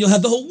that. And you'll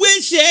have the whole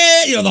wish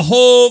it, the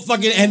whole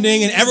fucking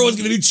ending, and everyone's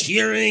going to be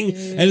cheering,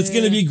 and it's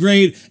going to be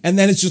great. And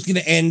then it's just going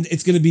to end.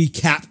 It's going to be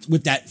capped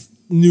with that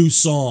new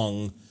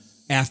song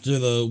after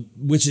the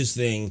witches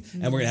thing,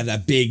 and we're gonna have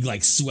that big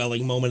like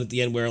swelling moment at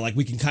the end where like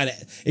we can kind of,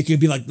 it could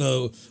be like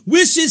the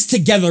wishes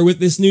together with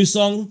this new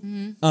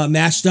song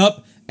mashed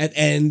up,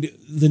 and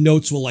the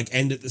notes will like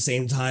end at the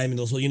same time, and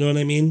those, you know what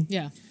I mean?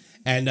 Yeah.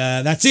 And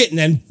that's it, and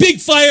then big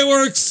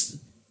fireworks.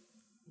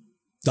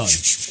 Done.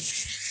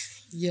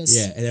 Yes.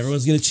 Yeah, and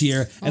everyone's gonna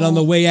cheer, and on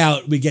the way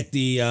out we get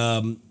the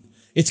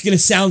it's gonna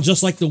sound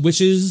just like the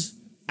witches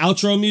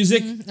outro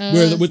music,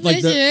 where with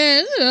like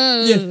the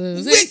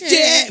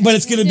but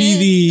it's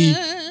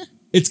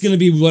gonna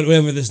be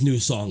whatever this new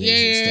song is.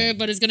 Yeah,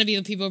 but it's gonna be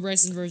the Peabo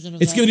Bryson version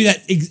of it's that. gonna be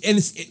that,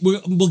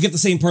 and we'll get the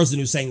same person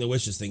who sang the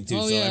wishes thing too.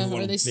 So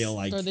everyone will feel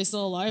like, are they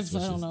still alive? I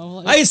don't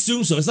know. I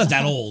assume so. It's not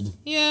that old.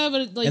 Yeah,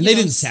 but and they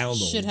didn't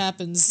sound old. Shit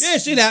happens. Yeah,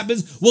 shit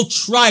happens. We'll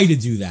try to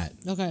do that.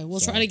 Okay,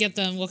 we'll try to get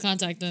them. We'll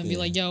contact them and be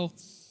like, yo.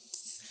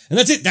 And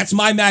that's it. That's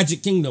my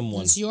Magic Kingdom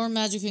one. It's your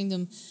Magic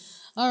Kingdom.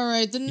 All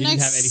right, the next. You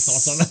didn't have any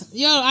thoughts on that?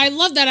 Yo, I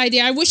love that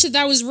idea. I wish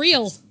that was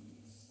real.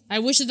 I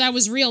wish that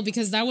was real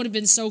because that would have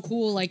been so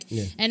cool. And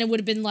it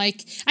would have been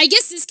like, I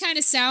guess this kind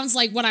of sounds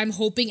like what I'm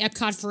hoping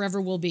Epcot Forever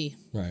will be.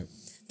 Right.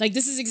 Like,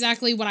 this is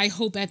exactly what I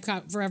hope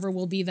Epcot Forever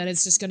will be, that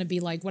it's just going to be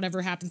like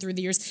whatever happened through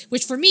the years.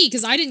 Which for me,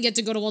 because I didn't get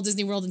to go to Walt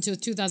Disney World until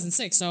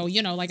 2006. So,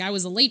 I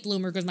was a late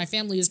bloomer because my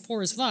family is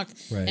poor as fuck.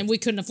 Right. And we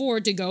couldn't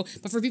afford to go.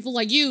 But for people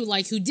like you,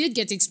 who did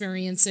get to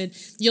experience it,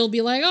 you'll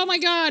be like, oh my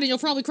God. And you'll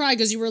probably cry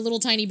because you were a little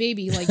tiny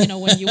baby,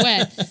 when you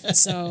went.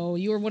 So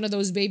you were one of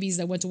those babies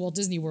that went to Walt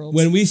Disney World.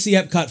 When we see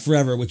Epcot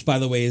Forever, which by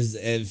the way is,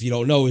 if you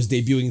don't know, is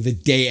debuting the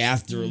day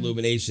after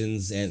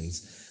Illuminations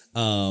ends,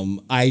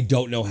 I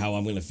don't know how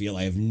I'm going to feel.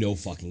 I have no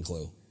fucking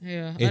clue.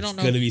 Yeah, I don't know.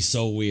 It's going to be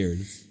so weird.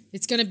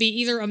 It's going to be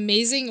either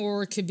amazing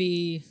or it could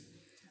be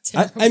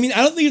I mean,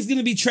 I don't think it's going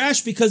to be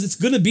trash because it's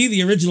going to be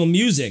the original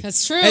music.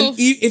 That's true. And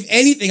if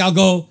anything, I'll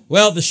go,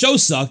 well, the show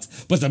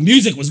sucked, but the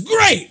music was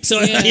great. So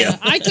yeah,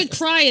 I could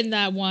cry in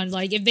that one.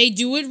 Like, if they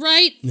do it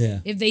right,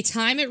 if they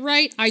time it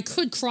right, I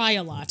could cry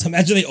a lot.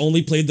 Imagine they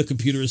only played the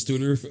computer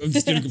computer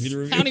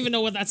review. I don't even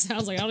know what that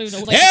sounds like. I don't even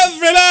know.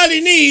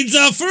 Everybody needs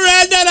a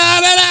friend.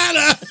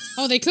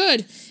 Oh, they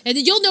could. And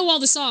then you'll know all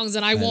the songs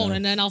and I won't,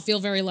 and then I'll feel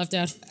very left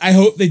out. I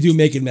hope they do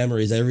Making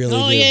Memories. I really do.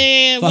 Oh,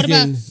 yeah. What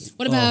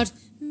about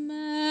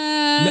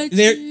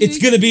it's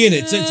gonna be in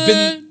it. So it's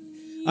been.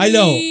 I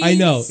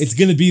know. It's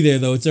gonna be there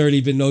though. It's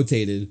already been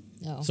notated.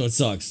 Oh. So it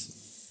sucks.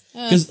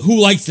 Because who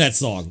likes that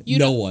song?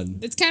 No one.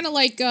 It's kind of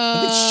like.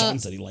 I think Sean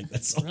said he liked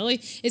that song. Really?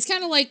 It's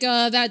kind of like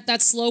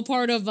that slow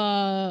part of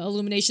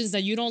Illuminations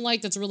that you don't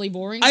like. That's really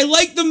boring. I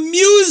like the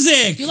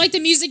music. You like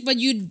the music, but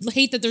you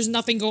hate that there's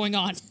nothing going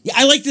on. Yeah,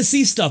 I like to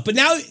see stuff, but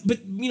now,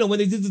 when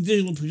they did the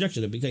digital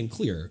projection, it became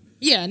clear.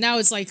 Yeah, now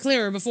it's like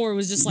clearer. Before it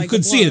was just like you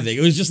couldn't see anything.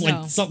 It was just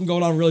like something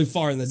going on really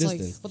far in the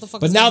distance. Like, what the fuck?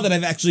 But now that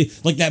I've actually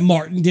that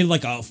Martin did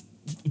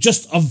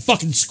just a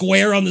fucking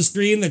square on the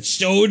screen that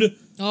showed.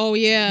 Oh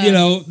yeah.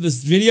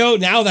 This video.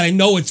 Now that I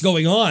know what's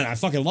going on, I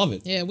fucking love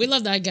it. Yeah, we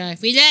love that guy.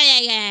 We love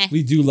that guy.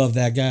 We do love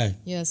that guy.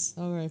 Yes.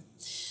 All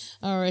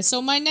right.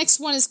 So my next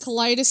one is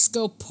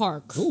Kaleidoscope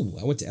Park. Ooh,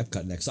 I went to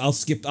Epcot next.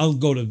 I'll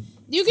go to.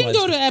 You can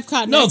go to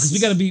Epcot next. No, because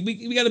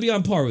we gotta be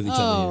on par with each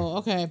other. Here.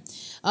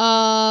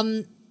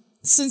 Okay.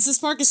 Since this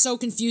park is so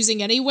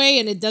confusing anyway,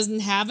 and it doesn't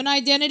have an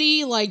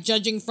identity,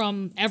 judging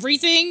from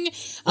everything,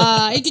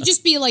 it could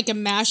just be like a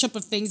mashup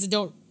of things that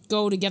don't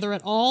go together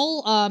at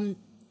all. And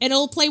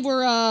it'll play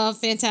where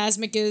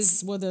Fantasmic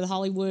is, with the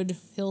Hollywood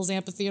Hills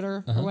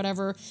Amphitheater or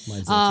whatever.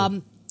 But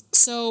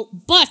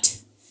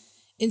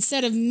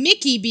instead of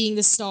Mickey being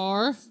the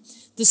star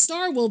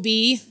will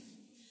be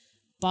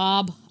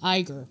Bob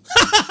Iger.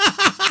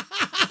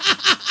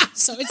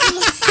 So it's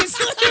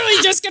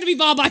literally just going to be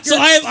Bob Iger. So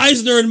I have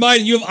Eisner in mine,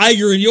 and you have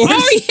Iger in yours.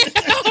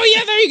 Oh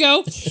yeah, there you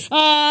go.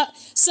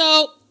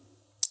 So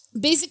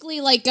basically,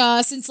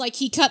 since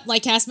he cut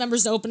cast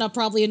members to open up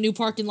probably a new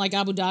park in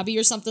Abu Dhabi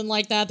or something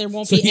like that, there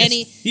won't be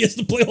any. He has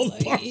to play all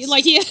the parts.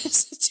 He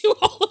has to do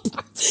all the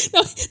parts.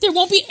 No, there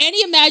won't be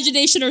any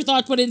imagination or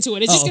thought put into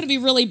it. It's just going to be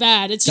really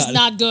bad. It's just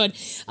not good.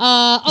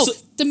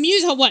 The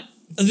music. What?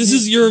 This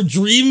is your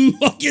dream,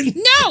 fucking.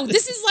 No,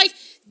 this is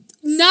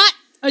not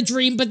a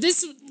dream, but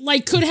this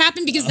could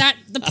happen because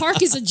the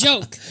park is a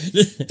joke.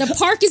 The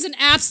park is an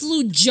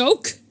absolute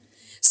joke.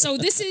 So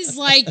this is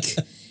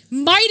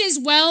might as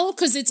well,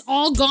 because it's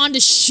all gone to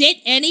shit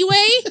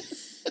anyway.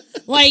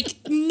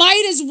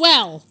 Might as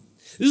well.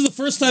 This is the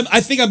first time I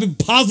think I've been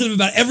positive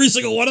about every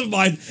single one of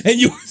mine, and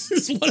yours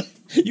is one.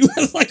 You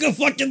have a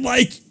fucking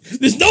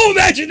there's no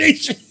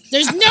imagination.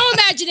 There's no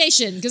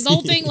imagination, because the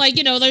whole thing,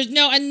 there's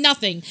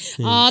nothing.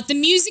 The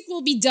music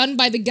will be done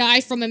by the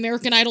guy from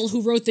American Idol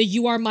who wrote the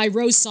You Are My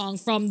Rose song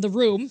from The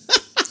Room.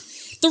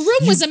 The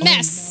room was a are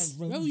mess.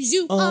 my rose. Rose,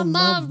 you are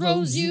my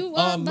rose. You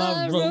are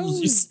my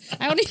rose.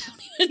 I don't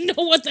even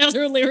know what the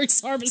other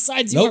lyrics are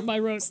besides "You are my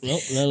rose."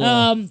 Nope, not at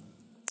all.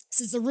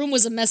 Since the room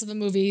was a mess of a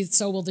movie,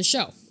 so will the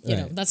show. You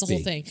know, Right. that's the whole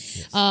B. thing.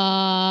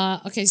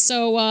 Yes. Okay,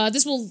 so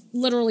this will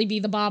literally be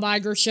the Bob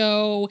Iger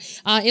show.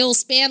 It'll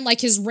span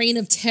like his reign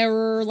of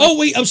terror. Like, Oh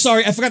wait, I'm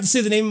sorry. I forgot to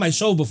say the name of my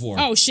show before.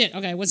 oh shit.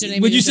 Okay, what's your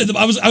name? When of you your said show?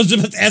 I was just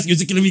about to ask you,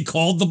 is it going to be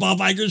called the Bob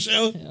Iger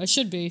Show? It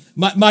should be.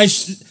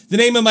 The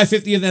name of my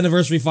 50th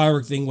anniversary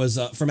firework thing was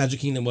for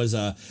Magic Kingdom was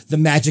 "The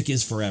Magic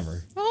Is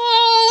Forever."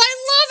 Oh, I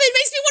love it. It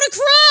makes me want to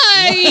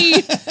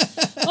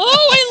cry.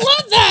 Oh, I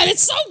love that.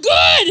 It's so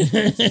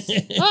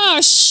good. Oh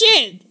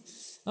shit.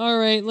 All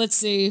right, let's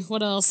see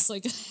what else.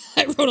 Like,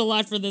 I wrote a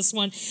lot for this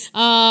one.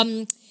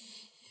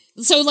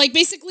 So like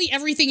basically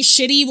everything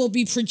shitty will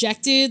be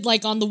projected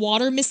like on the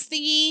water mist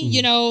thingy,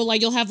 you know,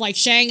 like you'll have like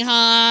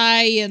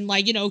Shanghai and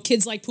like, you know,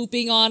 kids like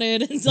pooping on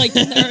it and like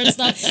in there and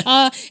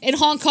stuff. In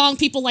Hong Kong,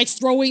 people like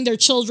throwing their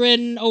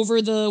children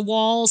over the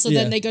wall so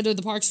Yeah. then they go to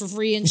the parks for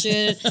free and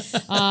shit.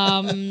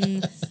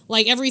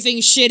 Like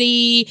everything's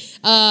shitty.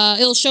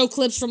 It'll show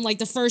clips from like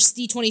the first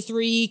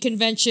D23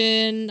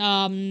 convention,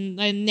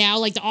 and now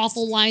like the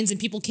awful lines and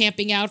people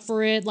camping out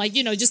for it. Like,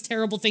 you know, just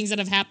terrible things that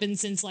have happened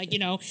since like, you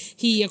know,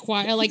 he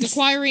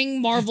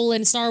acquiring Marvel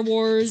and Star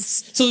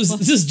Wars. So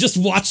this is just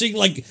watching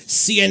like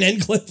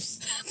CNN clips.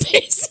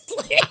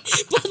 Basically,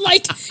 but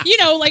like, you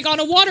know, like on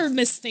a water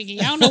mist thingy.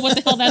 I don't know what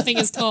the hell that thing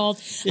is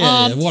called.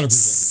 Yeah, water projector.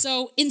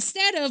 So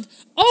instead of,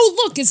 oh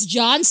look, it's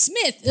John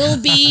Smith,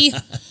 it'll be,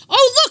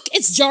 oh look,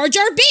 it's Jar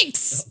Jar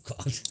Binks. Oh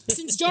God.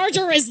 Since Jar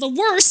Jar is the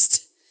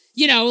worst,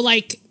 you know,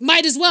 like,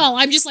 might as well.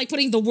 I'm just like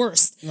putting the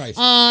worst. Right.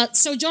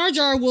 So Jar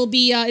Jar will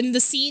be in the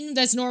scene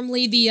that's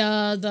normally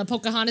the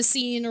Pocahontas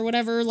scene or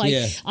whatever. Like,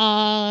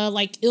 Yeah.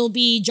 like it'll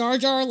be Jar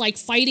Jar like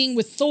fighting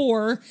with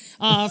Thor,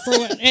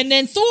 and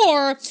then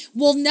Thor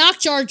will knock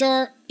Jar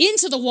Jar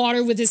into the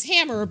water with his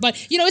hammer.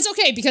 But you know, it's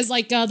okay because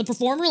like the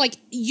performer, like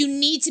you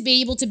need to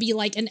be able to be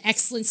like an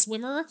excellent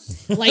swimmer,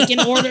 like in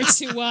order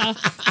to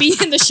be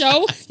in the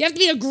show. You have to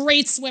be a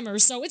great swimmer.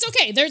 So it's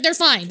okay. They're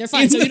fine. They're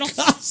fine. In So the you don't.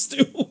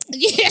 costume.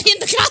 Yeah, in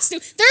the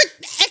costume. They're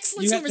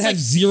excellent You have swimmers. to have Like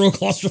zero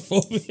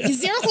claustrophobia.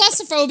 zero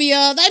claustrophobia.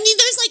 I mean,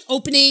 there's like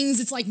openings.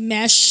 It's like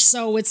mesh,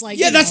 so it's like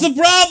Yeah, that's the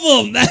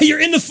problem. Now you're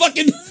in the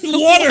fucking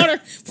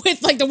water.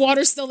 with like the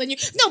water still in you.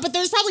 No, but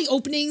there's probably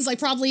openings, like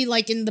probably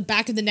like in the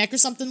back of the neck or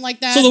something like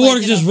that. So the like,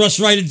 water you just know. rush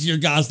right into your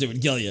costume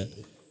and kill you.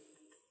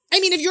 I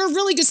mean, if you're a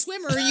really good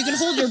swimmer, you can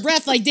hold your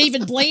breath like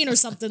David Blaine or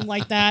something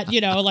like that. You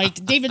know,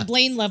 like David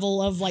Blaine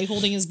level of like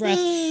holding his breath.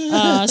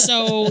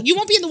 So you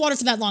won't be in the water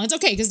for that long. It's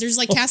okay because there's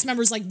like cast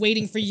members like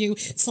waiting for you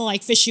to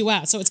like fish you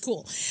out. So it's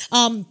cool.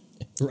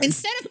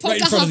 Instead of Pocahontas,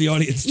 Right in front of the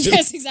audience, too.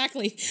 Yes,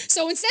 exactly.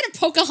 So instead of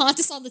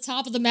Pocahontas on the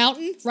top of the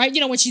mountain, right?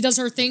 You know when she does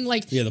her thing,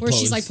 like Yeah, the where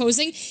she's pose. like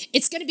posing,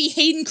 it's gonna be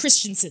Hayden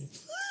Christensen,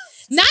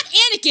 not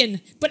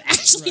Anakin, but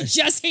actually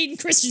just Hayden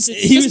Christensen.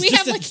 He was we just,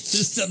 have like.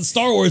 just at the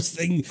Star Wars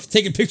thing,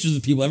 taking pictures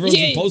of people. Everyone's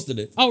been posted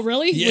it. Oh,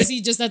 really? Yeah. Was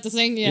he just at the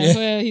thing? Yeah, Yeah.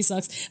 well, he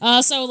sucks.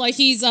 So like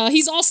he's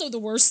also the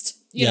worst.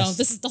 You know, Yes.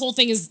 this is the whole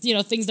thing is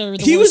things that are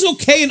the He worst. was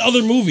okay in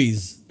other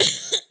movies.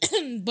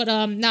 But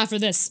not for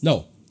this.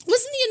 No.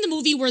 Wasn't he in the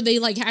movie where they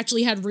like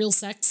actually had real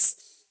sex?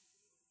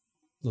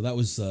 No, that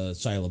was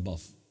Shia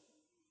LaBeouf.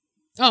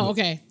 Oh,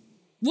 okay.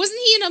 Wasn't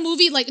he in a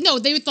movie like no?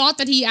 They thought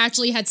that he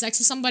actually had sex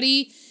with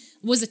somebody.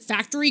 Was it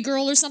Factory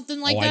Girl or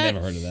something like Oh, that? I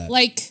never heard of that.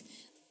 Like,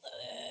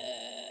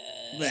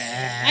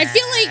 I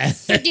feel like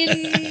freaking.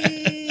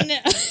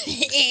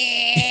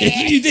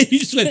 you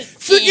just went,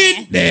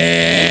 freaking.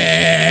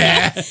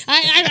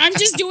 I'm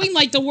just doing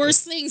like the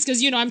worst things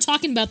because I'm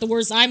talking about the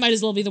worst. I might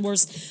as well be the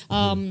worst.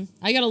 I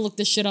gotta look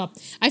this shit up.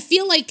 I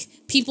feel like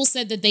people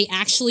said that they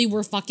actually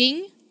were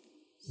fucking.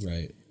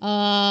 Right.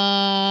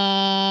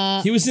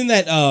 Uh He was in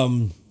that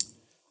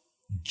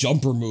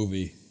Jumper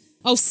movie.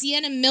 oh,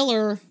 Sienna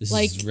Miller. This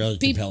like is really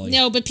compelling.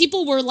 No, but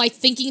people were like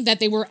thinking that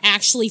they were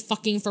actually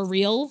fucking for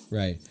real.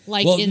 Right.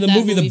 Like, well, in the that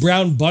movie The movie.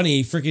 Brown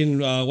Bunny,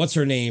 freaking what's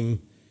her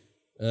name?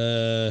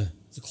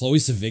 Is it Chloe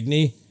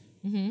Sevigny?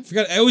 Mm-hmm.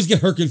 Forgot. I always get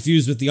her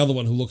confused with the other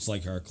one who looks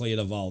like her, Clea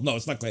Duvall. No,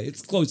 it's not Clea.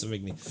 It's Chloe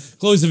Sevigny.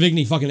 Chloe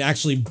Sevigny fucking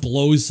actually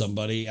blows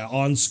somebody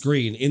on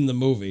screen in the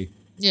movie.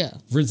 Yeah.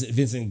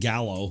 Vincent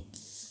Gallo.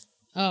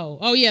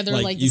 Oh yeah. They're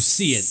Like, like you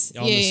see it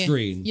on the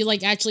screen. You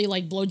like actually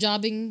like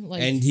blowjobbing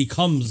like. And he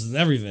comes and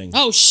everything.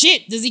 Oh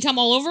shit! Does he come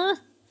all over?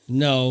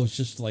 No, it's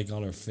just like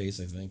on her face,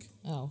 I think.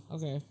 Oh,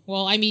 okay.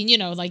 Well, I mean,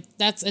 like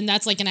that's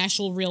like an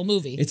actual real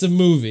movie. It's a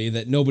movie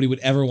that nobody would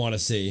ever want to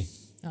see.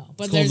 Oh,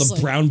 but It's called there's The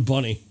like, Brown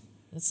Bunny.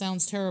 that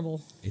sounds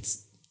terrible.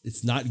 It's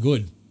not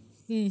good.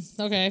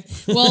 Okay.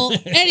 Well,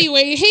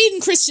 anyway,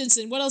 Hayden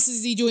Christensen. What else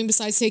is he doing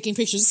besides taking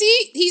pictures?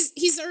 See,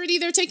 he's already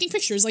there taking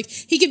pictures. Like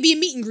he could be a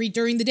meet and greet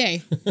during the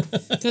day.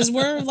 Because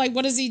we're like,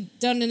 what has he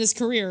done in his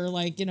career?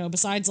 Like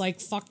besides like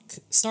fuck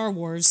Star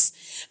Wars.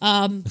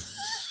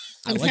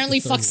 And like apparently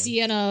the third fuck one.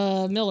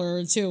 Sienna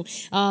Miller too.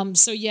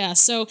 So yeah,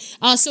 so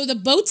the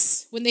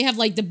boats, when they have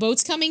like the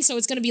boats coming, so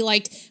it's gonna be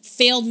like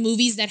failed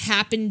movies that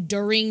happened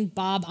during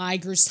Bob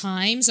Iger's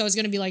time. So it's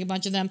gonna be like a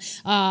bunch of them.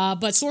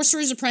 But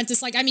Sorcerer's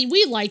Apprentice, like I mean,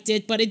 we liked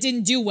it, but it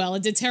didn't do well.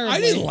 It did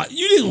terribly.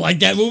 You didn't like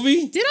that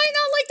movie? Did I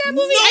not like that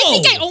movie? I No.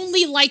 think I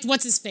only liked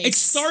what's his face. It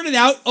started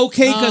out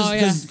okay Oh,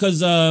 yeah.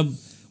 because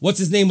what's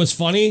his name was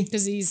funny.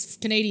 Because he's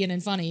Canadian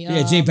and funny.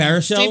 Yeah, Jay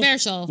Baruchel. Jay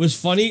Baruchel. Was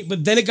funny,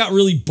 but then it got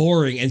really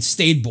boring and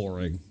stayed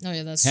boring Oh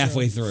yeah, that's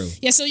halfway true. through.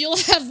 Yeah, so you'll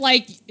have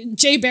like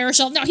Jay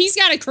Baruchel. No, he's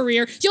got a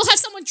career. You'll have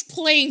someone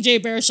playing Jay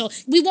Baruchel.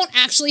 We won't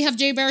actually have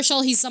Jay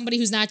Baruchel. He's somebody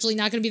who's naturally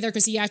not going to be there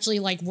because he actually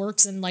like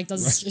works and like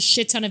does a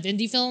shit ton of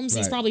indie films.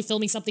 He's Right. probably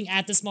filming something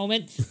at this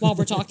moment while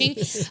we're talking.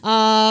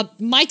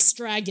 Mike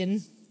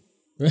Stragan.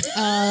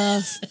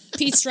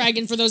 Pete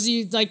Stragan, for those of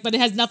you like, but it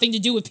has nothing to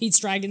do with Pete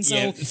Stragan. So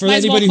Yeah, for might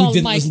as well anybody call who him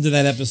didn't Mike. listen to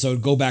that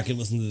episode, go back and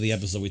listen to the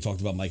episode we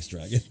talked about Mike's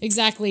Dragon.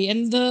 Exactly,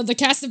 and the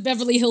cast of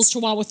Beverly Hills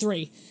Chihuahua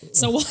 3.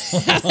 So we'll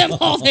have them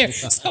all there.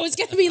 So it's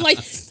gonna be like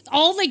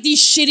all like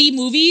these shitty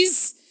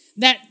movies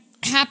that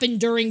happened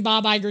during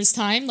Bob Iger's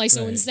time. Like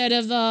so Right. instead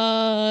of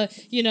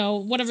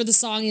whatever the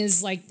song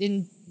is like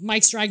in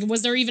Mike's Dragon,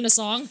 was there even a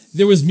song?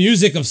 There was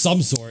music of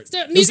some sort.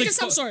 There- It was music like of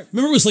some sort.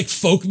 Remember, it was like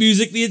folk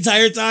music the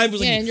entire time. It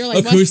was like, Yeah, and you're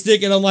like, what?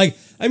 acoustic, and I'm like,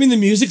 I mean, the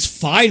music's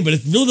fine, but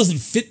it really doesn't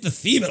fit the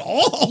theme at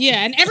all.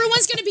 Yeah, and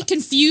everyone's gonna be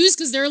confused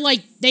because they're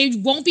like they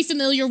won't be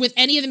familiar with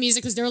any of the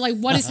music because they're like,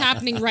 what is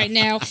happening right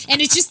now? And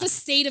it's just the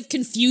state of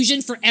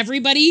confusion for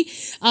everybody.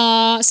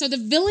 So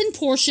the villain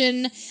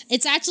portion,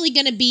 it's actually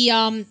gonna be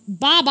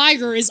Bob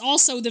Iger is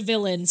also the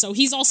villain, so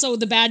he's also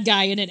the bad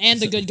guy in it and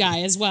the good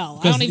guy as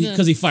well. I don't even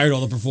Because he fired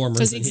all the performers.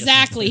 because and he has-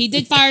 exactly he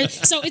did fire.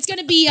 So it's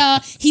gonna be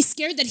he's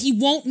scared that he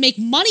won't make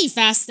money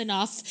fast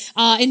enough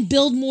and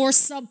build more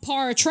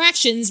subpar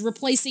attractions,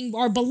 replacing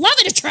our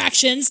beloved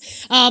attractions.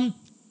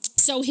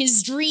 So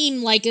his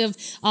dream, like of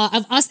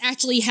us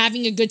actually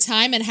having a good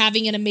time and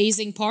having an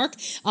amazing park,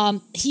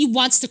 he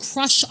wants to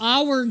crush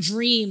our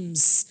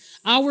dreams.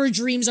 Our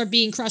dreams are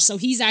being crushed, so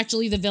he's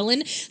actually the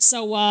villain.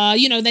 So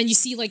then you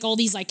see like all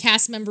these like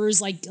cast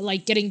members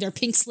like getting their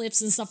pink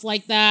slips and stuff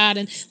like that,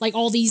 and like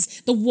all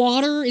these. The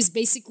water is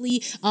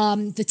basically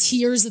the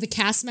tears of the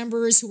cast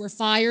members who were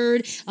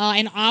fired,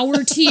 and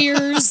our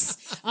tears.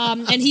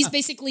 And he's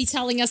basically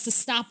telling us to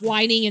stop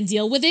whining and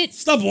deal with it.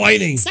 Stop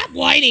whining. Stop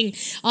whining.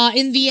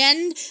 In the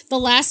end, the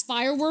last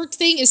firework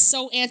thing is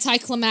so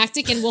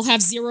anticlimactic and will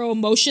have zero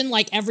emotion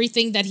like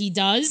everything that he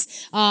does.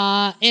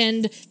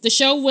 And the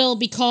show will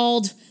be called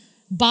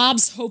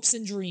Bob's Hopes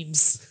and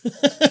Dreams.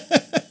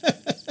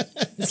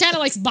 It's kind of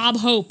like Bob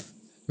Hope.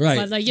 Right.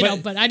 But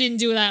like, but I didn't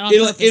do that on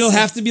It'll purpose.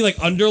 have to be like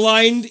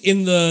underlined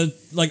in the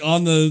like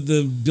on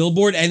the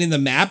billboard and in the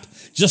map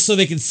just so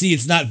they can see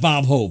it's not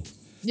Bob Hope.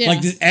 Yeah.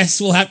 Like the S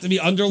will have to be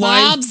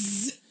underlined.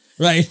 Bob's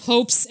Right.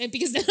 Hopes, and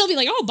because then they'll be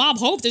like, "Oh, Bob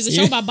Hope." There's a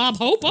show Yeah. about Bob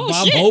Hope. Oh,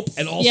 Bob shit. Hope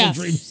and also Yeah.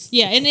 Dreams.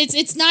 Yeah, and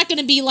it's not going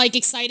to be like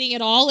exciting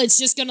at all. It's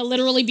just going to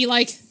literally be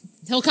like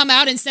he'll come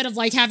out instead of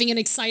like having an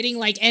exciting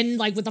like end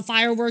like with the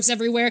fireworks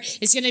everywhere.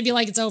 It's going to be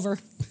like it's over,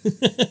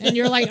 and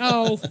you're like,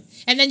 oh,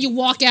 and then you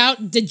walk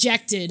out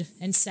dejected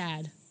and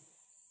sad.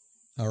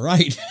 All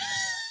right.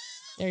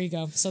 There you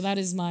go. So that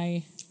is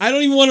my I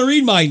don't even want to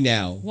read mine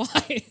now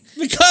why.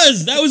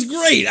 because that was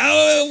great. What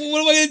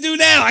am I going to do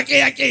now? I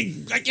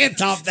can't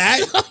top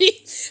that.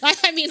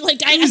 I mean, like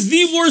It was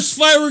the worst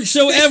fireworks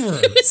show ever.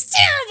 It was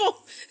terrible.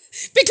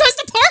 Because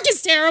the park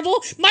is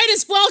terrible, might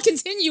as well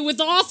continue with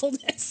the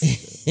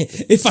awfulness.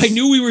 If I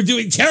knew we were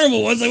doing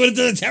terrible ones, I would have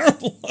done a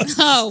terrible one.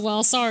 Oh,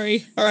 well,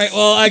 sorry. All right,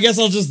 well, I guess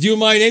I'll just do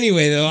mine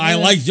anyway, though. I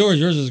like yours.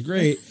 Yours is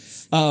great.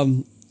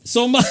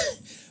 So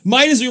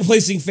mine is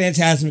replacing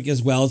Fantasmic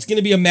as well. It's going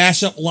to be a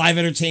mashup live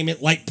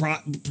entertainment, light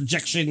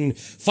projection,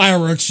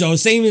 fireworks show,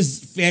 same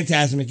as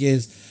Fantasmic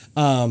is.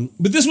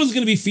 But this one's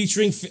going to be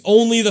featuring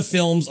only the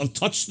films of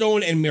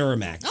Touchstone and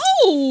Miramax.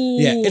 Oh!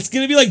 Yeah, it's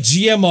going to be like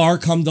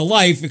GMR come to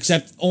life,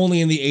 except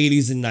only in the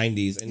 80s and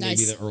 90s and maybe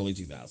Nice. the early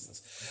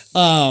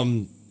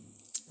 2000s.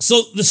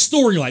 So the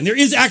storyline, there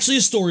is actually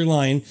a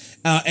storyline.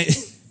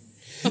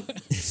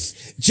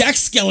 Jack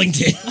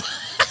Skellington.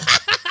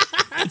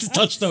 It's a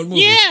Touchstone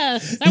movie. Yeah,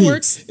 that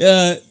works.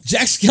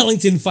 Jack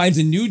Skellington finds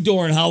a new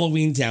door in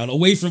Halloween Town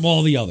away from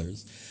all the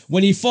others.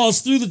 When he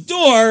falls through the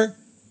door,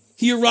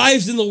 he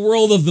arrives in the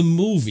world of the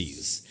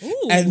movies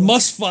and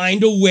must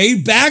find a way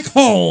back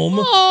home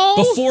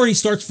before he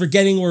starts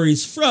forgetting where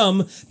he's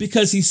from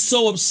because he's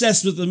so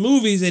obsessed with the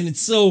movies and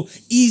it's so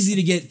easy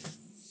to get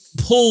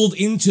pulled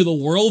into the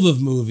world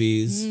of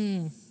movies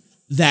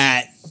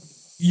that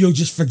you'll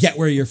just forget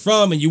where you're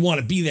from and you want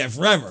to be there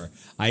forever.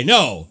 I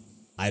know.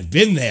 I've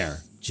been there,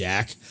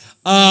 Jack.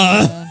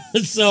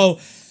 So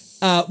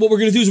what we're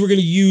going to do is we're going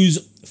to use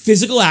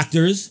physical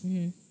actors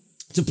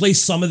to play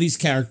some of these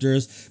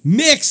characters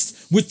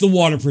mixed with the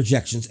water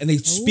projections. And they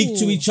speak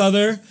to each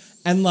other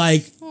and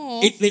like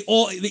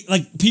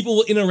people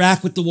will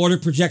interact with the water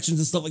projections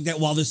and stuff like that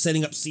while they're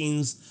setting up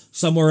scenes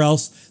somewhere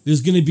else.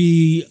 There's going to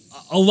be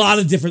a lot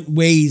of different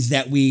ways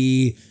that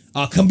we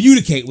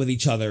communicate with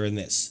each other in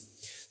this.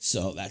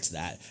 So that's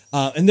that.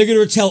 And they're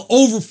going to tell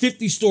over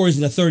 50 stories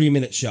in a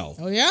 30-minute show.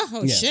 Oh, yeah?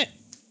 Oh, shit.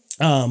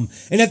 And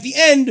at the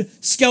end,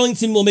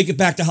 Skellington will make it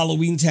back to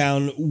Halloween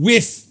Town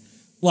with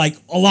like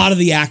a lot of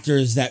the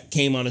actors that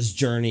came on his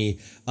journey.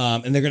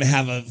 And they're going to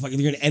have they're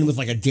going to end with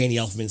like a Danny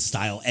Elfman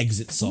style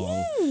exit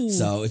song. Ooh.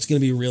 So it's going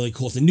to be really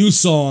cool. It's a new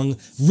song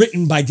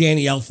written by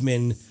Danny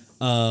Elfman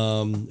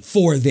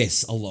for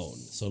this alone.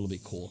 So it'll be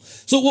cool.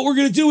 So what we're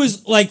going to do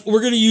is like,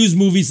 we're going to use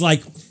movies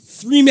like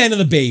Three Men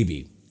and a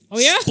Baby. Oh,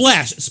 yeah?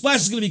 Splash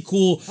is going to be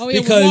cool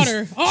because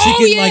water. She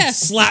can like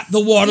slap the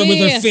water with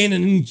her fin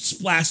and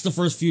splash the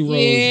first few rows.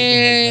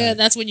 Yeah, like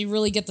that's when you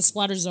really get the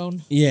splatter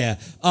zone. Yeah.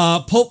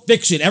 Pulp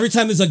Fiction. Every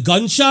time there's a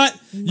gunshot,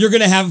 you're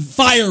going to have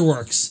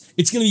fireworks.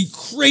 It's going to be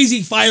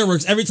crazy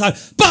fireworks every time.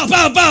 Bow,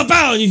 bow, bow,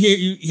 bow. And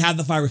you have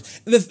the fireworks.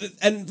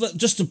 And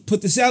just to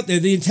put this out there,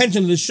 the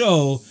intention of the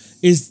show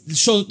is to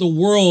show that the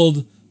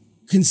world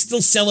can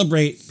still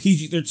celebrate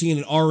PG-13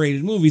 and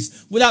R-rated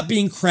movies without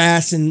being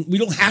crass, and we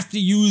don't have to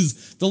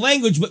use the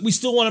language, but we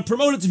still want to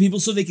promote it to people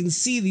so they can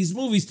see these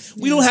movies.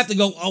 We don't have to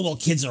go, oh, well,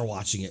 kids are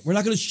watching it. We're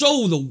not going to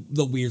show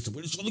the weird stuff.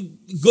 We're going to show the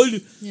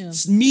good,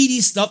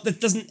 meaty stuff that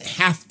doesn't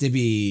have to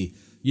be,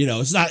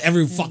 it's not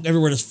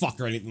everywhere just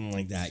fuck or anything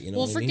like that. You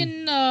know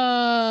freaking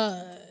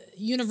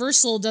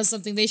Universal does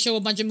something. They show a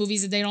bunch of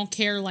movies that they don't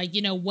care, like,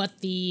 what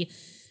the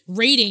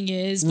rating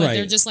is, but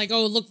they're just like,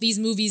 oh, look, these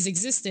movies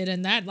existed,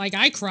 and that, like,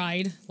 I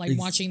cried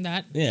watching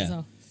that. Yeah,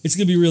 so. It's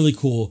gonna be really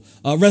cool.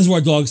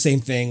 Reservoir Dogs, same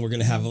thing. We're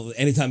gonna have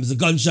anytime there's a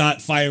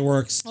gunshot,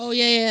 fireworks. Oh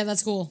yeah,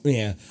 that's cool.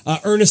 Yeah,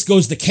 Ernest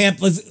Goes to Camp.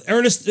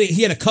 Ernest,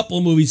 he had a couple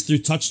of movies through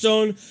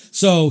Touchstone,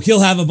 so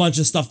he'll have a bunch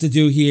of stuff to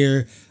do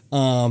here.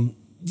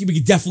 We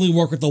could definitely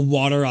work with the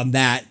water on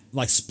that,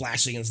 like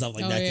splashing and stuff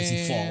like that, because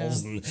he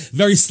falls and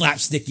very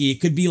slapsticky. It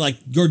could be like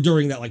you're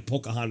during that like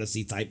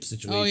Pocahontas-y type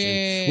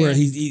situation where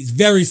he's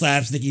very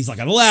slapsticky. He's like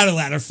on a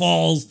ladder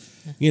falls.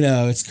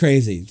 It's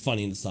crazy, it's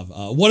funny and stuff.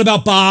 What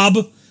About Bob?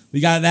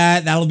 We got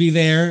that. That'll be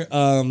there.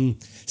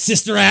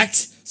 Sister Act,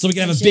 so we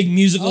can have a big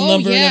musical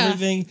number and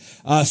everything.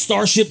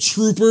 Starship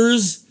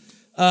Troopers,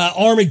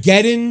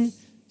 Armageddon.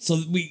 So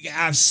we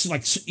have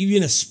like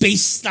even a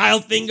space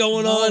style thing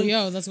going on. Oh,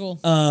 yo, that's cool.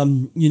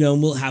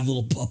 We'll have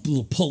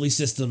little pulley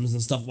systems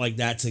and stuff like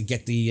that to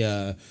get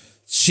the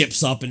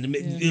ships up, and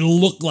it'll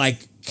look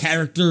like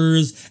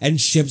characters and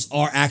ships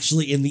are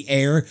actually in the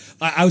air.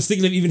 I was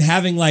thinking of even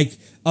having like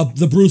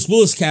the Bruce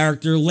Willis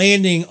character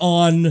landing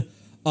on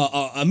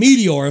a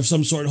meteor of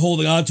some sort,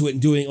 holding onto it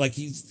and doing like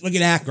he's like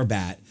an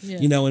acrobat,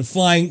 and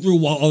flying through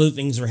while other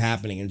things are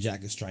happening. And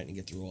Jack is trying to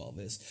get through all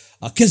this.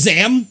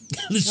 Kazam,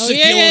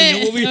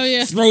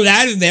 movie. Throw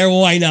that in there.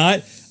 Why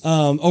not?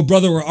 Oh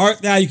Brother, Where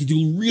Art Thou? You could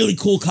do really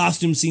cool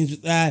costume scenes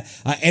with that.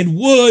 Ed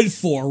Wood,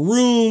 4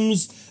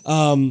 Rooms.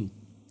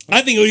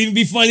 I think it would even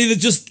be funny to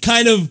just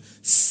kind of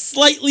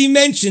slightly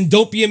mention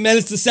Don't Be a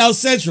Menace to South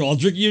Central. I'll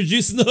drink your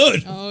juice in the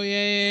hood. Oh,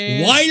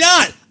 yeah. Why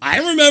not? I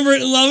remember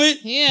it and love it.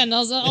 Yeah, and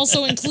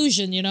also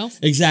inclusion,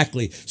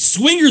 Exactly.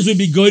 Swingers would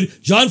be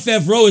good. Jon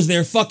Favreau is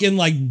their fucking,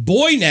 like,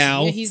 boy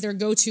now. Yeah, he's their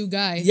go-to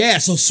guy. Yeah,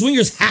 so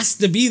Swingers has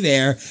to be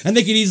there. And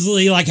they could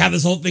easily, like, have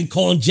this whole thing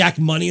calling Jack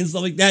money and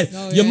stuff like that.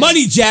 Oh, your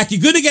money, Jack.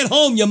 You're gonna get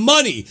home. Your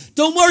money.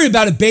 Don't worry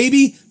about it,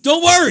 baby.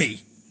 Don't worry.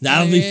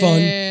 That'll be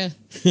fun.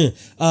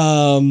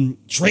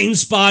 Train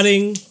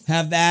Spotting,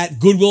 have that.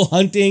 Good Will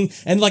Hunting,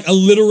 and like a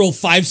literal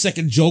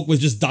 5-second joke with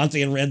just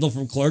Dante and Randall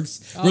from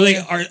Clerks, where they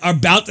are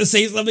about to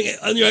say something,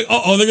 and you're like,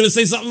 oh, they're gonna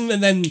say something,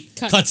 and then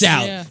cuts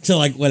out to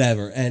like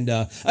whatever. And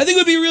I think it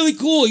would be really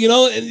cool,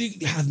 and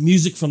you have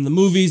music from the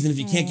movies, and if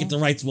you can't get the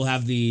rights, we'll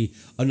have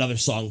another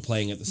song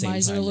playing at the same time.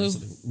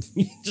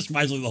 Just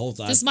Miserlou the whole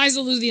time. Just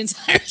Miserlou the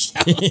entire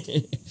show.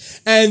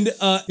 And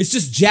it's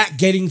just Jack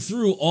getting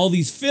through all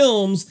these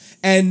films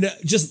and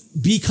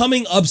just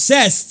becoming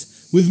obsessed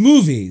with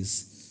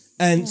movies.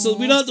 And so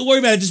we don't have to worry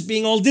about it just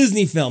being all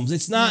Disney films.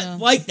 It's not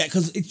like that,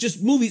 because it's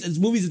just movies. It's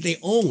movies that they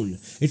own.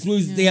 It's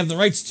movies that they have the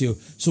rights to,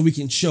 so we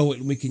can show it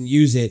and we can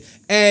use it.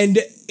 And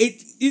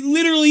it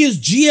literally is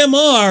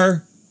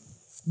GMR,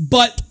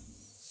 but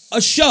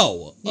a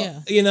show.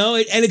 And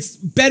it's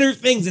better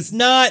things. It's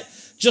not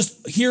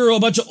just here are a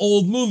bunch of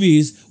old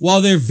movies.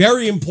 While they're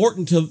very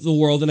important to the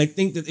world, and I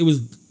think that it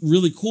was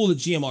really cool that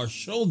GMR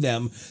showed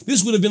them,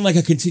 this would have been like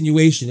a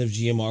continuation of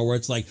GMR, where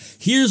it's like,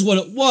 here's what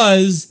it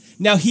was,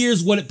 now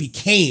here's what it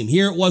became.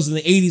 Here it was in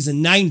the 80s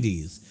and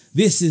 90s.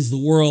 This is the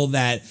world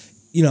that,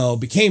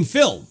 became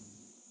film.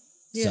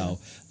 So,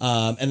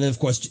 and then of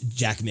course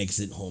Jack makes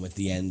it home at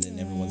the end, and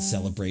everyone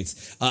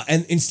celebrates.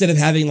 And instead of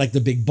having like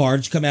the big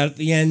barge come out at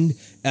the end,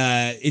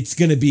 it's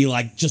gonna be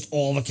like just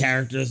all the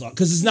characters,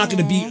 because it's not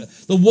gonna be,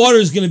 the water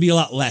is gonna be a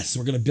lot less.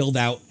 We're gonna build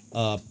out,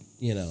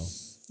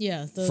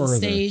 the further,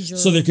 stage,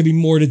 so there could be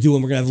more to do,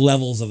 and we're gonna have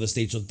levels of the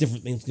stage, so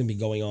different things can be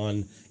going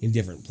on in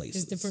different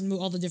places. There's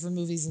all the different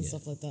movies and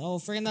stuff like that. Oh,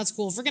 freaking that's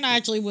cool. Freaking I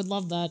actually would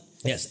love that.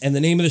 Yes, and the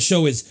name of the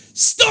show is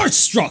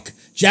Starstruck: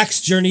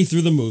 Jack's Journey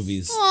Through the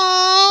Movies.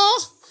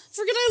 Aww.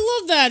 Freaking, I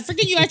love that.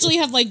 Freaking, you actually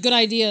have like good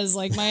ideas.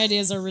 Like my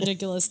ideas are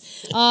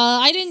ridiculous.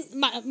 I didn't.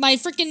 My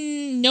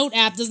freaking note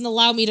app doesn't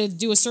allow me to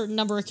do a certain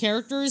number of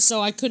characters,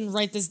 so I couldn't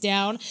write this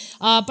down.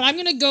 But I'm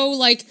gonna go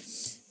like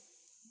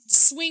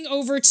swing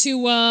over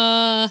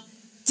to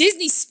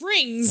Disney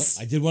Springs.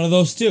 I did one of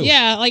those too.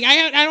 Yeah, like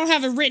I don't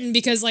have it written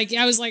because like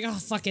I was like, oh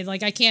fuck it,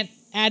 like I can't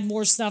add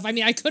more stuff. I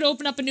mean, I could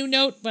open up a new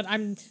note, but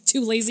I'm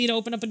too lazy to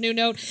open up a new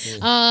note.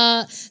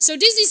 So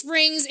Disney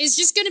Springs is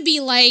just gonna be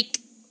like,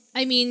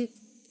 I mean,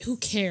 who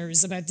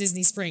cares about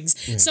Disney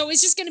Springs? So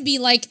it's just gonna be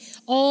like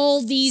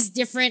all these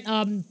different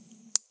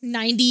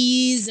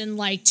 90s and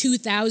like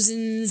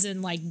 2000s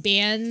and like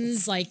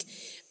bands, like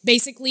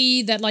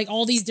basically that like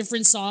all these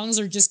different songs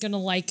are just gonna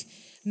like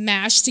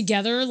mash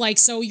together. Like,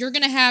 so you're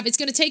gonna have, it's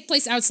gonna take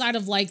place outside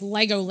of like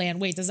Legoland.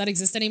 Wait, does that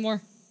exist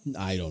anymore?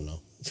 I don't know.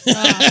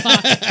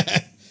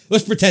 Fuck.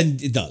 Let's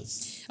pretend it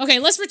does. Okay,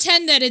 let's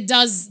pretend that it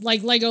does,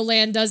 like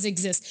Legoland does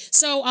exist.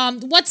 So,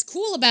 what's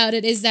cool about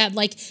it is that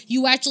like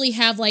you actually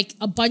have like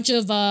a bunch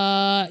of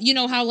you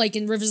know how like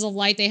in Rivers of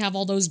Light they have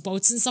all those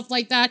boats and stuff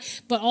like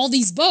that, but all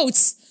these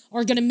boats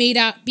are gonna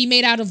be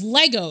made out of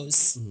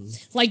Legos.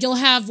 Like you'll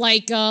have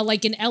like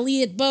an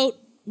Elliott boat,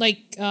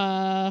 like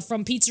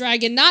from Pete's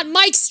Dragon, not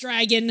Mike's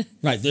Dragon.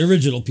 Right, the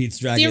original Pete's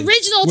Dragon. The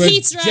original where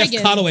Pete's Dragon.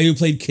 Jeff Conaway, who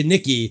played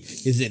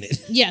Kaneki, is in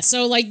it. Yeah,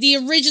 so like the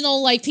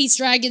original like Pete's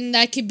Dragon,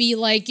 that could be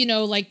like, you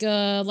know, like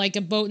a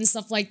boat and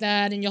stuff like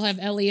that, and you'll have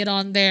Elliot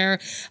on there.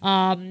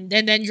 And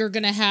then you're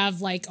gonna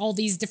have like all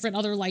these different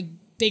other like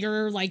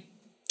bigger like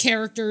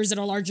characters that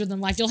are larger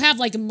than life. You'll have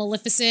like a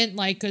Maleficent,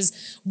 like,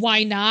 because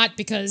why not?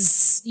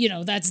 Because, you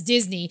know, that's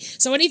Disney.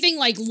 So anything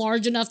like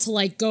large enough to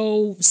like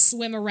go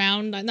swim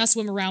around, not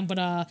swim around,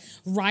 but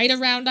ride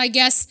around, I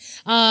guess.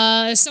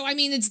 So I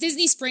mean, it's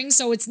Disney Springs,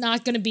 so it's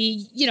not going to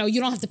be, you know, you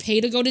don't have to pay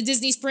to go to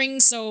Disney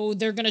Springs, so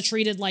they're going to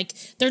treat it like,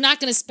 they're not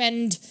going to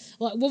spend,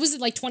 what was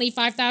it, like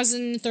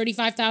 25,000,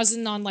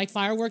 35,000 on like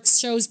fireworks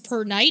shows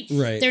per night.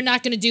 Right. They're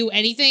not going to do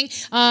anything.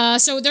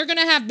 So they're going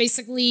to have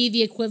basically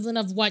the equivalent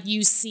of what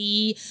you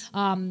see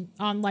on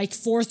like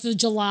 4th of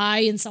July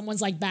in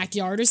someone's like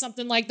backyard or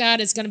something like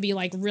that. It's going to be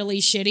like really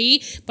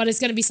shitty, but it's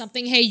going to be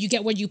something, hey, you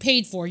get what you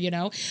paid for, you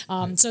know?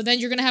 So then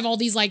you're going to have all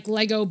these like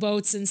Lego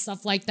boats and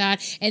stuff like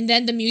that. And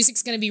then the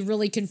music's going to be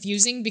really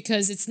confusing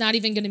because it's not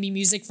even going to be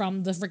music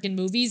from the freaking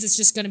movies. It's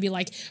just going to be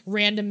like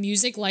random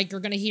music. Like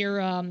you're going to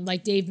hear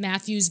like Dave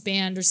Matthews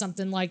Band or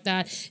something like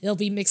that. It'll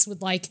be mixed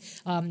with like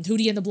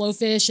Hootie and the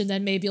Blowfish. And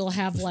then maybe you'll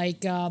have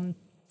like,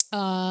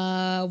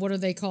 what are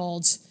they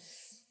called?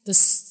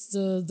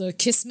 The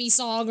Kiss Me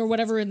song or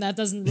whatever, and that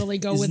doesn't really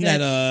go with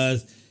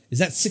it. Is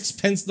that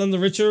Sixpence None the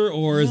Richer,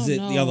 or is it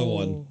the other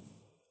one?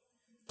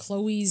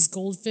 Chloe's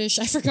Goldfish.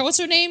 I forgot what's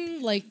her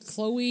name. Like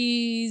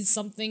Chloe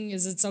something.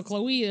 Is it so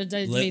Chloe?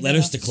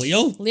 Letters to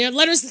Cleo?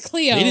 Letters to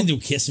Cleo. They didn't do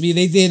Kiss Me.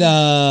 They did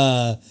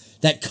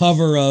that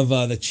cover of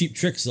the Cheap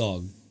Trick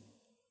song.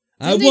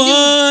 I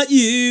want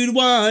you to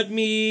want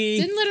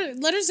me.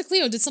 Didn't Letters to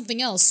Cleo did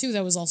something else too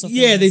that was also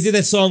famous. Yeah, they did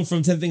that song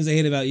from 10 Things I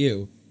Hate About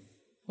You.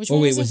 Which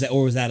one was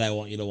that I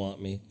Want You to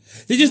Want Me?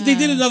 They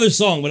did another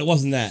song, but it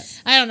wasn't that.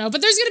 I don't know,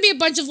 but there's gonna be a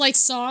bunch of like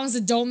songs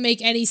that don't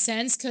make any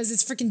sense because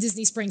it's freaking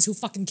Disney Springs. Who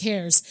fucking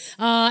cares?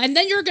 And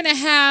then you're gonna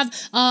have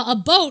a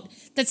boat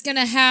that's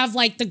gonna have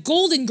like the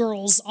Golden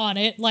Girls on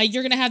it. Like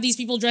you're gonna have these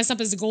people dressed up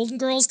as the Golden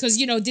Girls because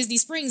you know Disney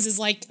Springs is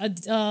like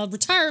a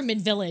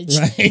retirement village,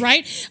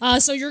 right?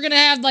 So you're gonna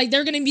have like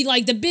they're gonna be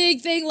like the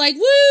big thing, like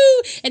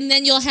woo, and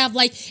then you'll have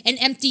like an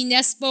empty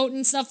nest boat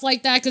and stuff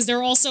like that because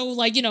they're also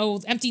like you know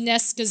empty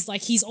nests because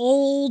like he's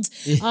old.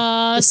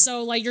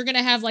 So like you're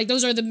gonna have like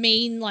those are the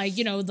main like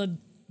you know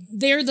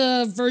they're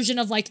the version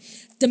of like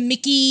the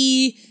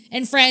Mickey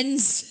and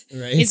Friends.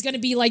 Right. It's gonna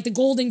be like the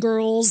Golden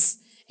Girls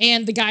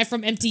and the guy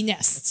from Empty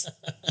Nest.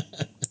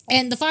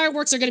 And the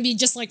fireworks are going to be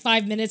just like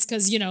 5 minutes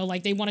because, you know,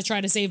 like they want to try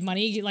to save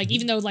money. Like,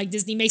 even though like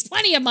Disney makes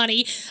plenty of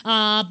money,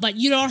 but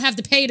you don't have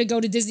to pay to go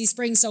to Disney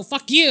Springs. So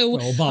fuck you.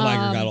 Well, Bob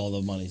Iger got all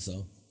the money,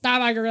 so.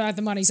 Bob Iger got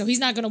the money, so he's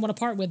not going to want to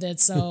part with it.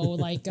 So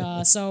like,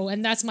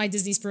 and that's my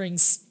Disney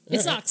Springs.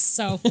 It sucks.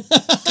 So,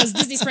 because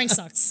Disney Springs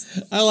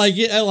sucks. I like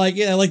it. I like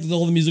that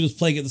all the music was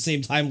playing at the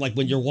same time, like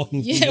when you're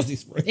walking through Disney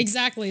Springs.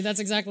 Exactly. That's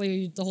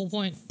exactly the whole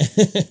point.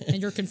 And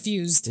you're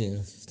confused. Yeah.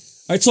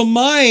 All right, so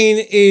mine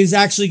is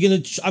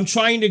actually I'm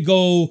trying to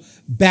go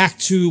back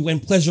to when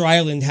Pleasure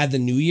Island had the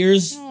New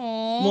Year's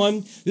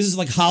one. This is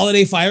like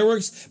holiday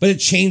fireworks, but it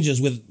changes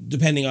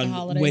depending on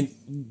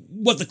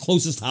what the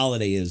closest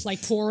holiday is.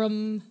 Like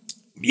Purim.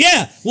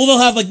 Yeah, well, they'll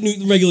have like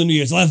regular New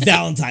Year's. They'll have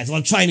Valentine's. They'll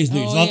have Chinese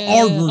New Year's. They'll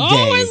have Arbor Day.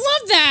 Oh, I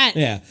love that.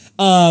 Yeah.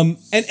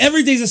 And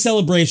every day's a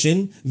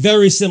celebration,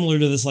 very similar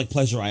to this like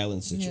Pleasure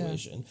Island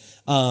situation.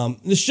 Yeah.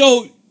 The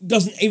show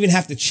doesn't even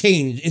have to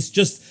change. It's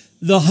just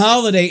the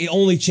holiday, it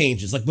only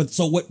changes. Like,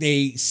 so what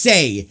they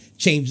say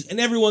changes,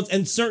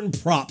 and certain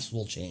props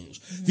will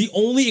change. Mm-hmm. The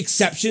only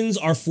exceptions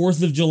are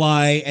 4th of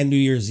July and New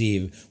Year's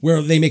Eve,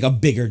 where they make a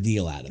bigger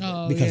deal out of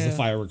it because the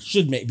fireworks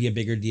should be a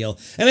bigger deal.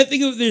 And I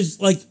think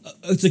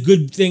it's a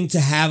good thing to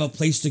have a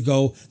place to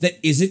go that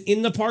isn't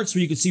in the parks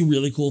where you can see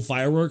really cool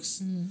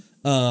fireworks.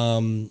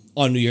 on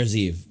New Year's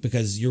Eve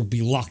because you'll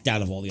be locked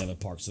out of all the other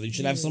parks. So you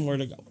should have somewhere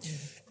to go.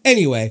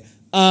 Anyway,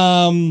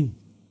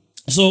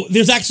 so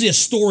there's actually a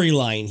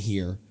storyline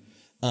here.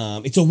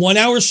 It's a 1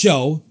 hour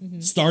show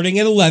starting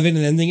at 11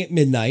 and ending at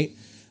midnight.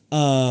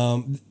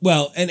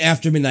 Well, and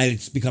after midnight,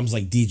 it becomes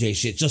like DJ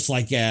shit, just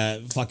like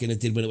fucking it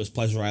did when it was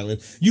Pleasure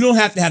Island. You don't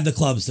have to have the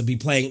clubs to be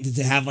playing,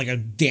 to have like a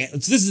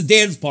dance. This is a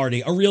dance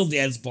party, a real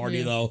dance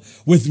party, though,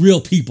 with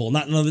real people,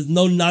 not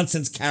no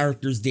nonsense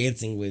characters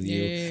dancing with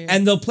you.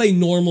 And they'll play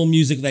normal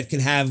music that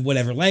can have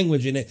whatever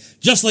language in it,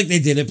 just like they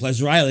did at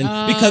Pleasure Island,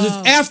 because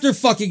it's after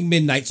fucking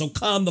midnight, so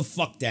calm the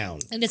fuck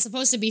down. And it's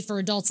supposed to be for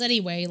adults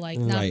anyway, like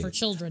not for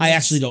children. I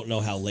actually don't know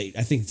how late.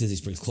 I think Disney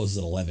Springs closes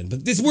at 11,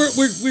 but this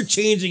we're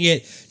changing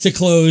it to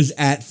close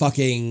at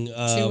fucking 2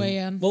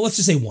 a.m. Well, let's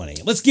just say 1 a.m.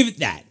 Let's give it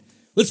that.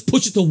 Let's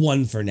push it to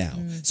 1 for now.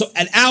 So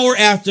an hour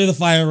after the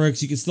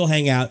fireworks, you can still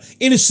hang out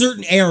in a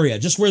certain area,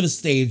 just where the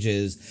stage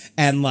is,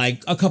 and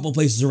like a couple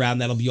places around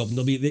that'll be open.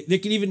 They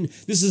can even,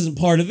 this isn't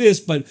part of this,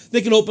 but they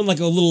can open like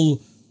a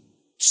little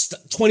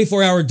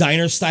 24-hour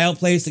diner style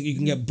place that you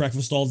can get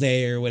breakfast all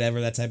day or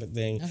whatever, that type of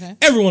thing. Okay.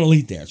 Everyone will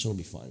eat there, so it'll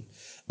be fun.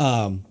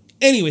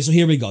 Anyway, so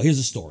here we go. Here's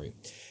the story.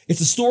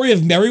 It's a story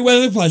of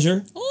Merryweather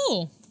Pleasure.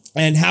 Oh.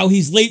 And how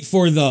he's late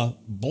for the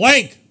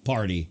blank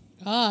party.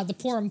 Ah, the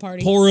Purim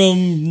party. Purim,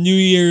 New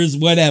Year's,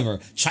 whatever.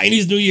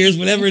 Chinese New Year's,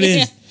 whatever it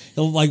is.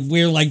 He'll like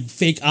wear like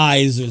fake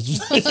eyes. Or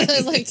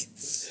like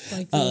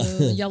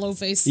the yellow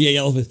face. Yeah,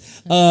 yellow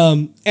face.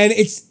 And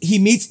he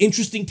meets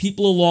interesting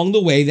people along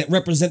the way that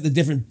represent the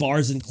different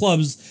bars and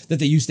clubs that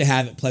they used to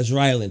have at Pleasure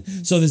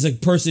Island. So there's a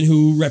person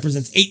who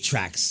represents 8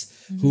 tracks.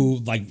 Who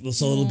like,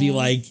 so it'll be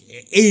like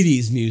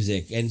 80s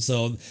music. And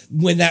so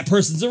when that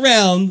person's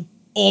around,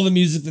 all the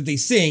music that they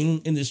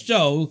sing in this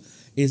show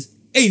is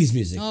 80s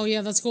music. Oh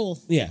yeah, that's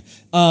cool. Yeah.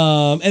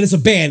 And it's a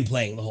band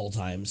playing the whole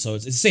time. So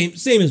it's the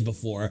same as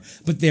before,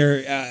 but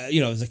they're,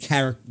 there's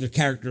their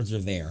characters are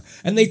there.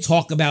 And they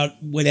talk about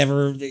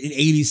whatever in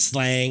 80s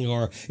slang,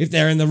 or if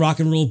they're in the Rock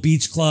and Roll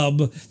Beach Club,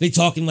 they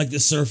talk in like the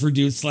surfer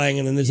dude slang,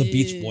 and then there's a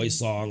Beach Boys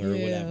song or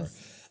whatever.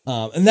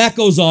 And that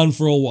goes on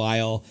for a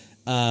while.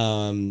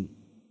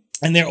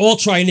 And they're all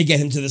trying to get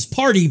him to this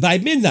party by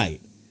midnight.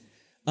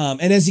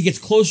 And as he gets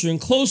closer and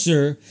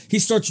closer, he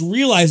starts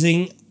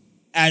realizing,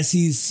 as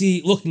he's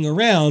looking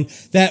around,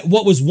 that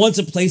what was once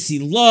a place he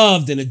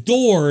loved and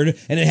adored,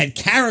 and it had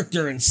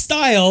character and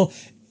style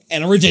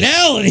and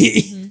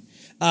originality,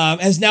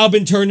 has now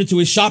been turned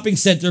into a shopping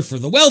center for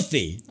the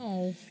wealthy.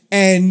 Oh.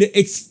 And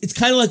it's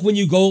kind of like when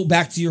you go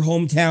back to your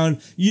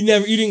hometown. You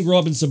didn't grow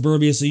up in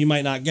suburbia, so you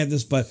might not get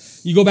this, but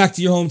you go back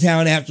to your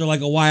hometown after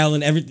like a while,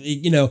 and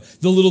everything,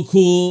 the little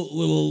cool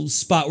little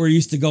spot where you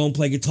used to go and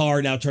play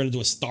guitar now turned into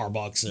a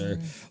Starbucks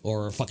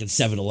or a fucking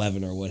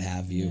 7-Eleven or what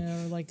have you.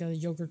 Yeah, or like a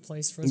yogurt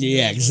place for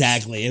Yeah,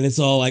 exactly. And it's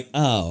all like,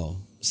 oh.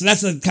 So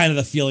that's kind of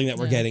the feeling that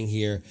we're getting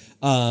here.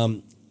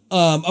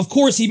 Of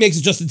course, he makes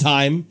it just in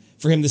time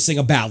for him to sing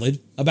a ballad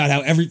about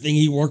how everything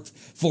he worked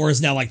for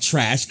is now like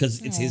trash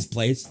because it's his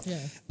place. Yeah.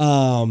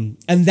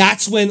 And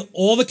that's when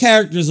all the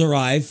characters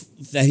arrive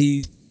that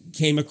he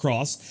came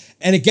across,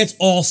 and it gets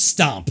all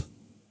stomp.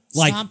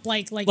 Stomp,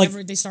 like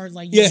they start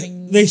like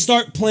using... they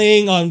start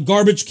playing on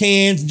garbage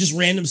cans and just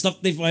random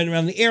stuff they find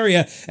around the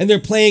area, and they're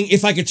playing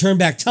If I Could Turn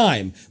Back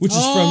Time, which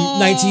is from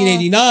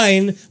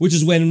 1989, which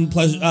is when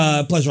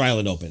Pleasure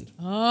Island opened.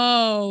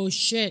 Oh,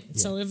 shit.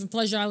 Yeah. So if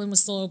Pleasure Island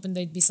was still open,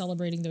 they'd be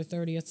celebrating their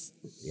 30th.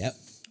 Yep.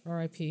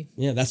 R.I.P.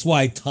 Yeah, that's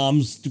why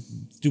Tom's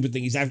stupid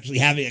thing, he's actually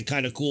having a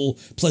kind of cool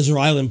Pleasure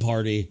Island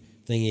party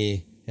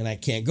thingy, and I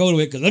can't go to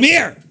it because I'm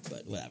here,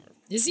 but whatever.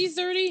 Is he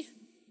 30?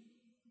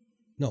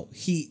 No,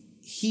 he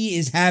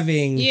is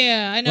having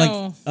I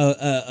know, like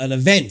an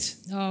event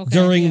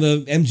during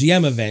the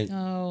MGM event.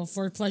 Oh,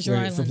 for Pleasure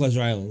Island. For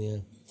Pleasure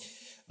Island,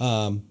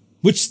 yeah.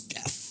 Which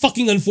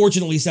fucking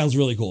unfortunately sounds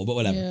really cool, but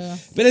whatever. Yeah.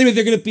 But anyway,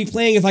 they're going to be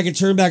playing If I Could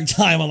Turn Back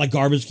Time on like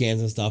garbage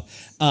cans and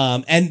stuff.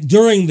 And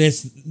during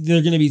this,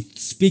 they're going to be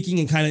speaking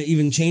and kind of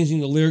even changing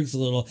the lyrics a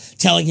little,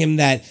 telling him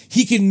that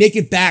he can make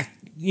it back.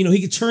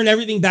 He could turn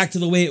everything back to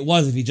the way it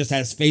was if he just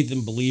has faith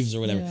and believes or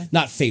whatever. Yeah.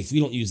 Not faith. We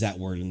don't use that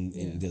word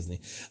in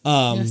Disney.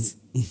 Yes.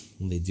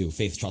 They do.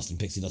 Faith, trust, and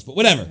pixie dust, but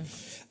whatever.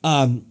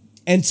 Yeah.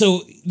 And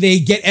so they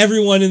get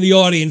everyone in the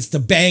audience to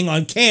bang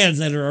on cans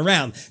that are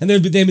around. And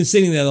they've been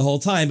sitting there the whole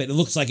time, but it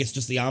looks like it's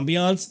just the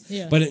ambiance.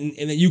 Yeah. But and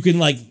you can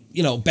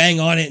bang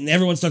on it, and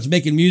everyone starts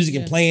making music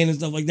and playing and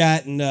stuff like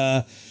that. And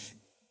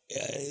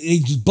they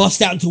just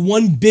bust out into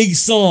one big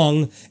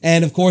song.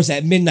 And of course,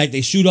 at midnight,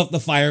 they shoot up the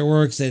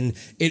fireworks, and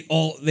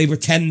they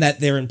pretend that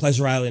they're in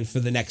Pleasure Island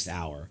for the next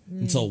hour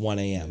until 1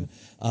 a.m.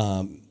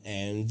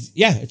 And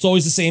yeah, it's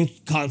always the same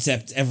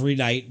concept every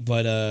night,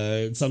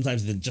 but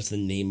sometimes just the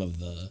name of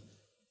the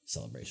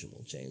celebration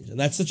will change. And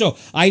that's the show.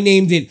 I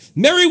named it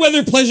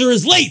Merryweather Pleasure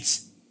is Late.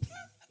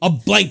 A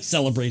blank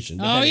celebration.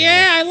 Oh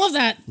yeah, I love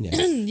that. Yeah.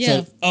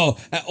 Yeah. So,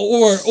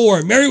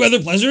 or Merryweather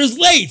Pleasure is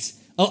Late.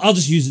 I'll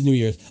just use the New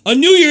Year's. A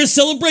New Year's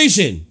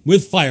celebration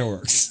with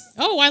fireworks.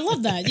 Oh, I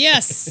love that.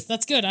 Yes,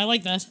 that's good. I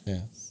like that.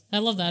 Yeah. I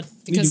love that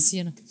because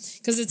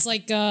because it's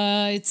like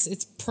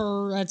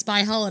it's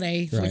by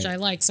holiday, which I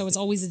like. So it's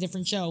always a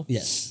different show.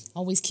 Yes,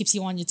 always keeps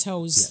you on your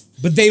toes. yeah.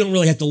 But they don't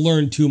really have to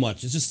learn too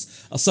much. It's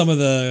just some of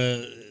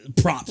the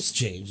props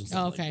change. And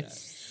stuff Okay. like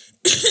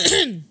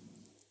that.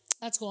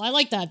 That's cool. I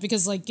like that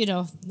because, like,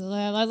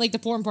 I like the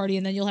porn party,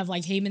 and then you'll have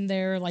like Heyman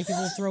there, like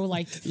people throw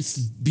like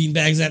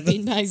Beanbags at them.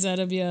 beanbags at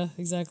him. Yeah,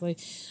 exactly.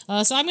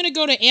 So I'm gonna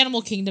go to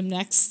Animal Kingdom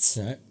next.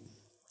 All right.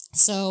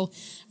 So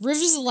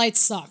Rivers of Light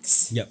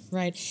sucks. Yep.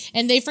 Right.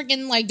 And they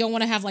freaking like don't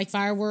want to have like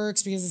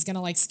fireworks because it's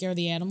gonna like scare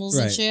the animals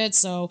and Right. shit.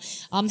 So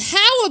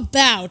how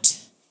about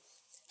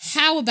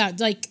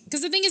like,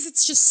 because the thing is,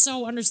 it's just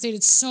so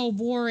understated, so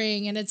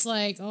boring, and it's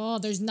like, oh,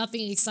 there's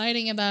nothing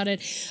exciting about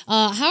it.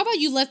 How about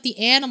you let the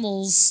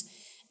animals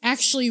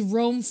actually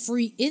roam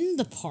free in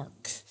the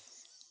park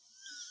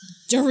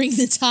during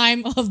the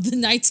time of the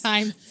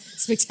nighttime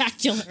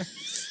spectacular?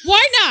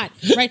 Why not?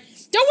 Right?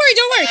 Don't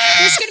worry.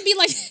 There's gonna be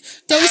like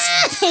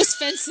those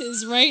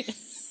fences, right?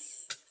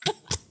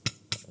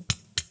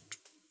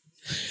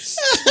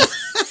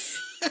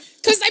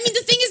 Because, I mean,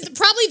 the thing is,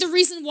 probably the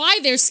reason why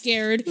they're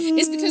scared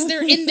is because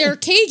they're in their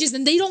cages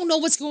and they don't know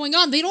what's going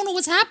on. They don't know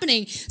what's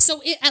happening.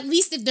 So at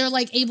least if they're,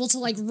 like, able to,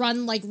 like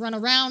run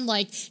around,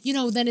 like,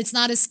 then it's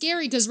not as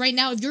scary. Because right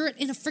now, if you're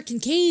in a freaking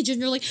cage and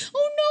you're like,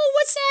 oh, no,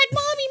 what's that?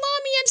 Mommy,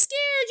 I'm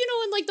scared,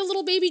 and, like, the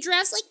little baby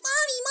giraffe's like,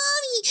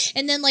 mommy.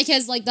 And then, like,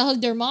 has, like, the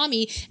hug their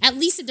mommy. At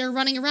least if they're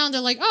running around,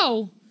 they're like,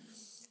 oh,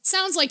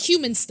 sounds like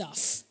human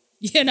stuff,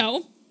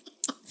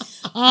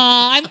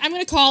 I'm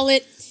going to call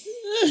it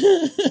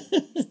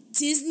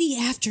Disney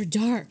After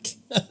Dark.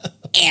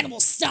 Animal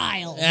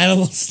style.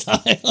 It's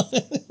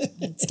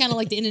kind of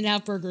like the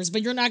In-N-Out burgers,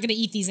 but you're not going to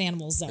eat these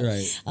animals, though.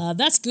 Right.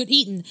 That's good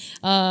eating.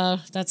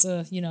 That's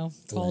a,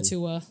 call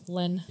to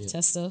Len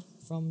Testa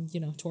from,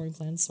 Touring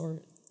Plans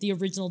or the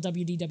original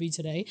WDW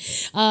today.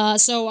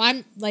 So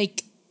I'm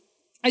like,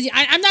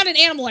 I'm not an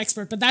animal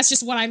expert, but that's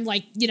just what I'm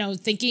like,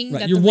 thinking. Right.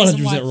 That You're the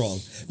reason 100% wrong.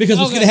 Because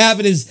what's going to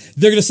happen is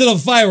they're going to set off a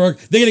firework,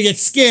 they're going to get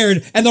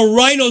scared, and the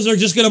rhinos are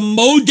just going to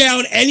mow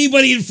down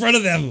anybody in front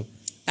of them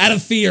out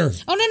of fear.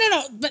 Oh,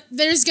 no. But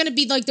there's going to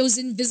be like those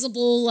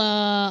invisible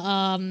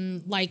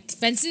like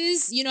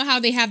fences. You know how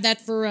they have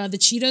that for the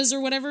cheetahs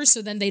or whatever?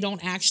 So then they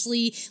don't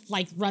actually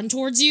like run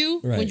towards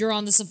you when you're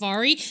on the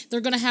safari.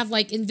 They're going to have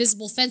like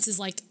invisible fences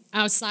like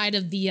outside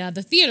of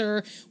the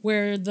theater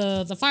where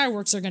the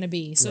fireworks are going to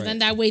be. So then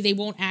that way they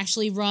won't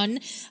actually run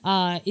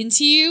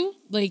into you.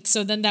 Like,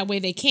 so then that way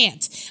they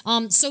can't.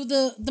 So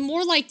the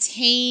more like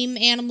tame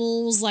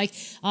animals, like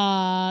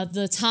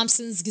the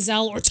Thompson's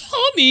gazelle or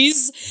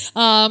Tommy's,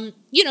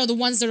 the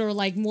ones that are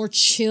like more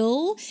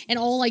chill and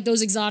all like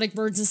those exotic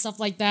birds and stuff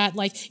like that.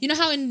 Like,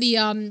 how in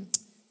the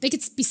they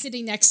could be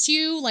sitting next to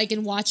you, like,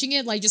 and watching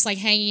it, like, just, like,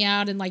 hanging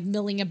out and, like,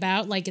 milling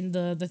about, like, in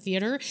the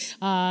theater,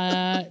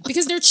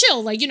 because they're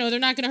chill, like, they're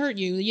not gonna hurt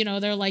you,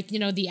 they're, like,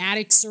 the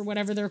addicts or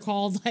whatever they're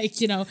called,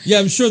 like, Yeah,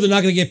 I'm sure they're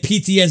not gonna get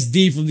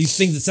PTSD from these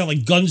things that sound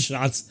like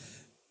gunshots.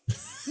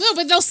 No,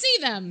 but they'll see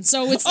them,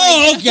 so it's like...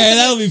 Oh, okay,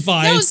 that'll be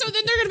fine. No, so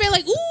then they're gonna be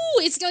like,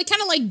 ooh, it's like,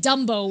 kind of like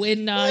Dumbo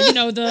in,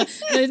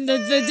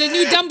 the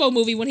new Dumbo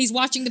movie when he's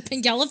watching the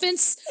pink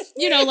elephants,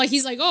 like,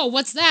 he's like, oh,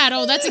 what's that?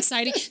 Oh, that's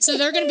exciting. So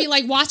they're gonna be,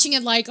 like, watching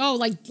it like, oh,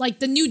 like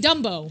the new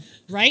Dumbo,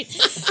 right?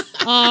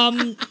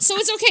 So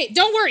it's okay.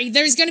 Don't worry.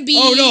 There's gonna be...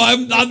 Oh, no,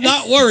 I'm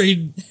not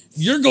worried.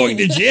 You're going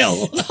to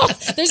jail.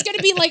 There's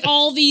gonna be, like,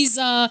 all these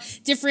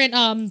different...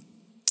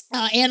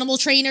 animal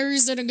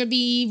trainers that are gonna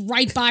be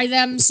right by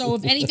them, so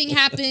if anything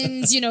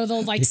happens,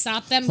 they'll like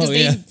stop them because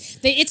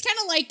they it's kind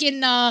of like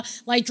in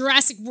like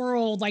Jurassic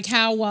World, like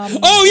how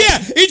oh yeah,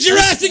 in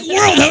Jurassic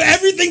World, how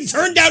everything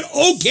turned out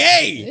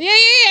okay.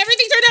 Yeah,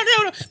 everything turned out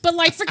no, but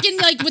like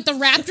freaking like with the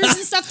raptors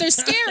and stuff, they're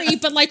scary,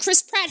 but like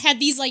Chris Pratt had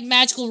these like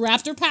magical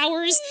raptor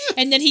powers,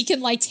 and then he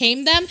can like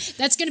tame them.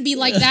 That's gonna be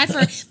like that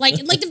for like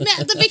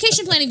the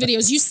vacation planning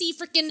videos. You see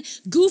freaking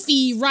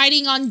Goofy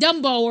riding on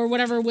Dumbo or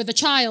whatever with a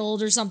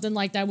child or something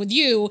like that with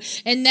you,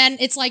 and then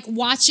it's like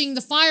watching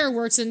the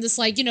fireworks in this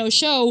like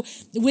show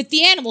with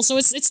the animals. So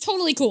it's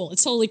totally cool.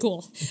 It's totally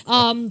cool.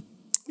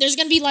 There's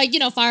gonna be like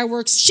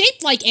fireworks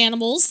shaped like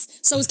animals,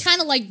 so it's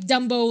kind of like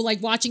Dumbo, like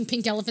watching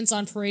pink elephants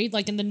on parade,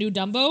 like in the new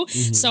Dumbo.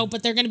 Mm-hmm. So,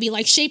 but they're gonna be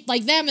like shaped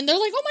like them, and they're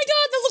like, oh my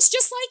god, that looks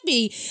just like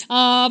me.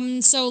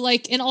 So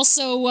like, and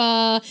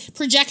also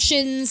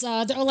projections,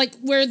 like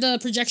where the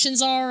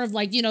projections are of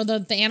like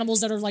the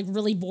animals that are like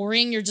really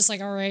boring. You're just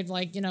like, all right,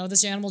 like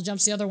this animal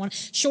jumps the other one.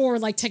 Sure,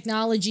 like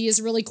technology is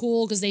really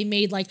cool because they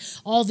made like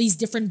all these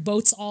different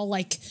boats all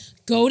like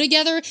go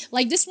together.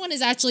 Like this one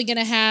is actually going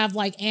to have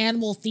like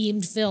animal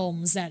themed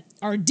films that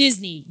are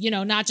Disney,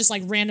 not just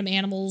like random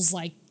animals,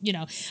 like,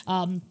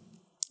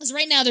 because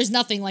right now there's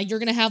nothing. Like you're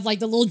going to have like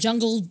the little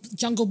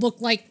jungle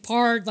book like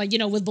part, like,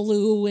 with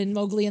Baloo and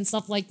Mowgli and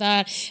stuff like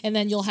that. And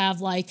then you'll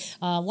have like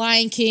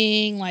Lion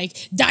King,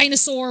 like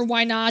Dinosaur.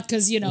 Why not?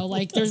 Because,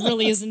 like there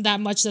really isn't that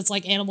much that's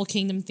like Animal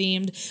Kingdom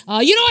themed.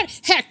 You know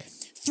what? Heck,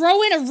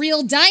 throw in a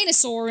real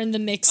dinosaur in the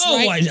mix, Oh,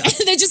 right? why not?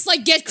 And then just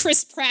like get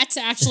Chris Pratt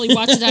to actually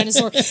watch a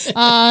dinosaur.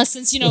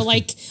 Since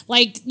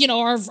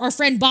our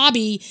friend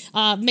Bobby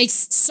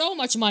makes so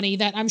much money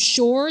that I'm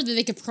sure that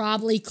they could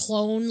probably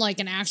clone like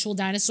an actual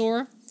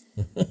dinosaur.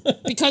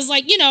 Because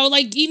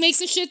he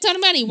makes a shit ton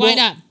of money. Why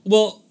not?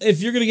 Well,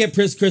 if you're gonna get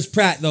Chris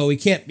Pratt though, he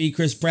can't be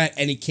Chris Pratt,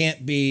 and he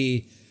can't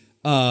be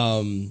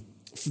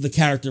the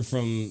character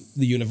from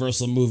the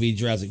Universal movie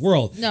Jurassic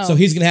World. No. So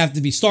he's gonna have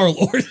to be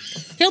Star-Lord.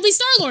 He'll be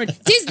Star-Lord.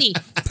 Disney.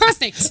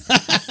 Perfect.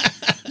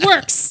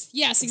 Works.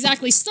 Yes,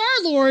 exactly.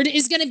 Star-Lord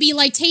is going to be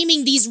like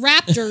taming these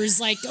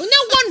raptors. Like, no,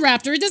 one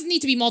raptor. It doesn't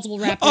need to be multiple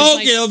raptors. Oh,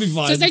 okay, that'll be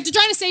fine. Because they're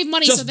trying to save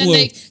money, Just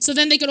so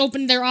then they could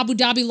open their Abu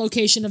Dhabi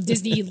location of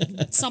Disney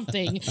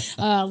something,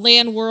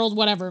 Land World,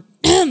 whatever.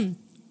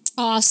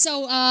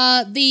 So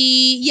that's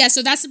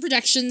the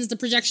projections. The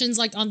projections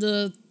like on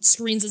the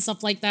screens and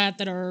stuff like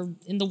that are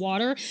in the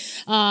water.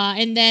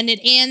 And then it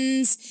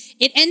ends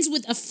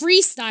with a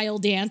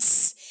freestyle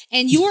dance.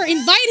 And you are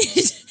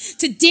invited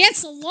to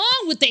dance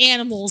along with the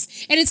animals,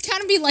 and it's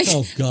kind of be like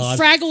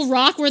Fraggle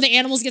Rock, where the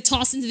animals get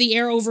tossed into the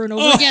air over and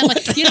over again. Like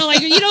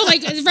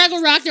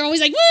Fraggle Rock, they're always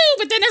like woo,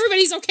 but then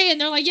everybody's okay,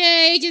 and they're like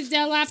yay,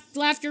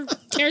 laugh your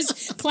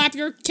cares, clap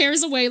your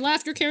cares away,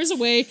 laugh your cares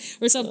away,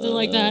 or something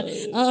like that.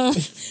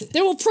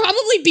 There will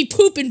probably be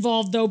poop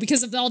involved though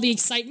because of all the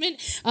excitement.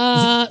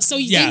 So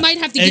they might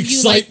have to give you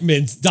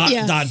excitement.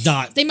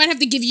 They might have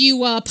to give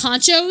you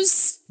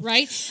ponchos.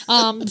 Right.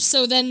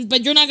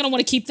 But you're not going to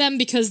want to keep them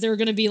because they're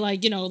going to be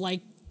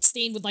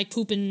stained with like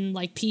poop and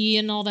like pee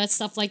and all that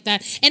stuff like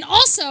that. And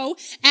also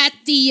at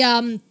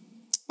the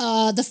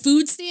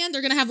food stand,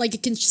 they're going to have like a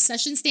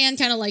concession stand,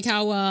 kind of like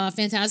how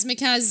Fantasmic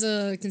has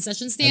a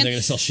concession stand. And they're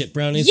going to sell shit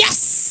brownies?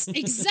 Yes,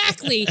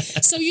 exactly.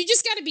 So you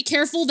just got to be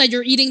careful that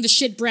you're eating the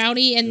shit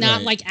brownie and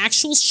not like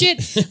actual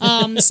shit.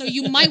 So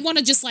you might want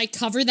to just like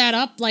cover that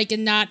up, like,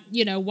 and not,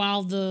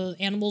 while the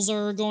animals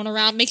are going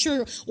around. Make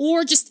sure,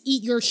 or just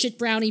eat your shit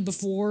brownie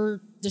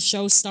before the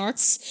show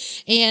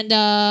starts. And,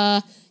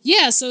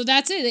 so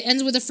that's it. It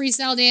ends with a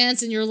freestyle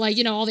dance, and you're like,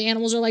 all the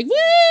animals are like,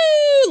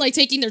 woo, like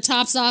taking their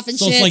tops off and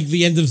shit. So it's like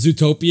the end of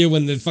Zootopia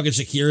when the fucking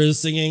Shakira is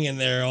singing and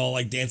they're all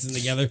like dancing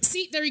together.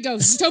 See, there you go.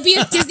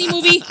 Zootopia, Disney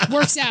movie,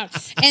 works out.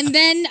 And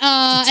then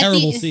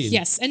terrible scene.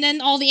 Yes, and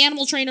then all the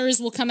animal trainers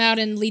will come out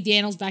and lead the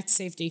animals back to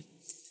safety.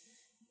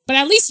 But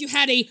at least you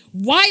had a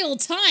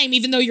wild time,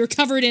 even though you're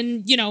covered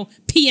in,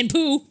 pee and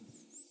poo.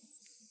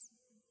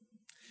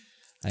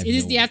 It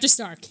is the After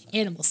Dark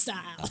animal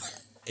style.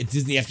 It's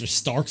Disney After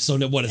Stark, so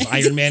what is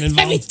Iron Man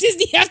involved? I mean,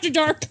 Disney After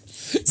Dark.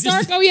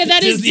 Stark, oh yeah,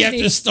 that is Disney Disney.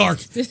 After Stark.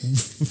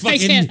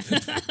 Fucking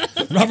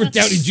Robert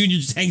Downey Jr.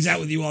 just hangs out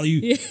with you while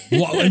you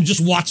and just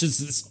watches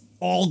this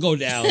all go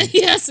down.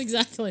 Yes,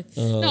 exactly.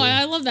 No,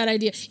 I love that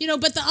idea.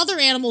 But the other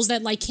animals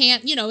that like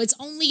can't, it's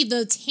only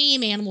the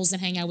tame animals that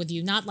hang out with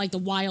you, not like the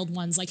wild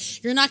ones.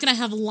 Like you're not gonna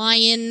have a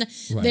lion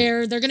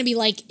there. They're gonna be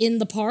like in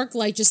the park,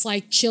 like just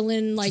like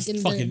chilling, like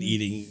in fucking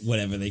eating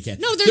whatever they can.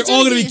 No, they're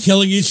all gonna be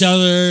killing each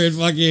other and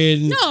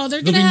fucking. No,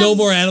 there'll be no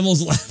more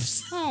animals left.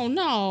 Oh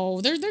no,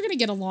 they're gonna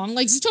get along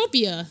like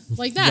Zootopia,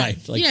 like that.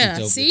 Right, like yeah.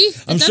 Zootopia. See,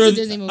 I'm that's sure. a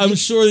Disney movie. I'm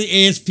sure the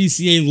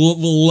ASPCA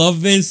will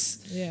love this.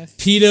 Yeah.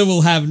 PETA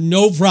will have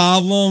no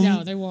problem.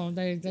 No, they won't.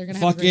 They're gonna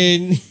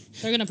fucking.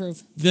 They're gonna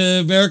approve.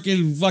 The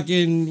American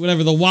fucking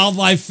whatever, the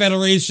Wildlife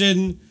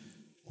Federation,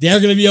 they're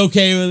gonna be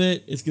okay with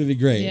it. It's gonna be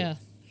great. Yeah.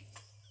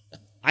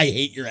 I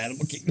hate your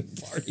Animal Kingdom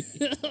party.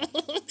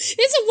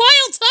 It's a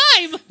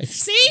wild time.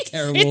 See?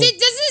 Terrible. Doesn't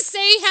it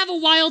say have a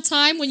wild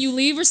time when you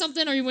leave or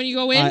something, or when you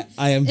go in?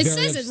 I am. It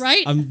says it,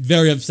 right? I'm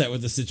very upset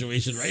with the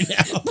situation right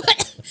now.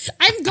 But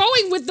I'm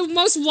going with the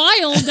most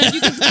wild that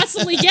you could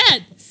possibly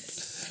get.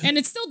 And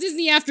it's still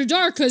Disney After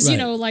Dark because,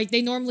 like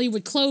they normally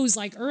would close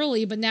like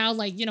early, but now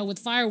like, with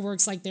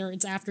fireworks, like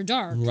it's after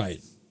dark.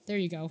 Right. There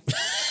you go.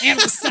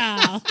 Animal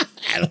style.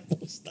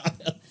 Animal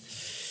style.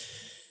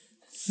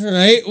 All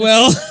right,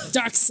 well.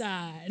 Dark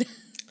side.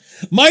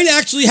 Mine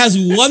actually has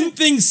one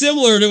thing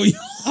similar to you.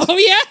 Oh,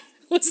 yeah?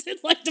 Was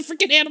it like the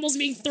freaking animals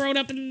being thrown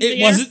up in the air?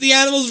 It wasn't the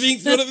animals being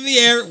thrown up in the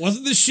air. It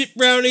wasn't the shit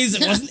brownies.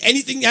 It wasn't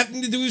anything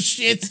having to do with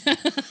shit.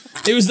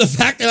 It was the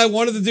fact that I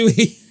wanted to do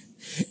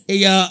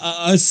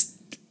a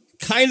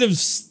kind of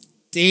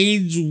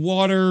stage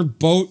water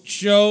boat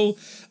show,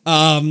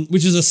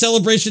 which is a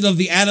celebration of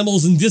the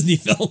animals in Disney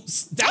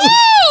films. Yeah!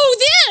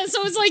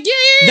 So it's like,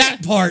 yeah.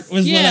 That part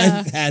was what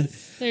I had.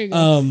 There you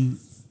go.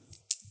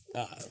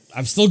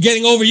 I'm still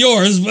getting over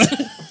yours, but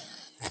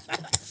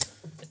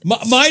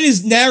mine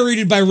is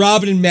narrated by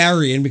Robin and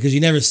Marion because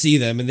you never see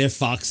them and they're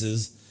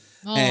foxes.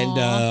 Aww.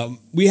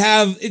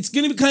 And it's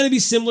going to kind of be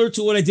similar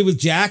to what I did with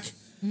Jack.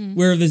 Mm-hmm.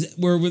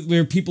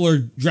 Where people are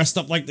dressed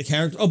up like the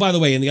character. Oh, by the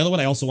way, in the other one,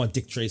 I also want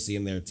Dick Tracy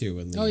in there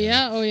too. Oh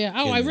yeah.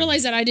 Oh, I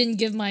realized that I didn't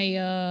give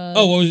my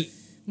what was it?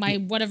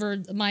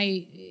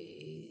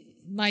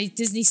 my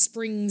Disney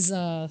Springs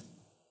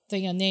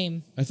thing a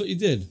name. I thought you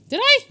did. Did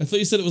I? I thought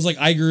you said it was like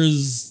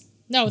Iger's.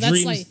 No, that's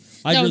dreams. like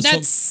Iger's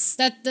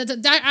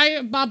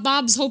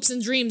Bob's Hopes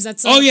and Dreams.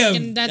 That's oh yeah,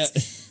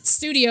 that's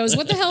Studios.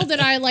 What the hell did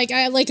I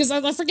because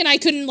I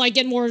couldn't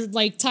get more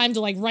time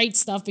to write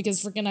stuff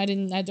because I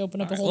had to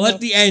open up a whole. Well, at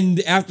the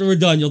end, after we're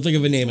done, you'll think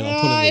of a name and I'll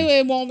put it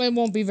in. It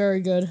won't be very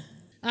good.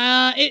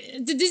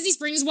 The Disney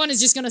Springs one is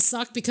just gonna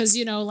suck because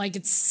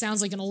it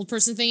sounds like an old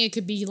person thing. It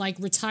could be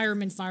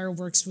retirement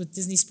fireworks with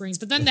Disney Springs,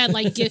 but then that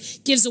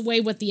gives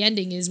away what the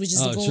ending is, which is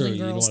the Golden Girls.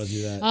 You don't want to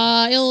do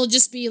that. It'll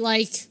just be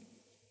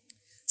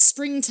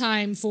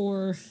springtime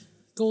for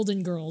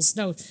Golden Girls.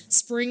 No,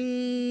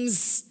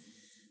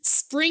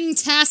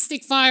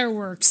 springtastic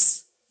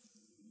fireworks.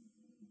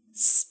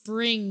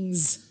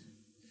 Springs.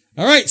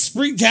 All right,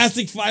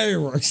 springtastic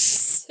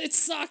fireworks. It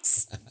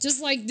sucks,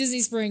 just like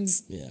Disney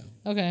Springs. Yeah.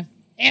 Okay.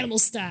 Animal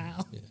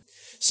style. Yeah.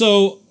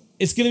 So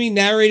it's going to be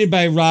narrated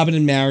by Robin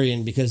and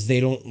Marion because they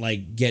don't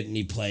get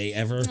any play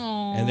ever.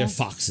 Aww. And they're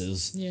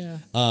foxes. Yeah.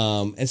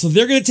 And so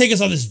they're going to take us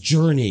on this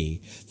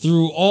journey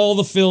through all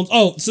the films.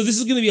 Oh, so this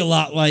is going to be a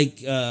lot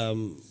like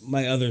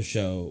my other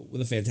show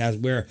with the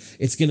Fantastic, where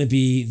it's going to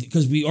be,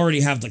 because we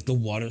already have the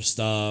water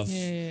stuff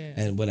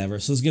and whatever.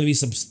 So there's going to be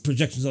some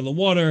projections on the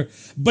water,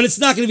 but it's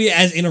not going to be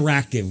as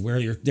interactive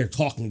where they're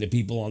talking to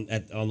people on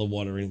the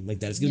water or anything like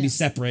that. It's going to be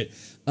separate.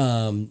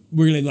 We're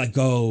going to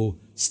go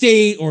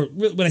stage, or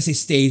when I say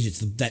stage, it's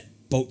that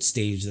boat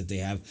stage that they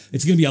have.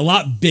 It's going to be a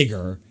lot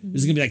bigger. Mm-hmm.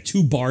 There's going to be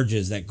 2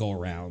 barges that go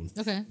around.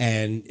 Okay.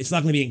 And it's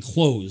not going to be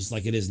enclosed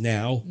like it is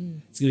now.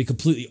 It's going to be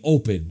completely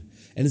open.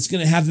 And it's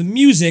going to have the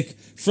music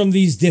from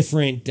these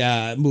different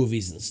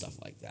movies and stuff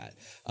like that.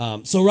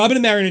 So Robin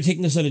and Marion are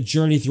taking us on a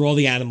journey through all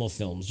the animal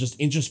films, just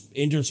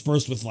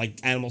interspersed with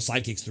animal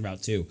sidekicks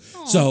throughout too.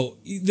 Aww. So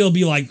there'll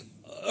be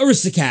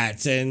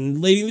Aristocats and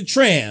Lady and the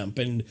Tramp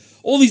and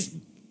all these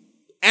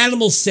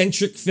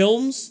animal-centric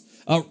films.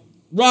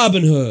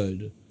 Robin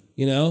Hood,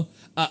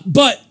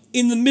 but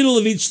in the middle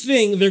of each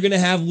thing, they're gonna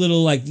have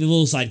little the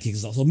little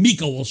sidekicks. Also,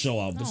 Miko will show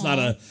up.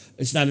 Aww.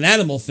 It's not an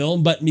animal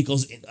film, but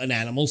Miko's an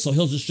animal, so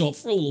he'll just show up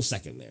for a little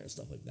second there and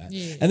stuff like that.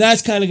 Yeah. And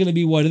that's kind of gonna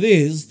be what it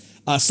is.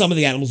 Some of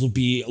the animals will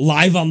be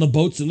live on the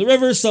boats in the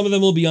river. Some of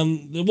them will be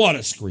on the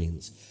water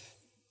screens.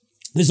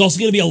 There's also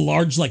going to be a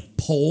large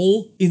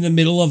pole in the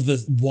middle of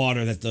the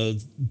water that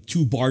the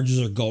 2 barges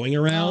are going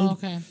around. Oh,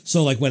 okay.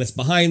 So when it's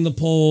behind the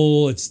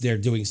pole,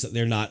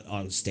 they're not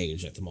on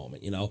stage at the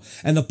moment,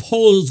 And the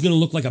pole is going to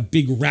look like a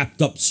big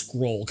wrapped up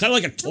scroll, kind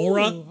of like a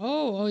Torah.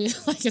 Oh yeah,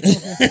 like a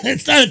Torah.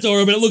 It's not a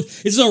Torah, but it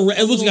looks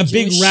like a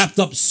big wrapped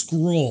up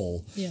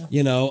scroll. Yeah.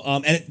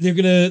 And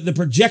the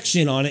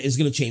projection on it is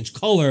going to change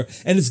color,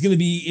 and it's going to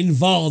be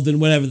involved in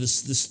whatever the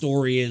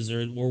story is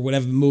or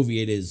whatever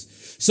movie it is.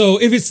 So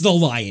if it's The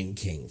Lion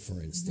King, for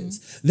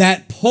instance,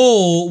 that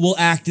pole will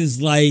act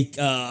as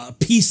a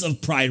piece of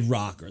Pride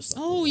Rock or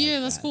something. Oh, yeah,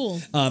 that's cool.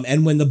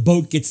 And when the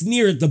boat gets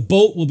near it, the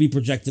boat will be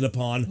projected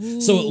upon. Ooh.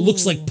 So it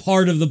looks like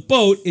part of the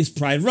boat is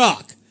Pride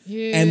Rock.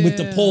 Yeah. And with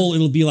the pole,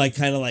 it'll be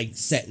kind of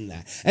set in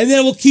that. And then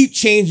it will keep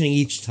changing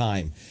each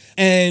time.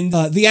 And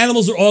the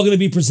animals are all going to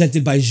be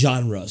presented by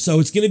genre.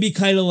 So it's going to be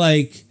kind of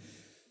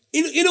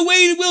in a way,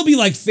 it will be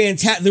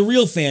the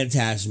real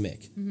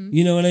Fantasmic. Mm-hmm.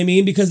 You know what I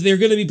mean? Because they're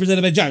going to be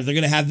presented by genres. They're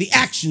going to have the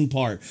action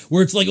part,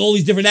 where it's all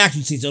these different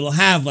action scenes. It'll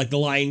have the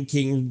Lion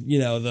King,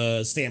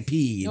 the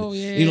stampede. Oh,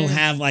 yeah. It'll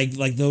have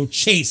the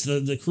chase,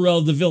 the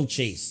Cruella de Vil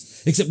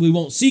chase. Except we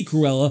won't see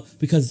Cruella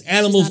because it's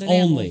animals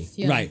only.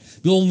 Yeah. Right.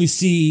 We'll only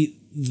see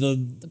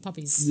the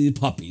puppies. The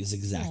puppies,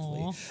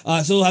 exactly.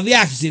 So we'll have the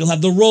action scene. It'll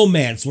have the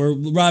romance where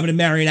Robin and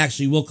Marion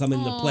actually will come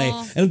into play.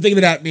 And I'm thinking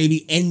about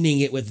maybe ending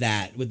it with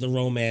the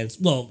romance.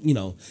 Well,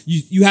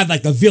 you have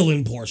the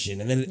villain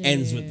portion, and then it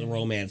ends with the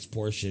romance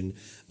portion.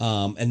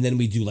 And then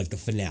we do the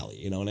finale.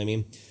 You know what I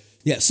mean?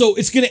 Yeah. So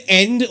it's gonna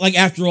end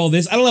after all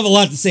this. I don't have a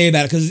lot to say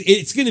about it because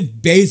it's gonna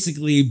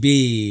basically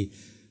be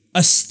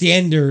a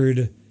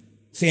standard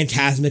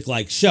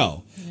Fantasmic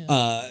show.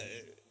 Yeah.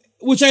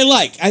 Which I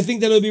like. I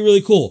think that'll be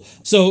really cool.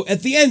 So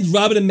at the end,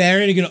 Robin and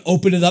Marion are going to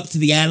open it up to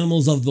the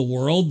animals of the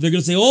world. They're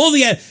going to say,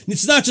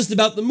 it's not just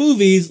about the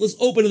movies. Let's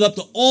open it up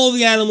to all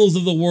the animals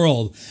of the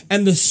world.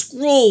 And the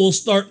scroll will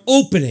start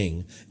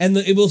opening. And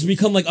it will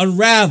become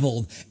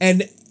unraveled.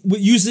 And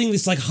using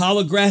this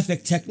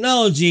holographic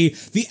technology,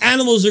 these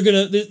animals are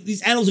gonna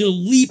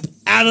leap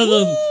out of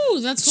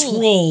the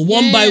scroll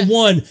one by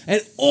one, and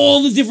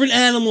all the different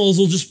animals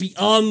will just be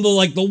on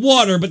the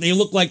water, but they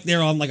look like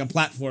they're on a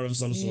platform of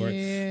some sort,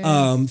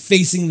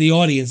 facing the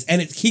audience,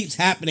 and it keeps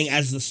happening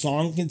as the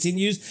song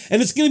continues,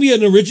 and it's gonna be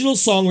an original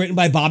song written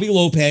by Bobby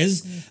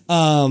Lopez.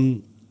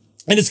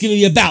 And it's going to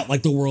be about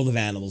the world of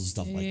animals and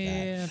stuff like that.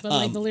 Yeah,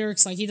 but the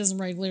lyrics, he doesn't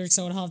write lyrics,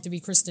 so it'll have to be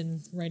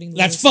Kristen writing the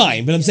lyrics. That's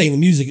fine, but I'm saying the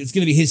music, it's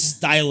going to be his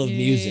style of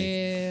music.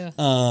 Yeah.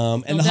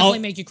 And it'll definitely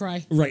make you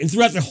cry. Right, and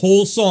throughout the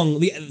whole song,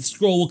 the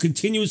scroll will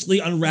continuously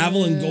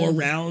unravel and go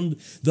around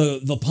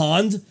the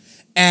pond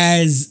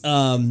as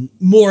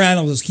more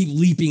animals keep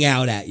leaping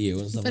out at you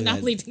and stuff but like not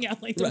that. Leaping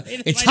out the way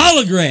it's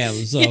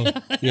holograms, so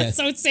yeah.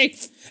 So it's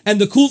safe. And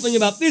the cool thing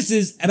about this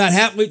is, about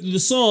halfway through the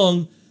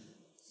song,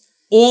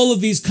 all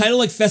of these kind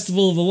of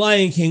Festival of the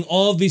Lion King,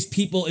 all of these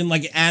people in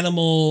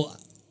animal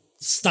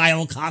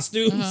style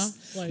costumes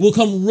like- will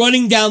come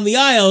running down the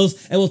aisles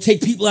and will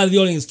take people out of the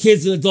audience,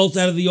 kids and adults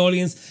out of the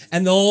audience,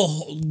 and they'll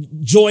all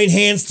join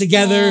hands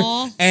together.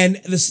 Aw.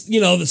 And this,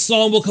 the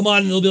song will come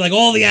on, and it'll be like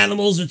all the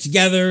animals are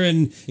together,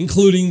 and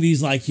including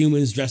these like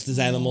humans dressed as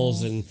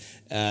animals, and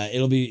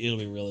it'll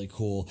be really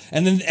cool.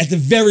 And then at the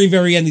very,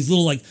 very end, these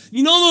little like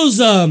those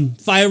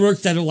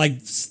fireworks that are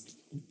like.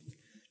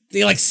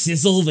 They like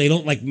sizzle. They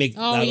don't like make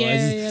loud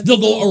noises. Yeah. They'll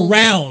go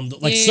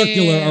around, like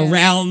circular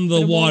around the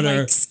But it water.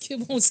 Won't,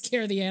 it won't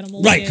scare the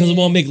animals. Right, because it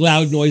won't make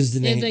loud noises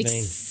and It'll be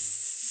anything.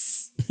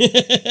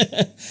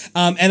 like,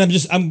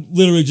 And I'm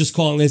literally just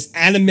calling this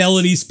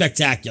Animelody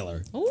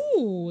Spectacular.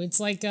 ooh, it's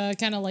like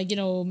kind of like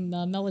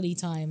melody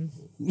time.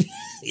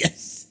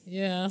 Yes.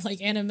 Yeah, like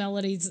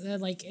Animelodies.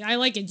 Like I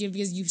like it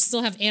because you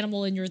still have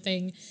animal in your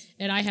thing,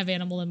 and I have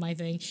animal in my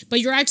thing. But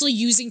you're actually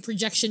using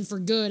projection for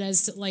good,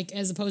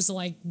 as opposed to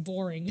like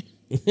boring.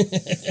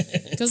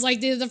 Because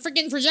like the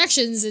freaking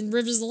projections in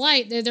Rivers of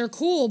Light, they're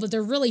cool, but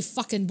they're really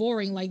fucking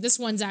boring. Like this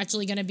one's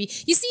actually gonna be.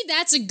 You see,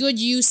 that's a good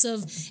use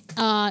of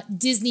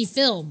Disney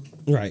film.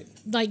 Right.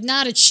 Like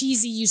not a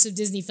cheesy use of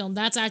Disney film.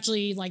 That's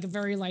actually like a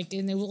very like,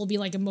 and it will be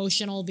like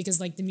emotional because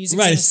like the music.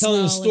 Right. It's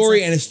telling a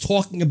story and it's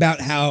talking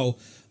about how.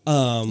 We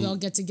all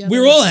get together.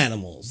 We're all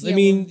animals. Yeah, I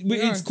mean, we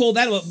it's are. called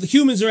animal. The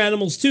humans are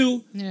animals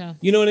too. Yeah.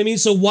 You know what I mean?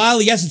 So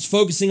while, yes, it's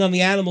focusing on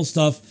the animal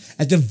stuff,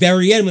 at the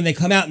very end, when they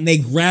come out and they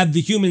grab the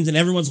humans and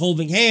everyone's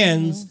holding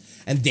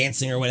hands and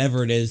dancing or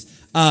whatever it is,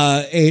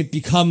 it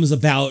becomes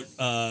about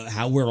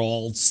how we're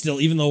all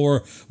still, even though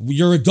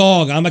you're a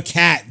dog, I'm a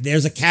cat,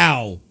 there's a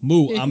cow,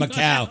 moo, I'm a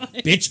cow,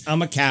 bitch,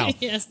 I'm a cow.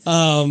 Yes.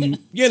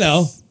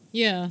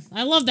 Yeah,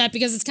 I love that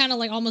because it's kind of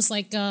like almost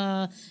like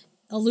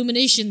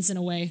Illuminations in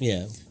a way.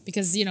 Yeah.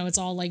 Because it's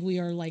all like we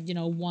are like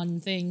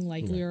one thing,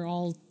 like we are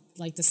all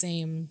like the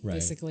same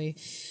basically.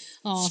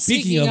 Oh,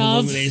 Speaking of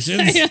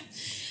Illuminations.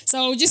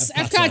 So just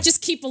Epcot,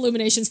 just keep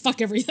Illuminations.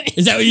 Fuck everything.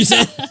 Is that what you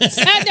said?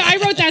 No, I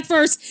wrote that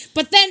first,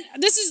 but then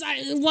this is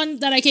one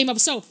that I came up.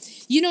 So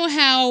you know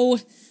how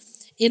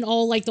in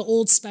all like the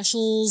old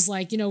specials,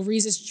 like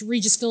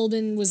Regis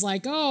Philbin was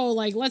like, oh,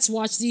 like let's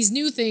watch these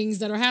new things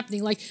that are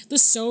happening, like the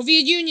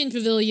Soviet Union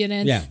Pavilion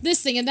and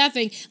this thing and that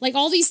thing, like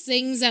all these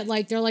things that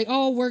like they're like,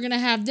 oh, we're gonna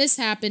have this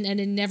happen, and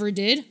it never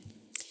did.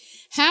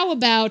 How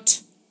about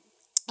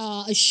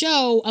a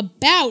show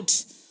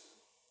about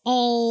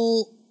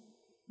all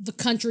the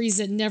countries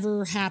that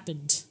never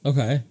happened?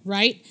 Okay.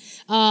 Right?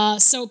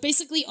 So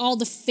basically all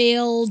the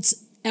failed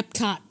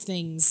Epcot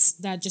things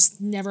that just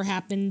never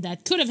happened,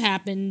 that could have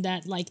happened,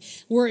 that like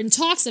were in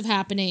talks of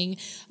happening.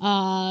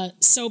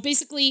 So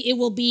basically it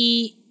will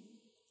be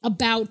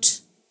about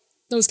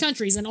those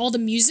countries, and all the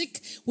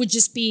music would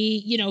just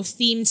be,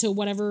 themed to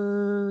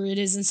whatever it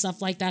is and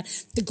stuff like that.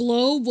 The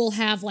Globe will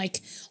have like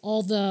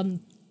all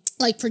the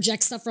like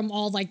project stuff from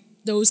all like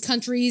those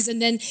countries,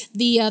 and then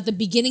the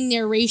beginning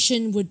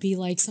narration would be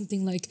like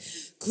something like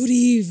 "Good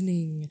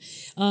evening,"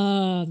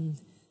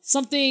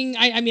 something.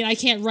 I mean I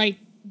can't write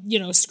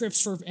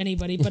scripts for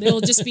anybody, but it'll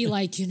just be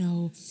like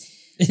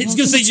it's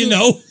gonna say Jim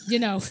like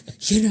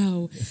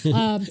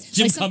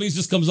Cummings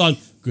just comes on.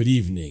 Good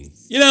evening.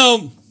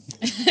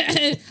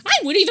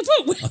 I'm Winnie the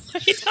Pooh.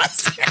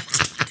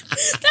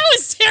 That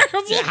was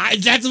terrible.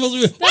 That's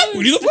supposed to be. I'm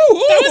Winnie the Pooh.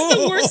 That was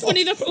the worst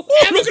Winnie the Pooh.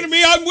 Oh, look at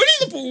me! I'm Winnie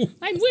the Pooh.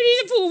 I'm Winnie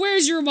the Pooh.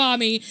 Where's your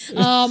mommy?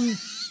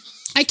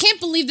 I can't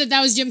believe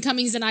that was Jim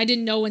Cummings, and I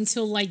didn't know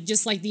until like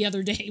just like the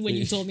other day when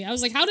you told me. I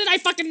was like, how did I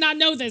fucking not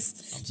know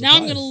this? Now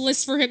I'm gonna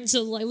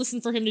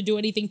listen for him to do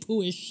anything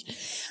pooish.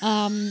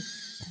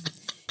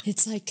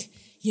 It's like,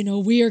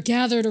 we are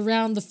gathered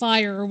around the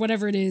fire or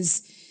whatever it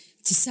is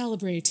to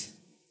celebrate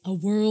a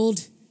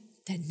world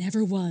that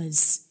never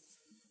was.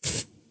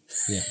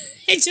 Yeah.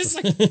 It's just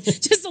like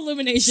just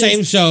Illuminations.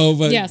 Same show,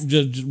 but Yes.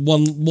 just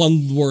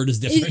one word is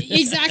different.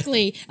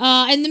 Exactly.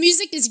 And the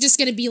music is just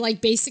going to be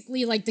like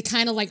basically like the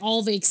kind of like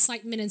all the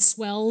excitement and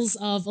swells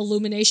of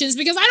Illuminations,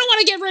 because I don't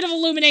want to get rid of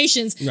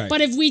Illuminations. Right.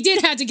 But if we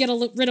did have to get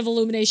rid of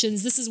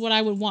Illuminations, this is what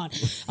I would want.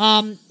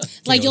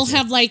 Like you'll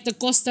have like the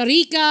Costa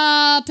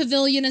Rica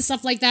pavilion and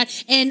stuff like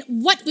that. And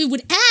what we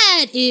would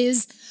add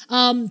is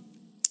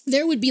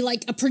there would be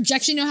like a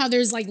projection. You know how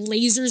there's like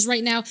lasers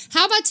right now?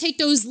 How about take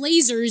those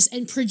lasers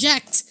and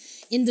project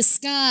in the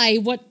sky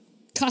what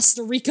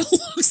Costa Rica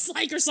looks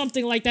like or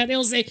something like that.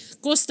 It'll say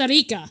Costa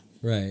Rica.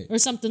 Right. Or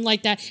something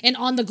like that. And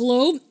on the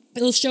globe,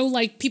 it'll show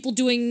like people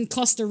doing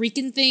Costa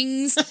Rican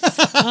things.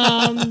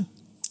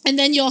 And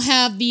then you'll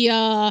have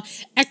the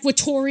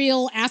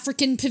Equatorial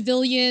African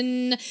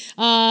Pavilion.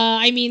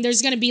 I mean,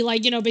 there's going to be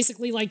like,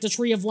 basically like the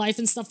Tree of Life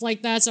and stuff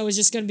like that. So it's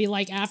just going to be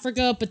like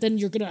Africa, but then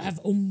you're going to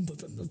have...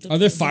 Are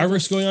there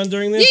fireworks going on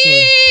during this?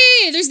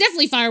 Yeah, there's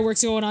definitely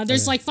fireworks going on.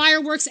 There's like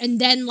fireworks, and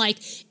then like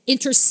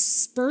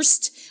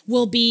interspersed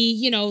will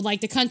be,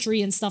 like the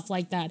country and stuff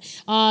like that.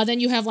 Then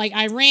you have like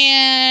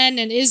Iran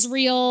and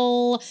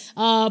Israel,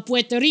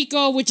 Puerto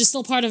Rico, which is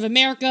still part of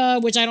America,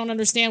 which I don't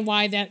understand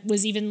why that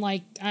was even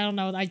like, I don't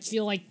know. I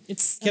feel like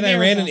it's Can America.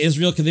 Iran and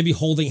Israel, can they be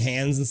holding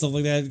hands and stuff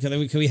like that?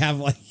 Can we have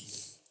like...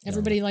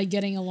 Everybody like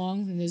getting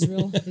along in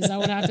Israel. Is that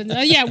what happened?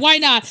 Yeah, why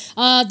not?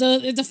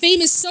 The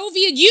famous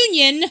Soviet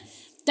Union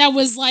that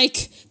was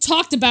like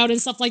talked about and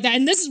stuff like that.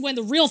 And this is when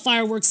the real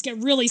fireworks get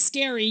really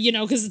scary, you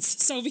know, because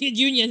it's Soviet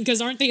Union.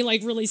 Because aren't they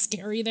like really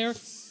scary there?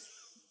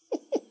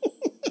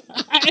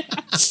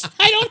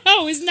 I don't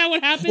know. Isn't that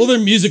what happened? Well, their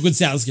music would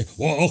sound scary.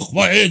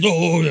 You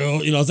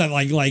know, it's not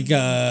like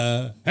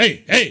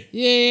hey.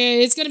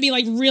 Yeah, it's gonna be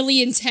like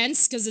really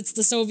intense because it's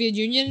the Soviet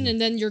Union,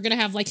 and then you're gonna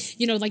have like,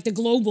 you know, like the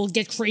globe will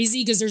get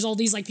crazy because there's all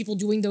these like people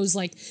doing those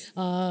like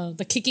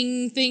the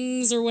kicking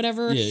things or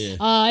whatever. Yeah.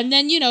 And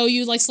then, you know,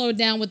 you like slow it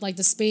down with like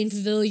the Spain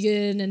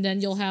Pavilion, and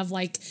then you'll have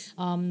like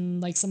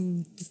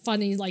some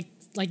funny like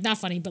not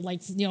funny, but like,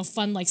 you know,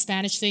 fun like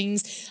Spanish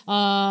things.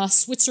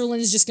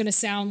 Switzerland is just gonna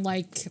sound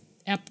like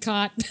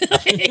Epcot,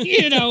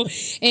 you know,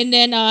 and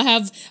then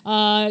have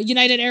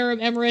United Arab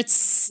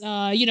Emirates,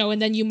 you know,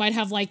 and then you might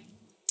have like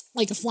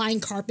a flying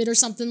carpet or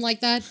something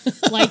like that,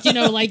 like, you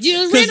know,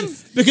 random.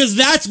 Because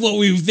that's what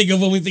we think of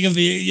when we think of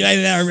the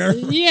United Arab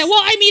Emirates. Yeah,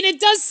 well, I mean,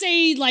 it does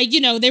say like, you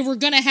know, they were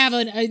gonna have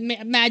a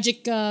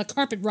magic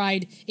carpet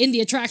ride in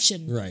the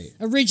attraction, right?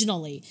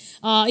 Originally,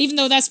 even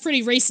though that's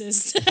pretty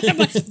racist.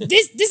 But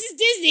this is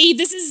Disney.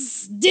 This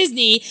is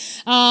Disney.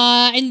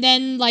 And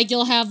then like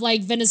you'll have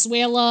like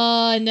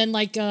Venezuela, and then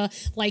like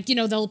you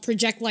know, they'll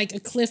project like a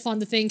cliff on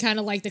the thing, kind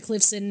of like the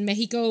cliffs in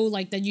Mexico,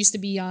 like that used to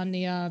be on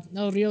the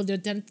Rio de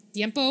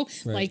Tiempo.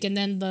 Right. Like, and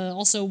then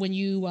also when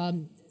you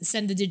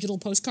send the digital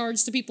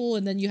postcards to people,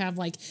 and then you have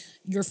like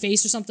your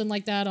face or something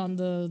like that on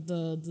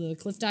the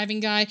cliff diving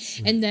guy,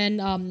 and then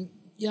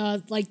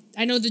like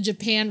I know the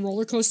Japan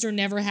roller coaster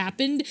never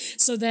happened,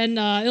 so then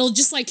it'll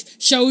just like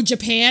show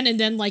Japan and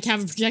then like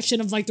have a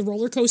projection of like the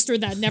roller coaster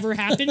that never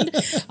happened.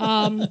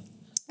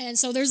 And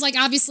so there's like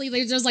obviously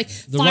there's like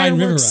the Rhine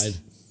River ride.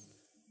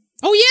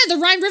 Oh yeah,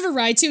 the Rhine River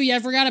ride too. Yeah, I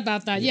forgot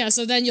about that. Yeah,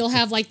 so then you'll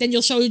have like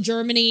you'll show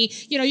Germany.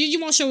 You know, you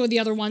won't show the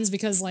other ones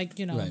because like,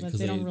 you know, right,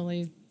 they don't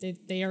really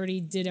they already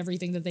did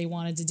everything that they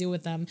wanted to do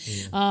with them.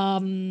 Yeah.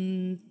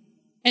 And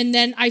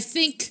then I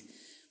think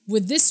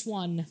with this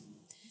one,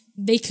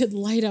 they could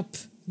light up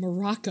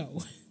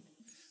Morocco.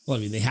 Well,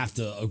 I mean, they have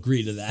to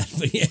agree to that,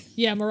 but yeah.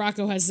 Yeah,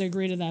 Morocco has to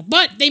agree to that.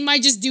 But they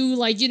might just do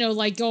like, you know,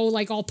 like go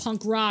like all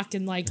punk rock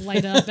and like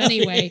light up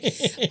anyway.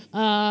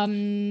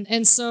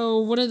 And so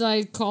what did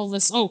I call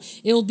this? Oh,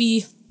 it'll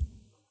be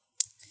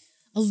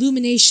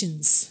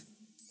Illuminations,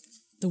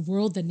 the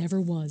world that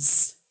never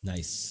was.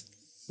 Nice.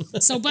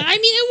 So, but I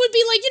mean, it would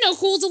be like, you know,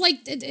 cool to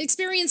like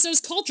experience those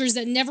cultures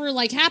that never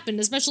like happened,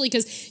 especially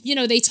because, you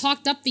know, they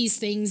talked up these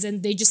things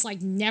and they just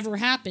like never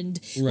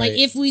happened. Right. Like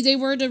if they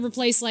were to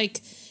replace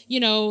like, you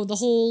know, the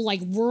whole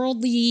like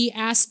worldly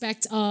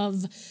aspect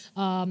of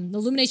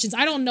Illuminations.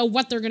 I don't know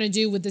what they're gonna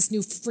do with this new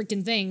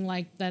freaking thing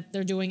like that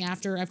they're doing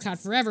after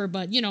Epcot Forever,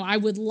 but you know, I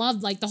would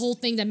love like the whole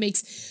thing that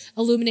makes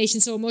Illumination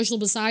so emotional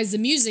besides the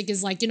music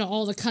is like, you know,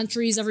 all the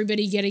countries,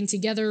 everybody getting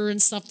together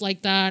and stuff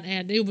like that,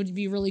 and it would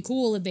be really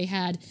cool if they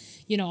had,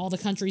 you know, all the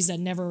countries that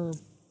never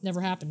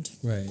happened.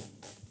 Right.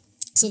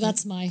 So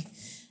that's my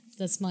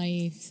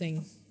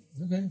thing.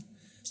 Okay.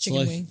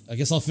 Chicken wing. I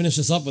guess I'll finish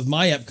this up with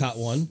my Epcot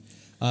one.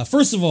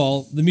 First of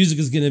all, the music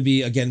is going to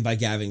be, again, by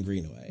Gavin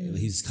Greenaway.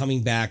 He's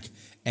coming back,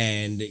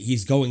 and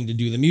he's going to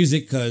do the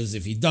music, because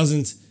if he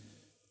doesn't,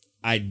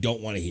 I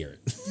don't want to hear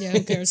it. Yeah,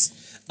 who cares?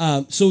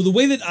 So the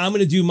way that I'm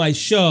going to do my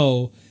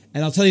show,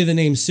 and I'll tell you the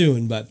name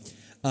soon, but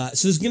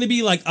so there's going to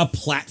be like a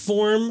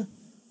platform.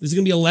 There's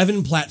going to be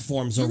 11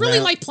 platforms around. You really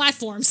like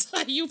platforms.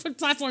 You put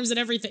platforms in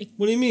everything.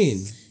 What do you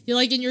mean? You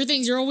like in your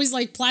things, you're always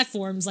like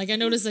platforms. Like I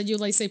noticed that you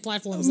like say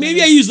platforms.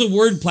 Maybe I use the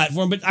word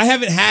platform, but I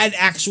haven't had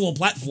actual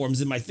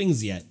platforms in my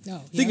things yet. Oh,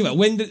 Think yeah.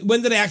 about it.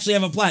 When did I actually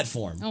have a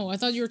platform? Oh, I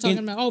thought you were talking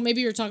about. Oh,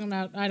 maybe you're talking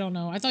about. I don't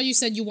know. I thought you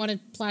said you wanted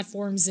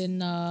platforms in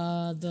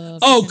the.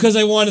 Oh, because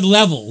I wanted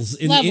levels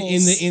in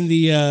Levels.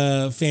 the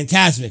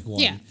Fantasmic one.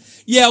 Yeah.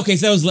 Yeah. Okay.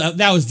 So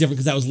that was different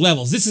because that was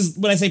levels. This is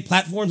when I say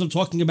platforms, I'm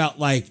talking about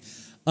like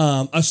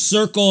a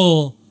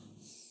circle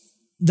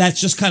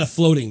that's just kind of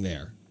floating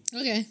there.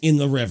 Okay. In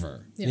the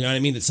river. Yeah. You know what I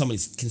mean? That somebody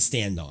can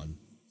stand on.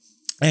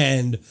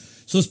 And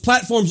so there's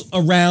platforms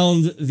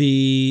around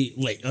the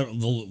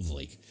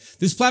lake.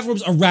 There's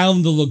platforms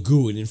around the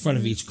lagoon in front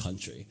of each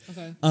country.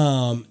 Okay.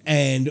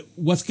 And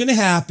what's going to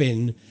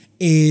happen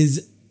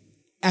is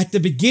at the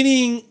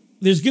beginning,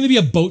 there's going to be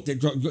a boat that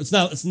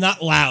it's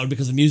not loud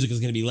because the music is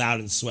going to be loud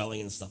and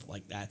swelling and stuff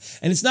like that.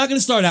 And it's not going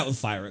to start out with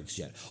fireworks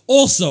yet.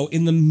 Also,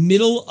 in the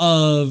middle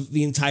of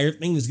the entire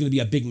thing, there's going to be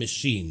a big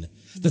machine.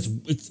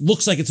 It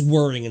looks like it's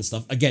whirring and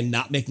stuff. Again,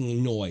 not making a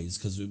noise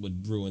because it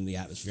would ruin the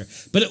atmosphere.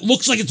 But it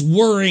looks like it's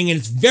whirring and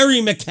it's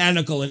very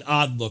mechanical and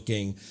odd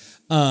looking.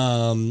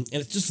 And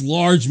it's just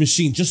large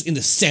machine just in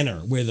the center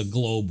where the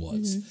globe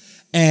was.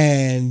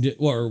 And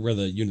or where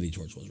the Unity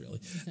torch was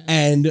really. Okay.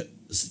 And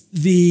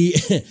the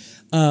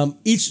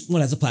each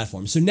one has a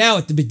platform. So now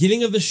at the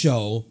beginning of the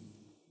show,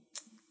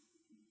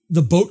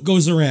 the boat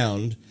goes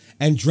around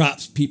and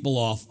drops people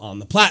off on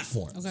the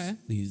platform. Okay.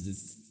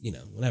 These, you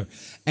know, whatever.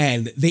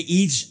 And they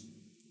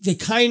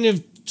kind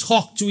of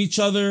talk to each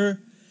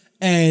other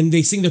and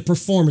they sing. They're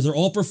performers. They're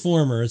all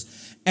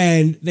performers.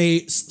 and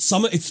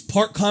it's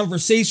part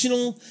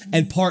conversational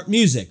and part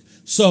music.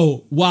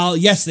 So while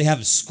yes, they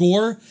have a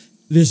score,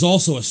 there's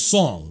also a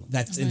song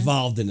that's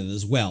involved in it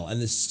as well,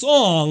 and the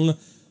song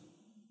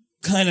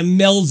kind of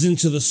melds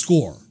into the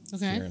score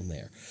here and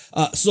there.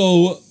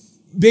 So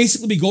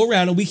basically, we go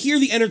around and we hear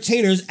the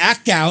entertainers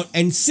act out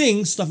and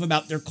sing stuff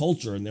about their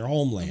culture and their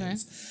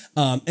homelands.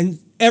 And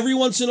every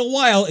once in a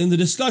while in the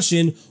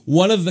discussion,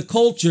 one of the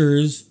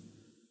cultures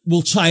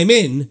will chime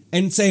in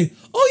and say,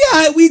 oh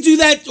yeah, we do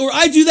that, or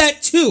I do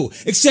that too,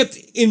 except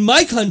in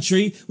my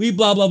country, we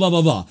blah, blah, blah,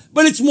 blah, blah.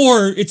 But it's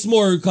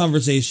more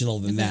conversational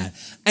than that.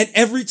 And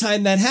every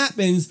time that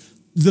happens,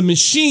 the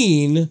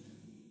machine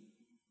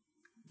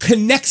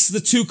connects the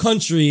two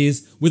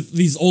countries with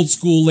these old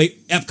school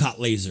Epcot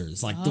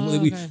lasers. Like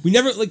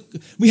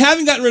we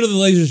haven't gotten rid of the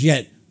lasers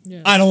yet.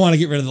 Yeah. I don't want to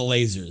get rid of the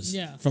lasers.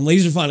 Yeah. From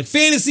Laserphonic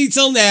Fantasy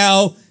till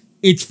now,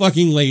 it's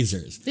fucking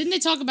lasers. Didn't they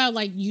talk about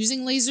like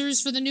using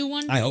lasers for the new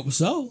one? I hope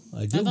so.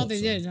 I thought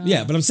they did.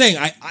 Yeah, but I'm saying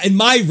in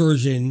my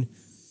version,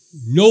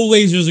 no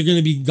lasers are going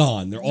to be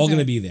gone. They're all going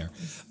to be there.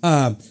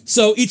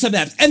 So each time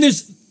that, and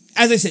there's,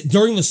 as I said,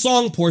 during the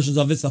song portions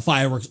of this, the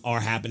fireworks are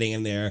happening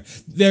in there.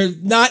 They're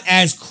not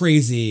as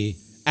crazy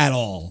at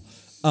all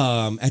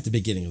at the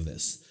beginning of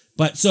this.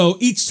 But so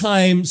each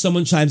time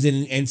someone chimes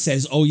in and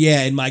says, oh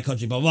yeah, in my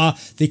country, blah, blah,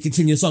 they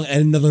continue the song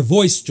and another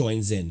voice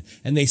joins in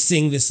and they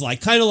sing this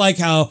like, kind of like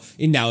how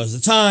in Now Is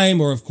the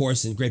Time, or of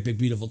course in Great Big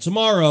Beautiful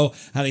Tomorrow,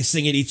 how they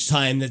sing it each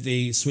time that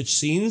they switch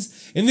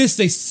scenes. In this,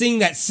 they sing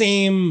that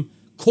same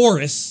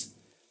chorus,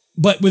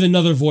 but with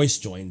another voice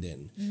joined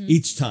in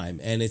each time.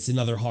 And it's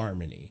another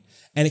harmony.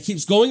 And it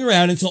keeps going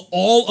around until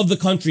all of the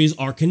countries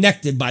are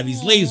connected by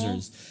these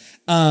lasers.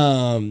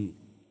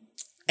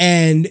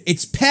 And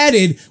it's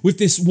padded with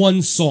this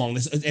one song.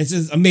 It's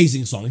an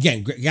amazing song.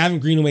 Again, Gavin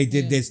Greenaway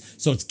did this,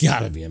 so it's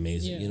gotta be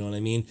amazing. You know what I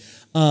mean?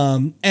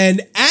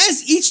 And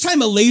as each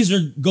time a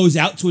laser goes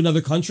out to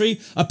another country,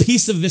 a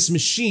piece of this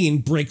machine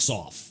breaks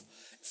off,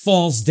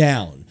 falls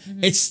down.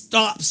 It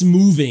stops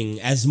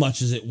moving as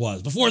much as it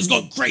was. Before it's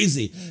going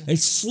crazy. It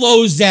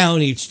slows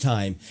down each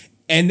time.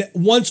 And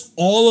once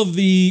all of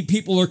the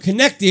people are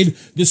connected,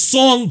 the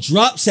song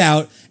drops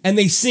out and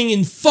they sing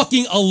in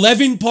fucking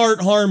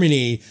 11-part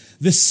harmony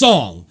the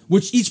song,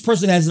 which each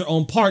person has their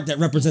own part that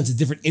represents a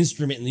different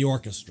instrument in the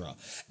orchestra.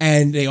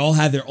 And they all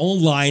have their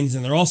own lines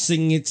and they're all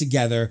singing it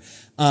together.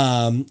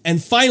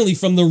 And finally,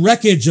 from the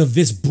wreckage of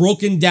this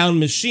broken down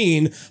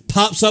machine,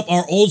 pops up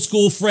our old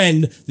school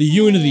friend, the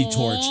Unity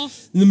Torch.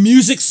 The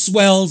music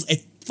swells, the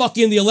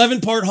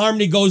 11-part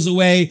harmony goes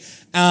away.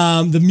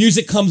 The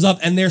music comes up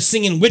and they're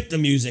singing with the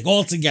music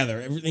all together.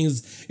 Everything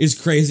is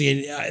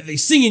crazy. And they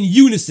sing in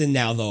unison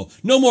now, though.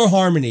 No more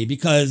harmony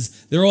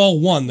because they're all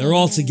one. They're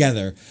all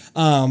together.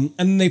 And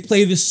then they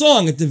play this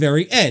song at the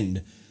very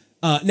end.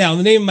 Now,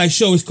 the name of my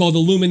show is called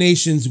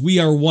Illuminations, We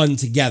Are One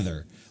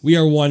Together. We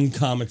are one,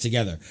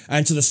 together.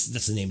 And so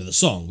that's the name of the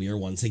song, We Are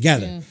One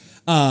Together. Yeah.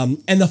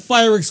 And the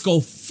fireworks go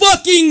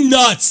fucking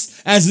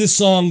nuts as this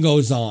song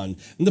goes on.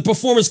 And the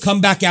performers come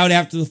back out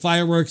after the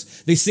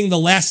fireworks. They sing the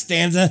last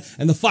stanza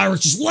and the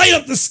fireworks just light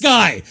up the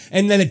sky.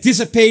 And then it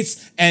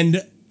dissipates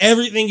and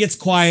everything gets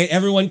quiet.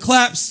 Everyone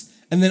claps.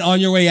 And then On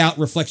Your Way Out,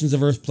 Reflections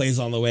of Earth plays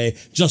on the way,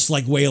 just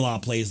like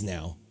Wayla plays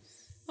now.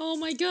 Oh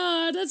my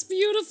God, that's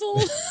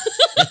beautiful.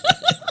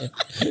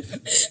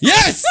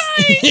 Yes!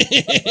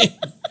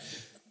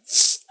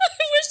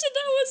 I wish that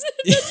was it.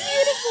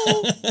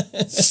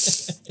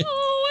 That's beautiful.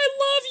 Oh,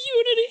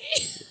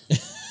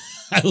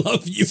 I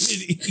love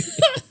Unity.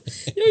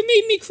 You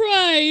made me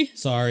cry.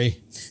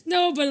 Sorry.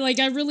 No, but like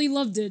I really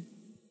loved it.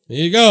 There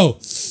you go.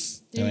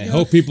 And I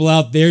hope people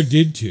out there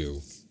did too.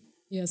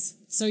 Yes.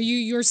 So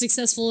you're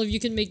successful if you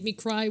can make me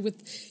cry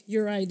with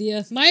your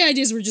idea. My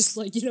ideas were just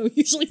like,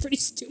 usually pretty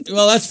stupid.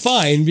 Well, that's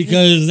fine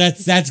because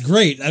that's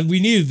great. We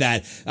needed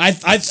that.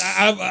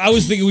 I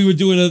was thinking we were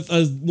doing a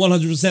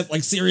 100%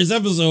 like serious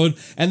episode,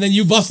 and then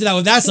you busted out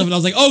with that stuff, and I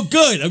was like, oh,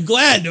 good. I'm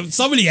glad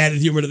somebody added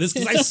humor to this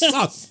because I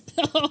suck.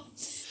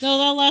 No,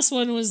 that last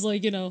one was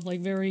like, like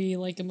very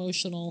like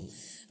emotional.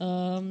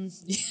 Mine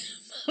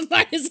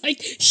is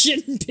like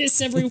shit and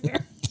piss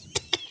everywhere.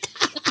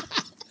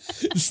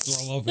 Just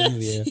throw up in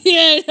the air.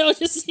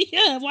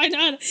 Yeah, why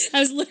not?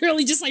 I was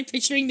literally just like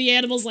picturing the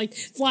animals like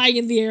flying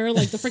in the air,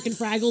 like the freaking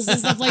Fraggles and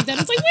stuff like that.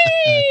 It's like,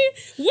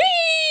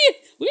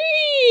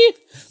 wee!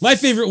 My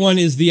favorite one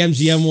is the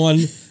MGM one.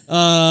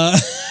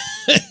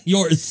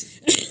 Yours.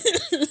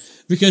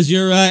 Because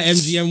your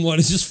MGM one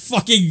is just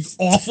fucking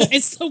awful.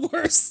 It's the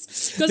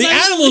worst. The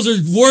animals are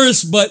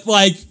worse, but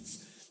like,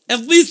 at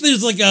least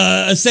there's like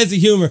a sense of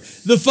humor.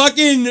 The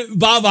fucking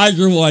Bob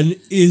Iger one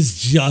is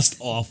just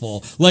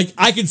awful. Like,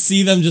 I could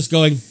see them just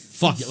going,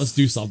 fuck it, let's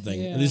do something.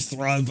 Yeah. And just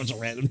throw out a bunch of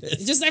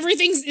randomness. Just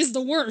everything is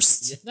the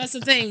worst. Yeah. That's the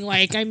thing.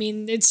 Like, I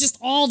mean, it's just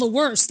all the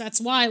worst. That's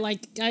why,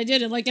 like, I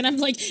did it. Like, and I'm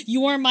like,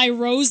 You Are My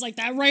Rose, like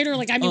that writer.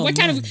 Like, I mean, what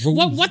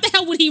the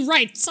hell would he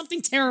write?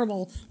 Something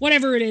terrible.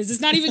 Whatever it is. It's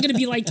not even going to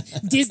be like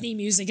Disney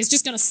music. It's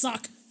just going to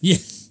suck. Yeah.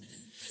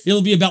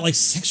 It'll be about like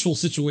sexual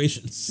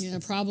situations. Yeah,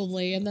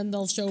 probably. And then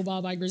they'll show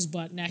Bob Iger's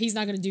butt. Now, he's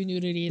not going to do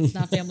nudity. It's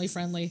not family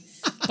friendly.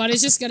 But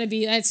it's just going to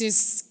be,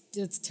 it's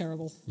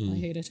terrible. I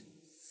hate it.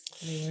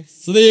 Anyway.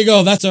 So there you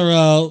go. That's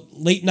our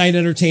late night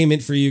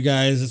entertainment for you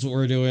guys. That's what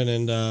we're doing.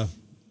 And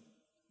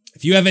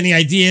if you have any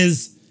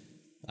ideas,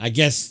 I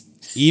guess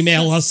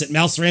email us at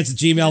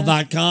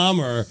mouserants@gmail.com,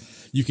 or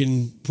you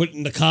can put it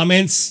in the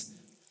comments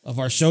of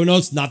our show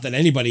notes. Not that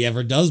anybody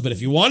ever does, but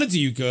if you wanted to,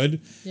 you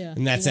could. Yeah,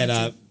 and that's at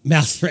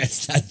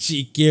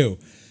mouserants.gq.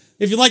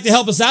 If you'd like to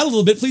help us out a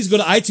little bit, please go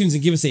to iTunes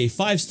and give us a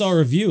 5-star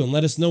review and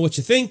let us know what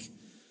you think,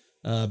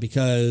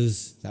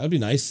 because that would be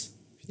nice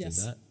if you did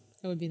that.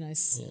 That would be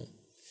nice. Yeah.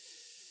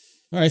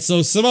 All right,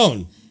 so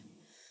Simone,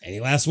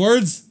 any last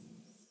words?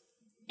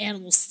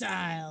 Animal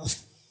style.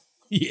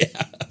 Yeah.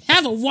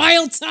 Have a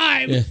wild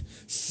time. Yeah.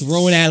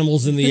 Throwing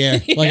animals in the air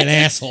like an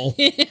asshole.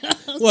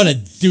 What a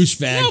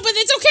douchebag. No, but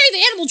it's okay.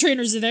 The animal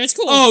trainers are there. It's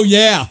cool. Oh,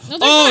 yeah. No,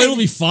 fine. It'll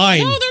be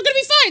fine. No, they're going to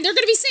be fine. They're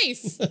going to be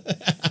safe.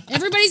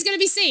 Everybody's going to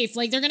be safe.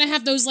 Like, they're going to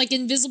have those, like,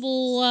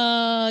 invisible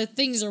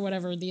things or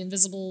whatever. The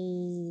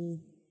invisible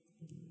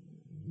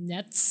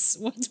nets.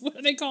 What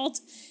are they called?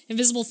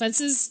 Invisible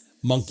fences?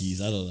 Monkeys.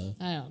 I don't know.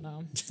 I don't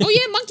know. Oh,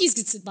 yeah, monkeys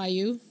could sit by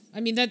you. I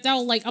mean,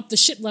 that'll, like, up the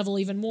shit level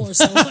even more.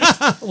 So,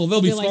 like, well,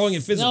 they'll be throwing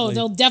it physically. No,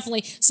 they'll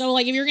definitely. So,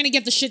 like, if you're going to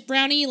get the shit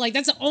brownie, like,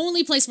 that's the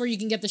only place where you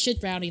can get the shit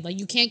brownie. Like,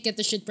 you can't get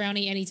the shit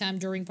brownie anytime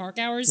during park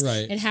hours.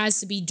 Right. It has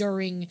to be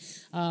during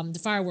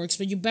the fireworks.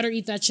 But you better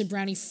eat that shit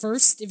brownie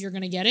first if you're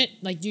going to get it.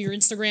 Like, do your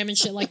Instagram and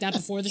shit like that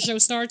before the show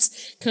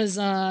starts. Because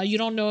you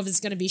don't know if it's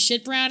going to be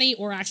shit brownie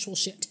or actual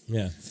shit.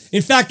 Yeah.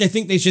 In fact, I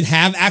think they should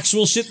have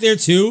actual shit there,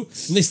 too.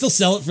 And they still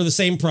sell it for the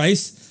same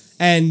price.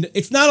 And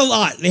it's not a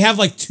lot. They have,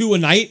 like, 2 a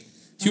night.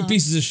 2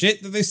 pieces of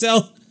shit that they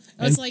sell.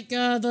 Oh, it's like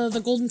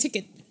the golden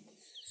ticket.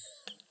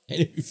 And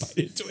if you bite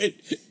into it,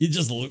 you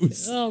just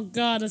lose. Oh,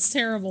 God, that's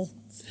terrible.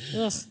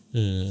 Ugh.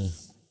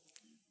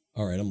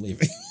 All right, I'm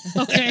leaving.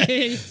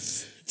 Okay.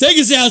 Take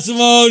us out,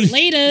 Simone.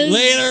 Laters.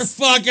 Later,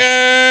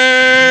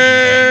 fuckers.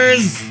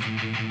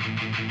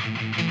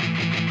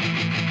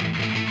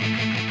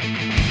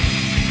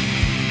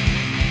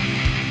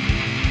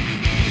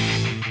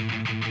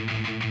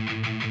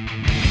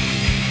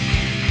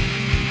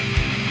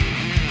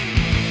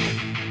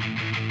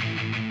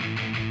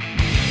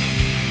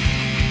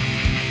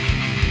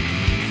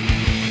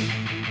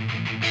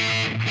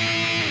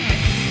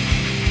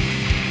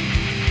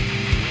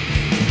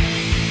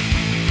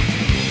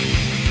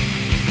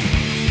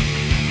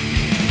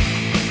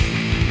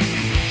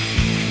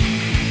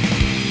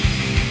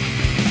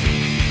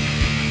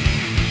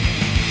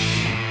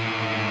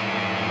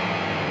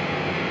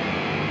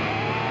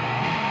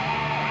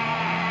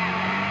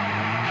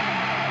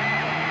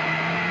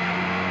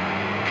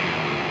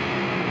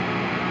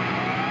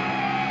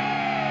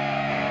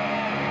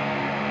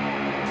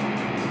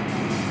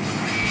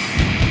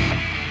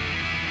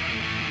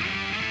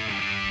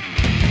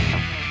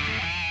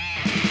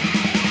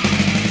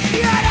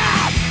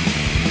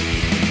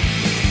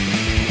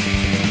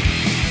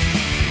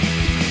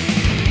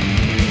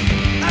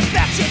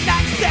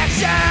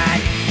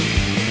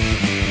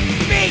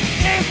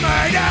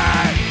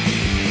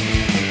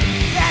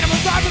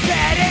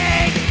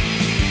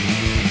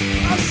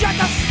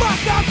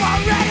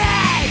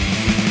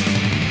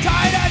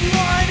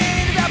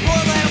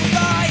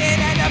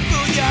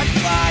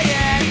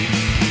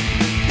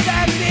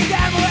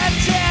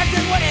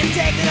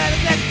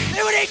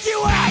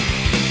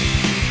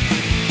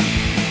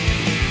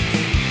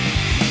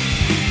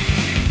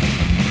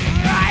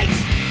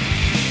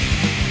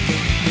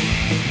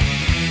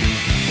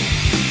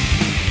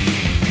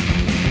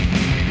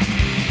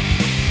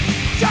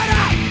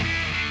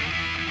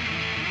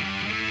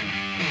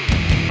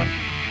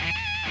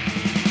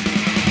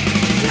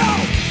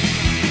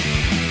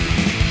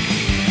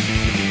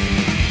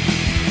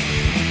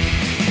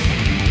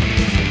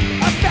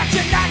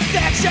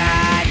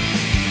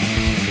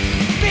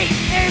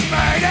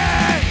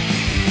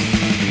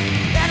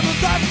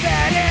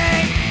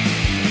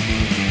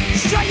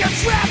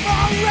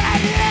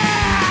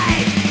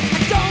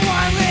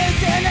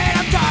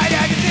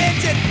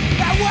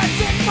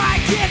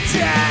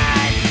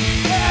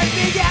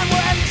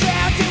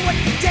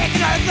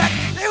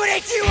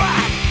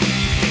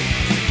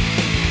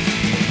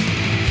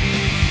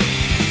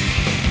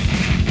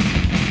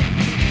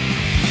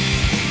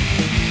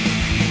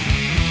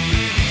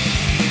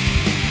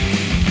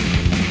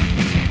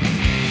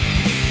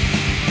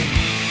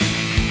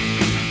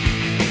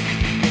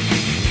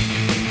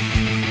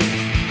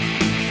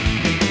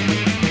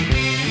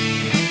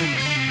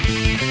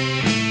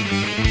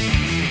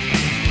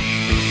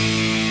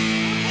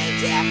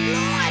 Jeff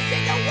Lewis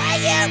and the way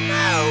you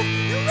move,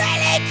 you're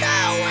really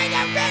cool and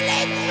you're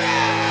really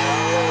through.